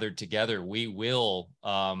gathered together, we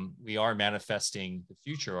are manifesting the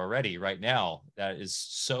future already right now. That is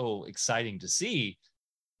so exciting to see,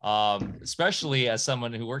 especially as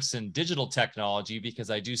someone who works in digital technology,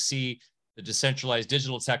 because I do see the decentralized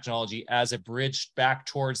digital technology as a bridge back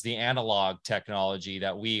towards the analog technology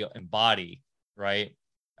that we embody, right?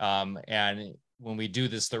 And when we do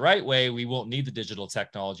this the right way, we won't need the digital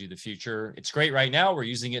technology of the future. It's great right now, we're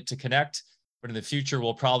using it to connect, but in the future,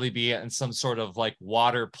 we'll probably be in some sort of like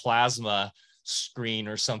water plasma screen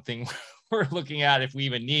or something we're looking at if we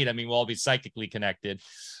even need. I mean, we'll all be psychically connected,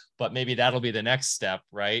 but maybe that'll be the next step,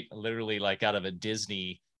 right? Literally like out of a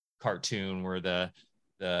Disney cartoon where the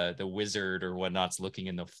wizard or whatnot's looking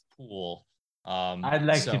in the pool. I'd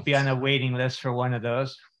like to be on a waiting list for one of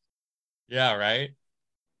those. Yeah, right.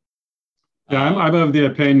 Yeah, I'm of the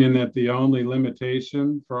opinion that the only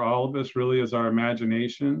limitation for all of us really is our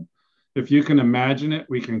imagination. If you can imagine it,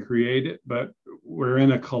 we can create it, but we're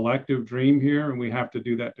in a collective dream here, and we have to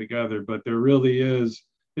do that together. But there really is,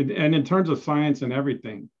 and in terms of science and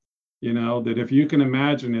everything, that if you can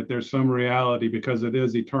imagine it, there's some reality, because it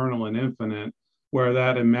is eternal and infinite, where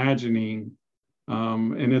that imagining,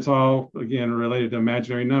 and it's all, again, related to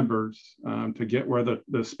imaginary numbers, to get where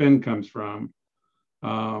the spin comes from,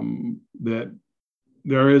 that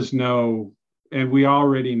there is no, and we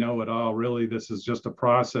already know it all. Really, this is just a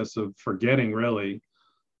process of forgetting, really,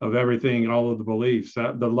 of everything, all of the beliefs.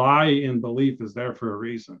 That the lie in belief is there for a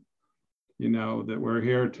reason. That we're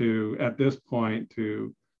here to, at this point,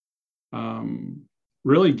 to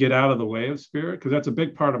really get out of the way of spirit, because that's a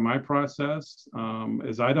big part of my process.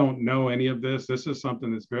 Is I don't know any of this. This is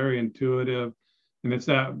something that's very intuitive, and it's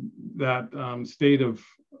that state of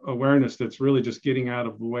awareness that's really just getting out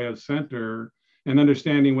of the way of center and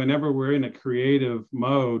understanding whenever we're in a creative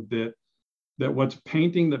mode that what's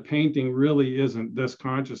painting the painting really isn't this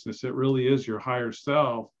consciousness. It really is your higher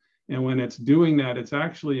self. And when it's doing that, it's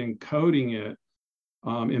actually encoding it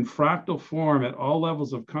in fractal form at all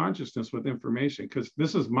levels of consciousness with information. Because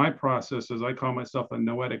this is my process, as I call myself a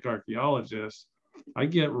noetic archaeologist. I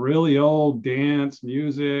get really old dance,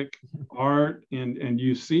 music, art, and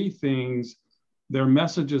you see things, they're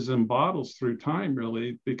messages in bottles through time,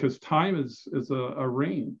 really, because time is a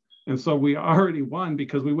ring. And so we already won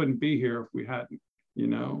because we wouldn't be here if we hadn't, you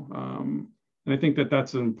know. And I think that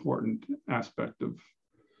that's an important aspect of.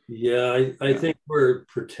 Yeah, I think we're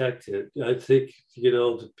protected. I think, you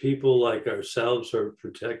know, the people like ourselves are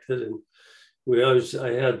protected. And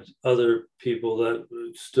I had other people that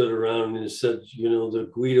stood around and said, you know,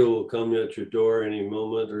 the Guido will come at your door any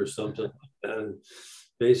moment or something like that. And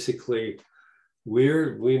basically,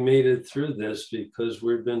 we made it through this because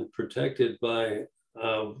we've been protected by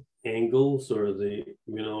angels or the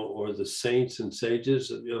saints and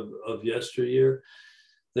sages of yesteryear.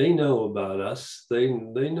 They know about us. They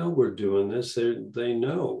know we're doing this. They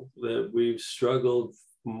know that we've struggled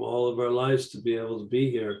all of our lives to be able to be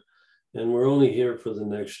here, and we're only here for the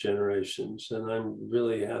next generations. And I'm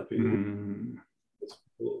really happy with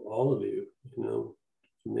all of you. You know,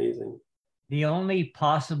 it's amazing. The only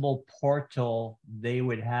possible portal they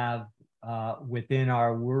would have within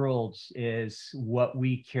our worlds is what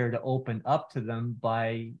we care to open up to them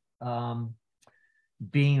by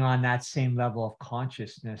being on that same level of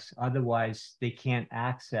consciousness. Otherwise, they can't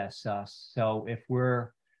access us. So if we're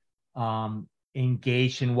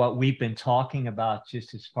engaged in what we've been talking about,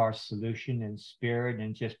 just as far as solution and spirit,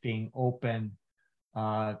 and just being open,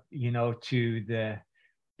 you know, to the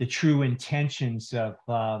true intentions of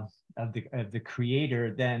the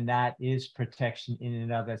creator, then that is protection in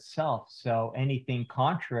and of itself. So anything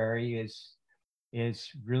contrary is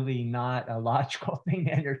really not a logical thing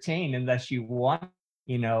to entertain unless you want,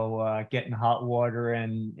 you know, get in hot water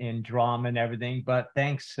and drama and everything. But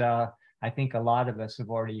thanks. I think a lot of us have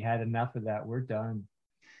already had enough of that. We're done.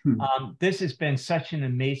 This has been such an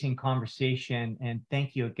amazing conversation. And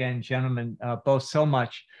thank you again, gentlemen, both so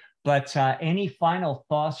much. But any final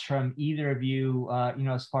thoughts from either of you, you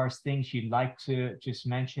know, as far as things you'd like to just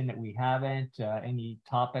mention that we haven't, any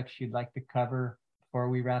topics you'd like to cover before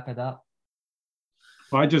we wrap it up?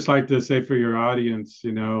 Well, I'd just like to say for your audience,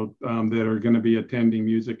 you know, that are going to be attending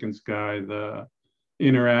Music in Sky, the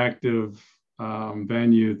interactive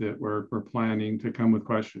venue that we're planning, to come with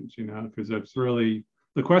questions, you know, because that's really,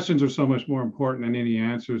 the questions are so much more important than any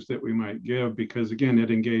answers that we might give, because again,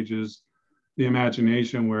 it engages the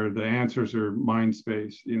imagination where the answers are mind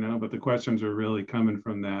space, you know, but the questions are really coming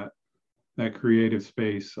from that creative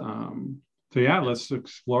space. So yeah, let's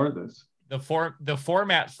explore this. The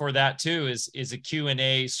format for that too is a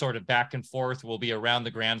Q&A sort of back and forth. Will be around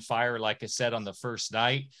the grand fire, like I said, on the first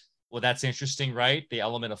night. Well, that's interesting, right? The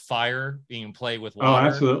element of fire being played with water. Oh,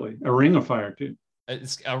 absolutely. A ring of fire too.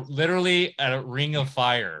 It's literally a ring of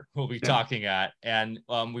fire we'll be talking at. And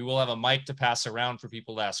we will have a mic to pass around for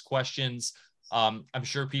people to ask questions. I'm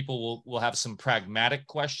sure people will have some pragmatic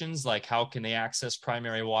questions, like how can they access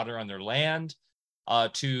primary water on their land,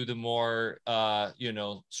 to the more, you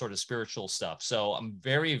know, sort of spiritual stuff. So I'm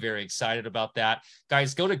very, very excited about that.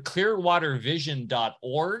 Guys, go to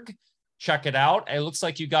clearwatervision.org. Check it out. It looks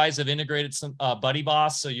like you guys have integrated some Buddy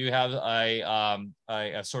Boss. So you have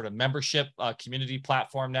a sort of membership community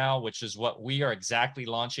platform now, which is what we are exactly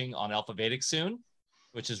launching on Alpha Vedic soon,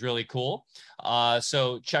 which is really cool.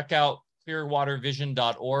 So check out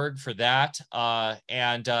clearwatervision.org for that.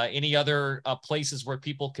 And any other places where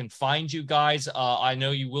people can find you guys. I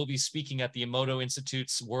know you will be speaking at the Emoto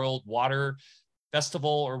Institute's World Water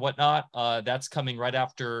Festival or whatnot. That's coming right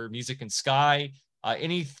after Music in Sky.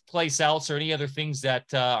 Any place else or any other things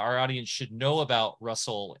that our audience should know about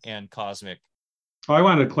Russell and Cosmic? I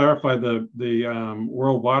wanted to clarify the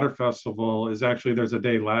World Water Festival is actually, there's a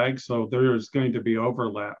day lag, so there's going to be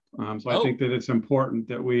overlap. So I think that it's important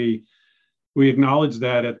that we acknowledge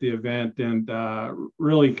that at the event, and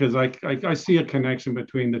really, because I see a connection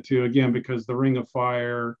between the two, again, because the Ring of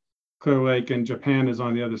Fire, Clear Lake, and Japan is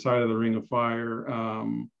on the other side of the Ring of Fire.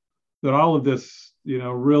 That all of this, you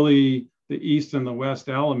know, really the East and the West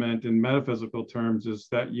element in metaphysical terms is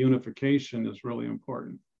that unification is really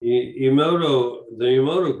important. The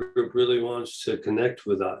Emoto group really wants to connect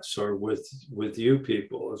with us or with you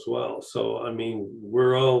people as well. So, I mean,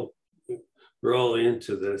 we're all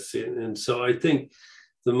into this. And so I think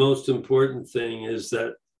the most important thing is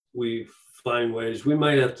that we find ways. We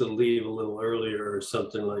might have to leave a little earlier or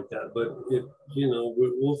something like that, but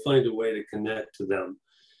we'll find a way to connect to them,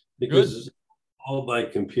 because all by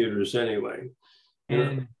computers anyway.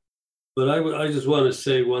 And But I just want to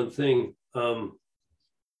say one thing.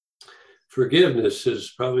 Forgiveness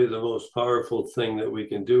is probably the most powerful thing that we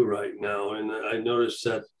can do right now. And I noticed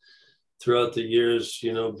that throughout the years,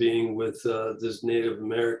 you know, being with this Native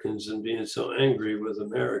Americans and being so angry with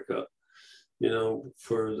America, you know,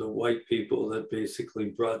 for the white people that basically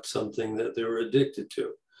brought something that they were addicted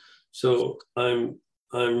to. So I'm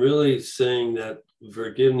really saying that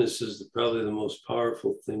forgiveness is probably the most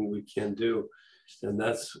powerful thing we can do. And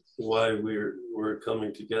that's why we're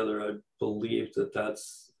coming together. I believe that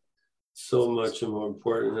that's so much more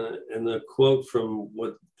important. And the quote from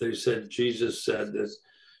what they said, Jesus said, that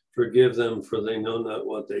forgive them for they know not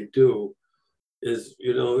what they do, is,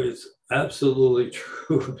 you know, it's absolutely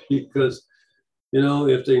true. Because, you know,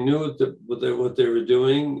 if they knew what they were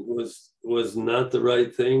doing was not the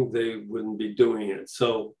right thing, they wouldn't be doing it.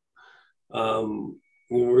 So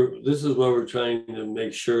this is why we're trying to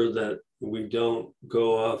make sure that we don't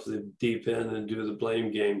go off the deep end and do the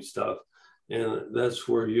blame game stuff. And that's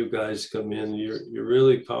where you guys come in. You're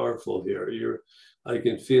really powerful here. I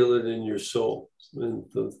can feel it in your soul. And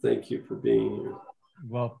so thank you for being here.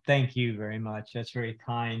 well, thank you very much. That's very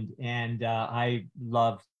kind. And I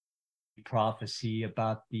love prophecy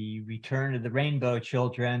about the return of the rainbow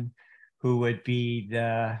children, who would be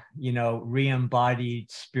the, you know,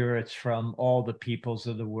 re-embodied spirits from all the peoples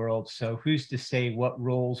of the world. So who's to say what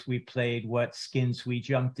roles we played, what skins we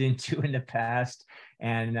jumped into in the past?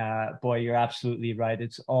 And boy, you're absolutely right.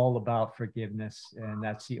 It's all about forgiveness. And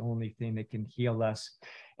that's the only thing that can heal us.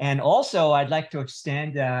 And also, I'd like to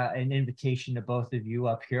extend an invitation to both of you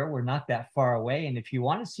up here. We're not that far away. And if you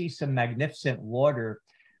want to see some magnificent water,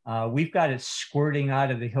 we've got it squirting out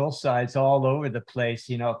of the hillsides all over the place.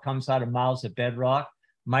 You know, it comes out of miles of bedrock.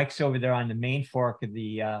 Mike's over there on the main fork of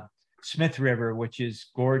the Smith River, which is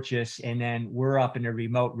gorgeous. And then we're up in a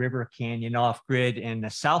remote river canyon off grid in the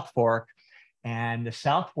South Fork. And the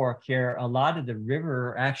South Fork here, a lot of the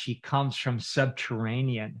river actually comes from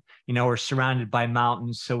subterranean. You know, we're surrounded by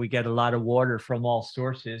mountains, so we get a lot of water from all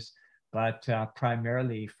sources, but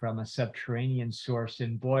primarily from a subterranean source.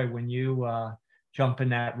 And boy, when you jump in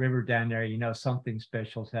that river down there, you know, something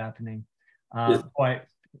special is happening. Boy,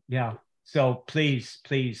 yeah. So please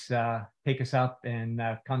take us up and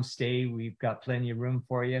come stay. We've got plenty of room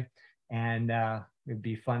for you, and it'd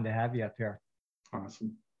be fun to have you up here.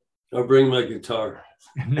 Awesome. I'll bring my guitar.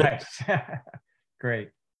 Nice.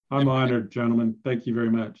 Great. I'm honored, gentlemen. Thank you very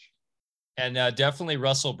much. And definitely,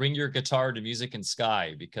 Russell, bring your guitar to Music and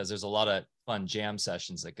Sky, because there's a lot of fun jam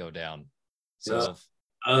sessions that go down. So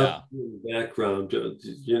in the background,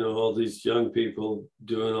 you know, all these young people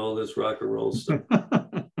doing all this rock and roll stuff.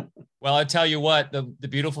 Well, I tell you what, the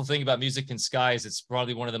beautiful thing about Music and Sky is it's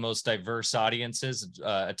probably one of the most diverse audiences,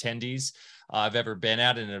 attendees I've ever been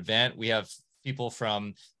at an event. We have people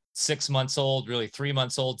from 6 months old, really 3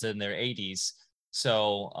 months old, to in their 80s.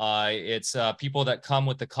 So it's people that come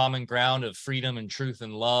with the common ground of freedom and truth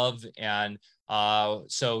and love. And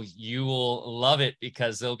so you will love it,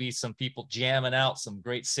 because there'll be some people jamming out some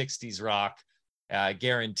great 60s rock, I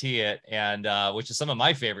guarantee it, and which is some of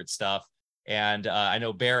my favorite stuff. And I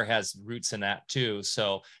know Bear has roots in that too.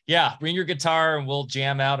 So yeah, bring your guitar and we'll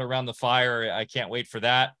jam out around the fire. I can't wait for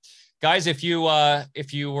that. Guys, if you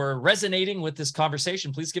were resonating with this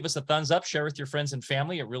conversation, please give us a thumbs up, share with your friends and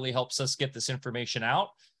family. It really helps us get this information out.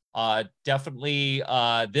 Definitely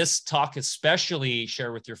this talk, especially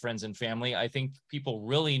share with your friends and family. I think people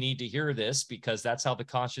really need to hear this, because that's how the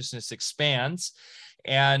consciousness expands.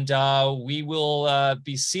 And we will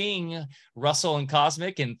be seeing Russell and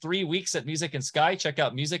Cosmic in 3 weeks at Music and Sky. Check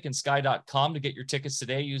out musicandsky.com to get your tickets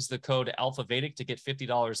today. Use the code AlphaVedic to get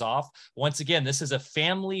 $50 off. Once again, this is a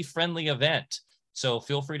family-friendly event, so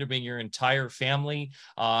feel free to bring your entire family.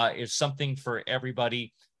 It's something for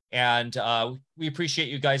everybody. And we appreciate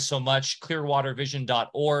you guys so much.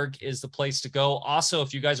 Clearwatervision.org is the place to go. Also,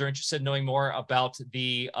 if you guys are interested in knowing more about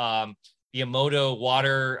the Emoto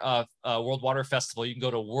Water World Water Festival, you can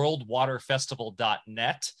go to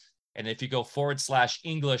worldwaterfestival.net. And if you go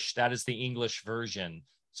 /English, that is the English version.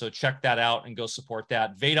 So check that out and go support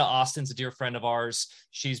that. Veda Austin's a dear friend of ours.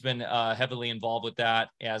 She's been heavily involved with that,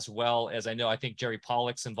 as well as I think Jerry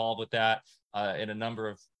Pollock's involved with that, and a number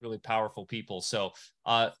of really powerful people. So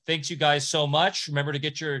thanks you guys so much. Remember to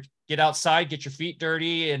get outside, get your feet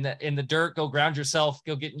dirty in the dirt, go ground yourself,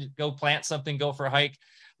 go plant something, go for a hike.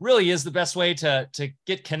 Really is the best way to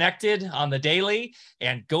get connected on the daily,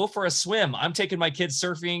 and go for a swim. I'm taking my kids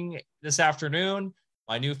surfing this afternoon,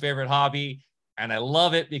 my new favorite hobby. And I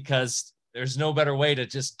love it because there's no better way to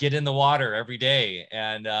just get in the water every day.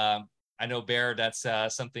 And I I know, Bear, that's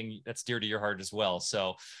something that's dear to your heart as well.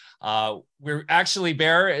 So we're actually,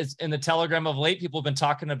 Bear, is in the Telegram of late. People have been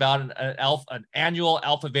talking about an annual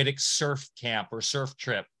Alpha Vedic surf camp or surf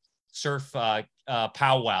trip, surf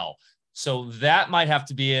powwow. So that might have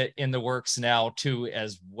to be in the works now too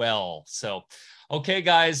as well. So, okay,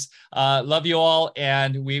 guys, love you all.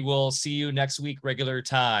 And we will see you next week, regular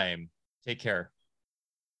time. Take care.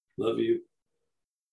 Love you.